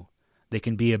you. They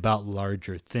can be about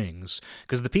larger things.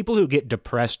 Because the people who get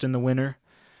depressed in the winter,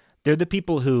 they're the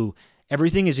people who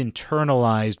everything is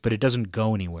internalized, but it doesn't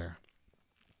go anywhere.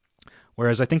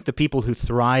 Whereas I think the people who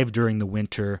thrive during the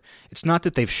winter, it's not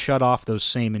that they've shut off those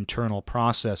same internal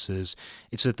processes,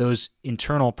 it's that those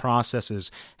internal processes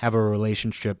have a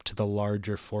relationship to the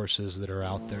larger forces that are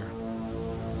out there.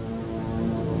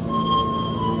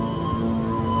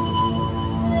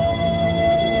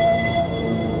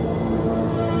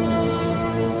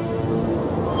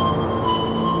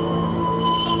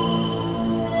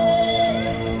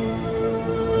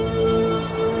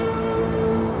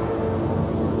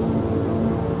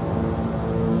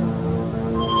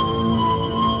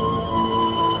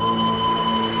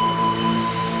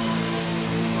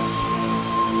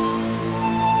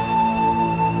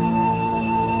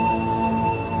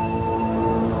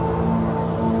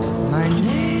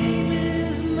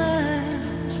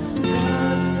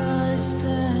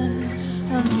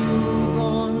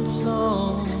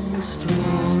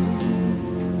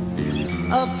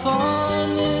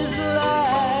 Upon this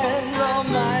land,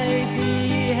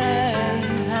 almighty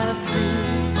hands have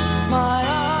filled my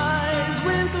eyes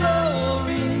with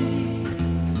glory.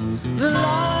 The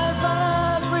life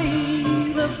I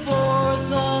breathe, the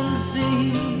force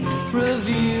unseen,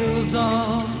 reveals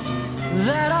all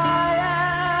that I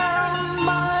am.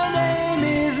 My name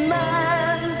is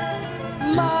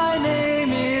man. My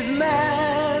name is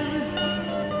man.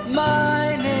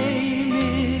 My name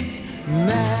is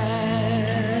man.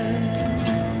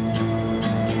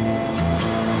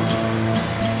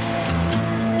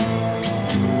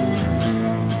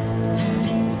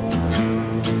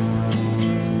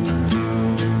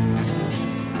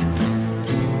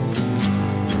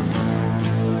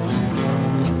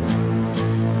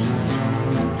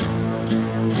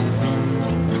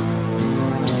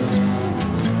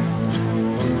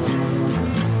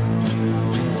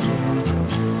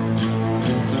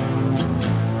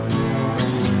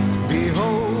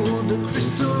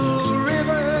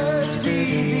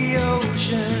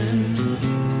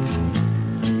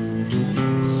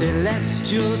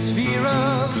 Celestial sphere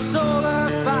of solar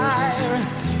fire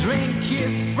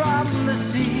drinketh from the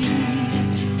sea,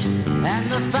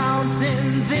 and the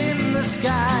fountains in the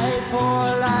sky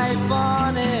pour life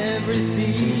on every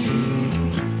sea.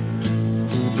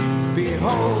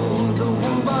 Behold, the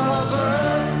womb of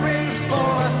earth brings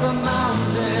forth the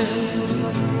mountains,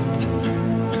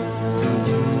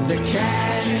 the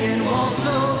canyon walls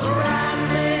so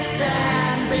grandly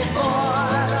stand before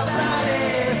the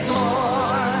valley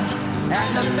floor,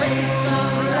 and the face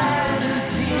of land and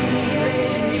sea they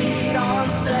meet on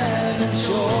seven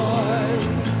shores.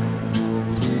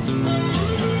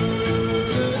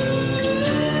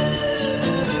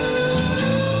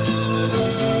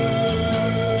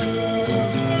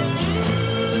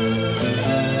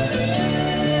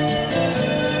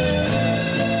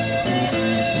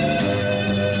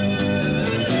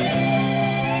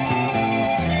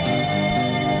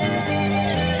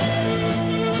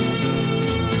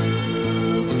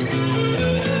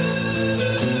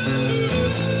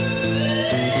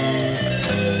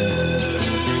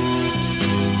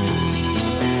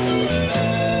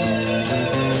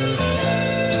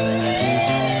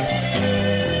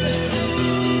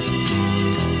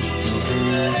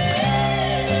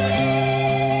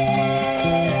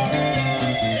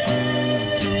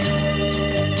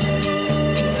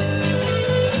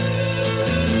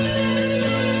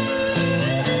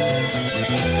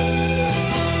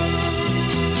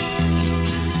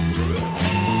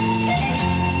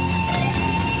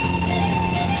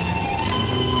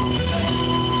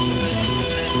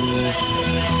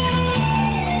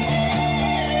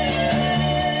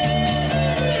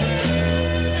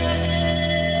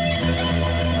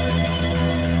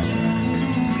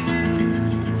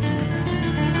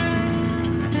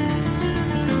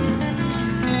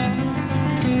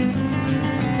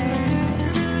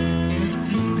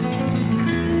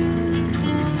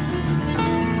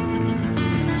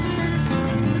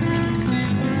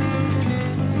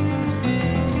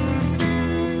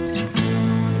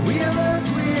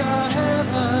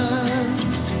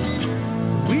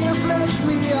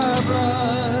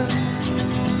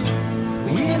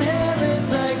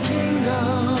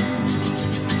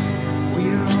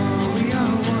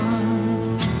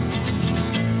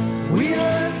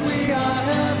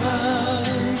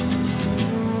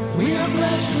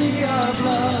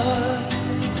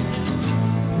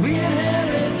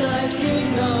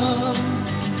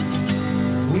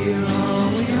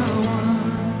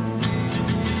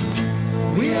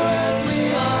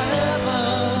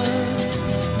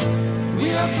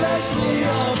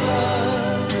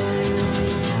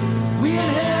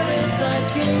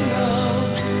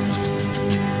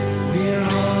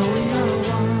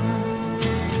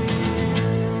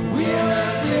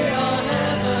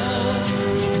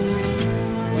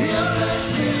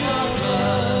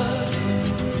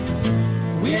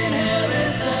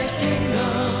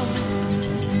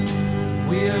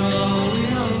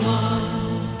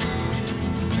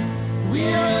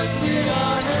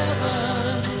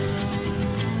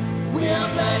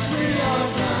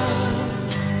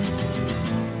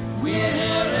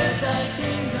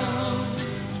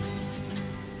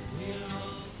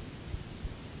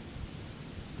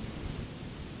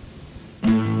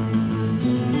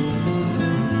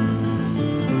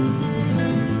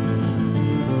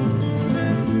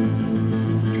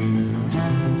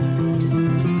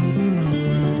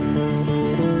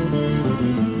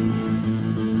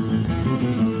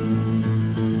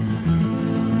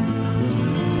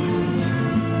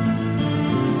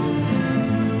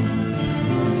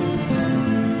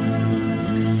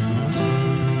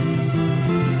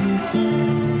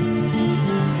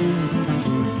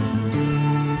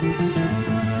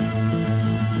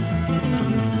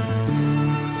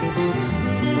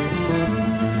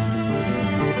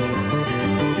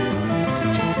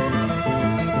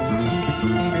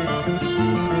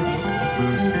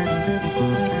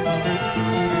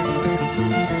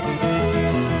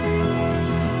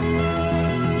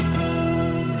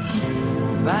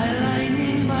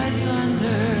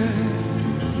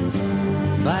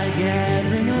 by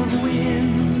gathering of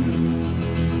wind,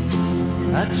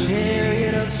 a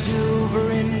chariot of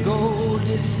silver and gold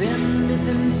descendeth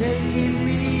and taketh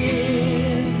me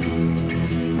in.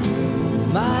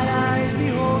 My eyes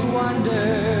behold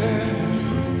wonder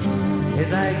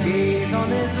as I gaze on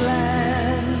this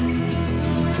land.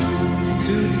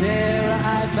 To terror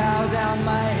I bow down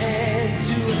my head,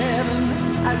 to heaven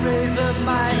I raise up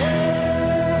my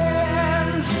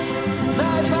hands.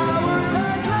 Thy power,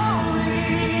 thy glory,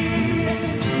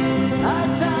 I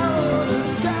tower the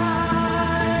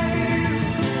skies.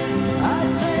 I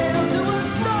tell to a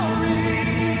story,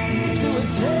 to a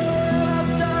tale of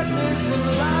darkness and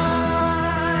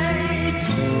light.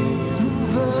 Through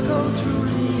Virgo, through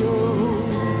Leo,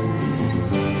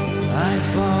 I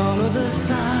follow the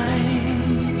sign,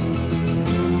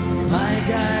 my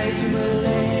guide to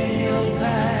millennial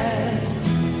past,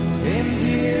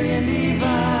 Empyrean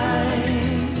divine.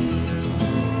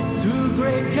 Through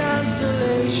great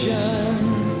constellations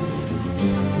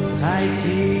I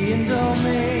see in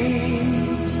domain.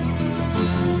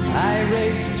 I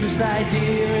race through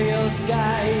sidereal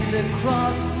skies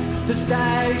across the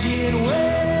Stygian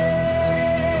wave.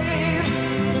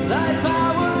 Thy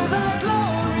power, thy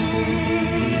glory,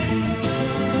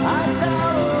 I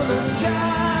tower the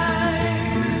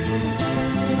skies.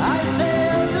 I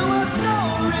sail to a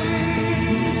story,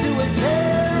 to a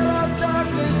tale of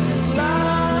darkness and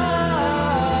light.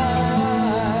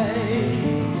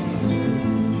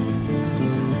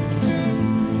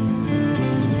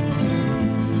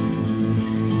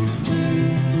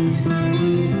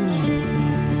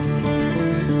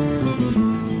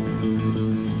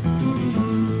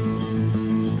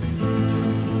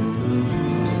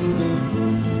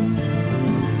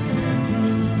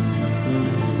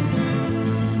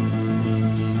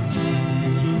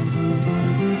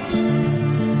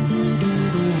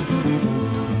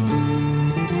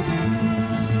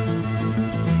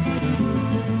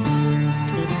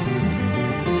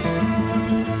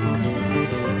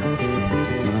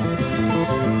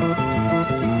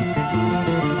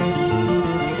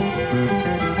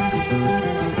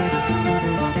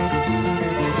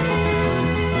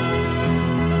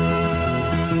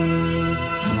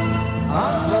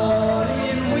 On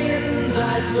floating winds I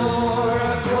soar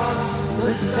across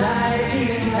the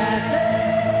Stygian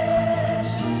passage.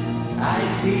 I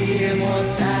see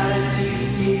immortality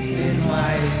cease in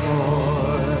my course.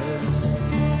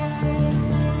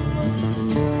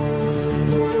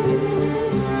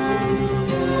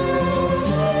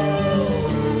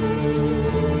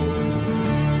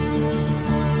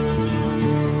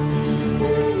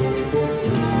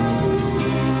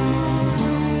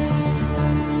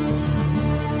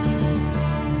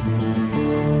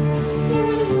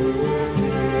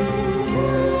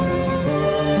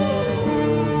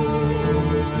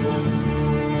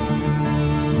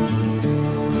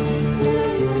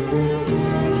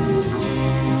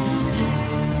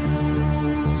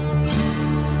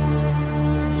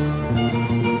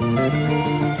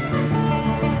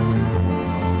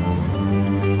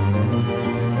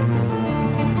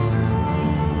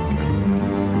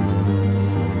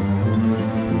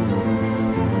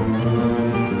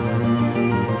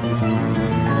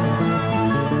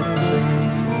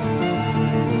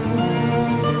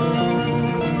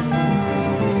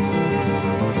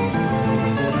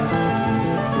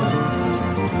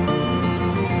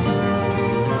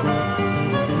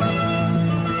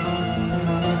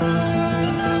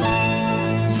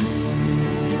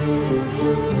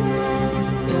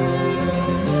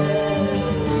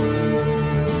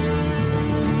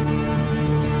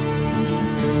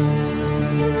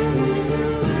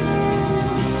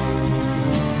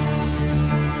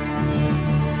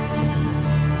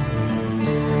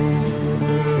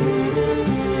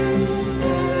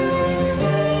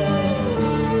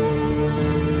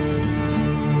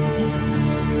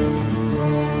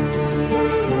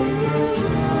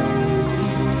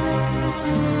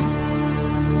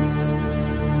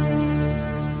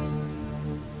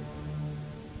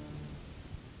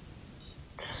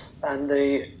 And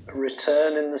the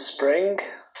return in the spring?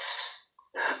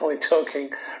 Are we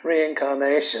talking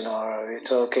reincarnation, or are we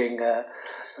talking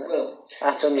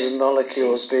atoms and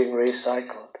molecules being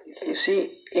recycled? You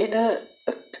see, in a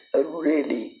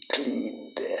really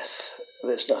clean death,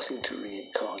 there's nothing to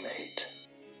reincarnate.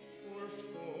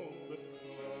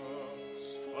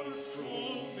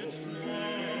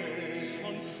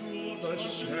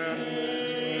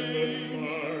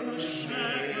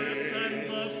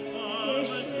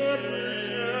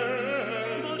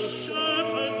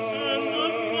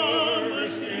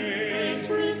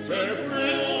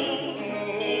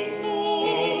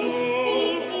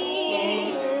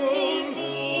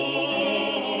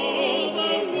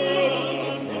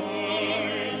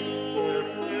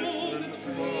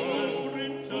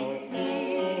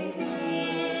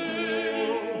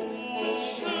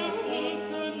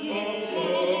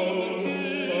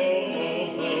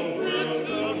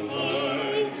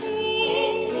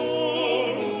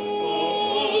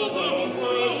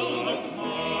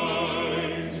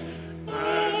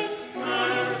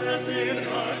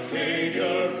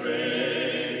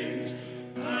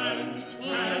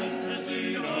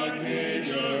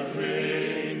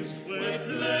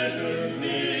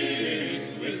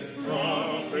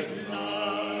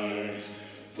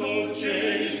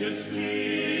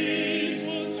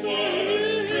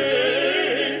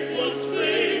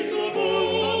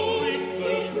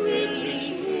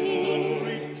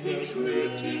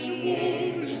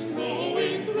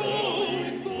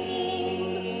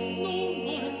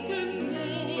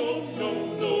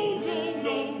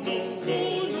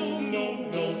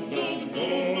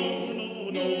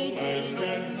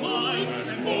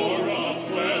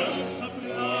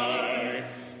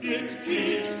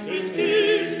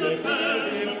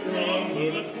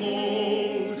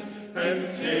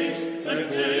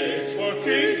 that takes for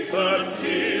King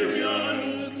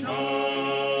Satyrion time.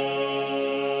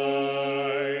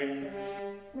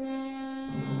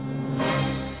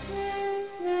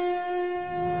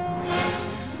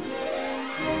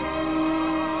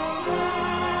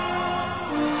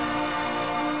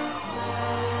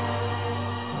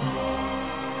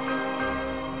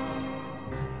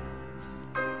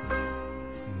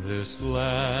 This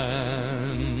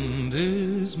land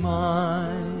is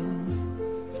mine.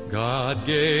 God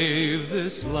gave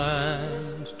this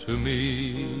land to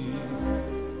me.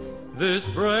 This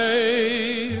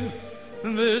brave,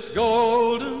 this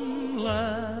golden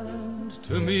land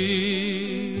to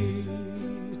me.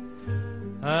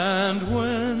 And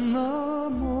when the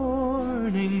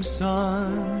morning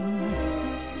sun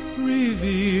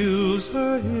reveals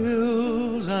her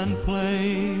hills and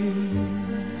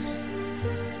plains,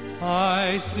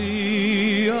 I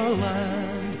see a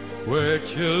land where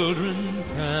children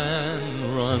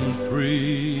can run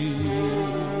free.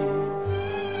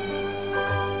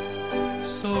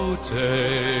 So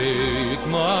take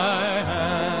my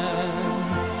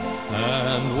hand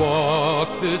and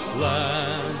walk this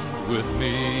land with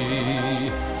me,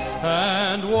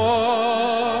 and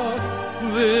walk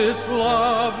this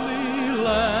lovely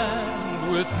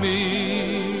land with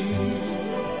me.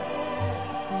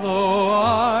 Though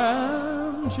I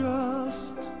am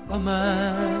just a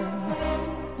man,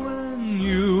 when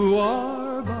you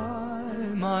are by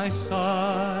my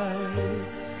side,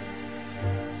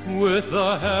 with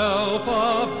the help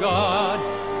of God,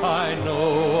 I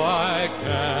know I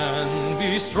can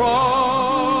be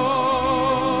strong.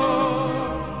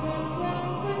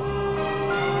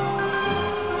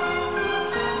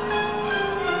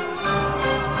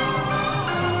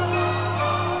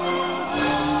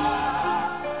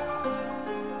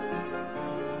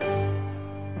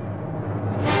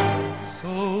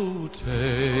 So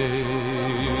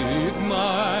take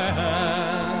my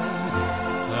hand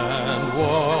and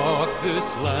walk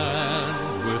this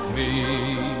land with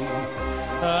me,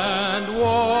 and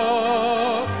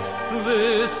walk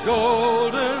this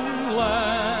golden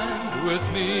land with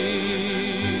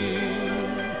me.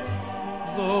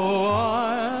 Though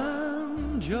I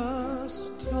am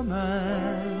just a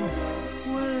man,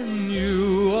 when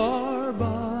you are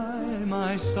by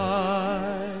my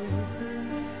side,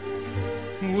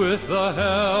 with the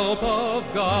help of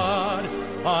God,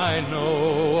 I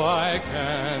know I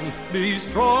can be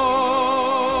strong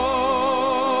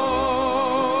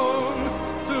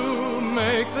to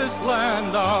make this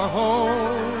land our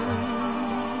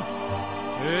home.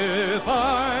 If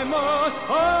I must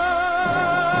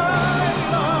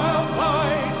fight, I'll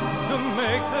fight to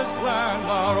make this land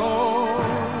our own,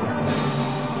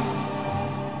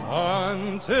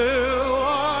 until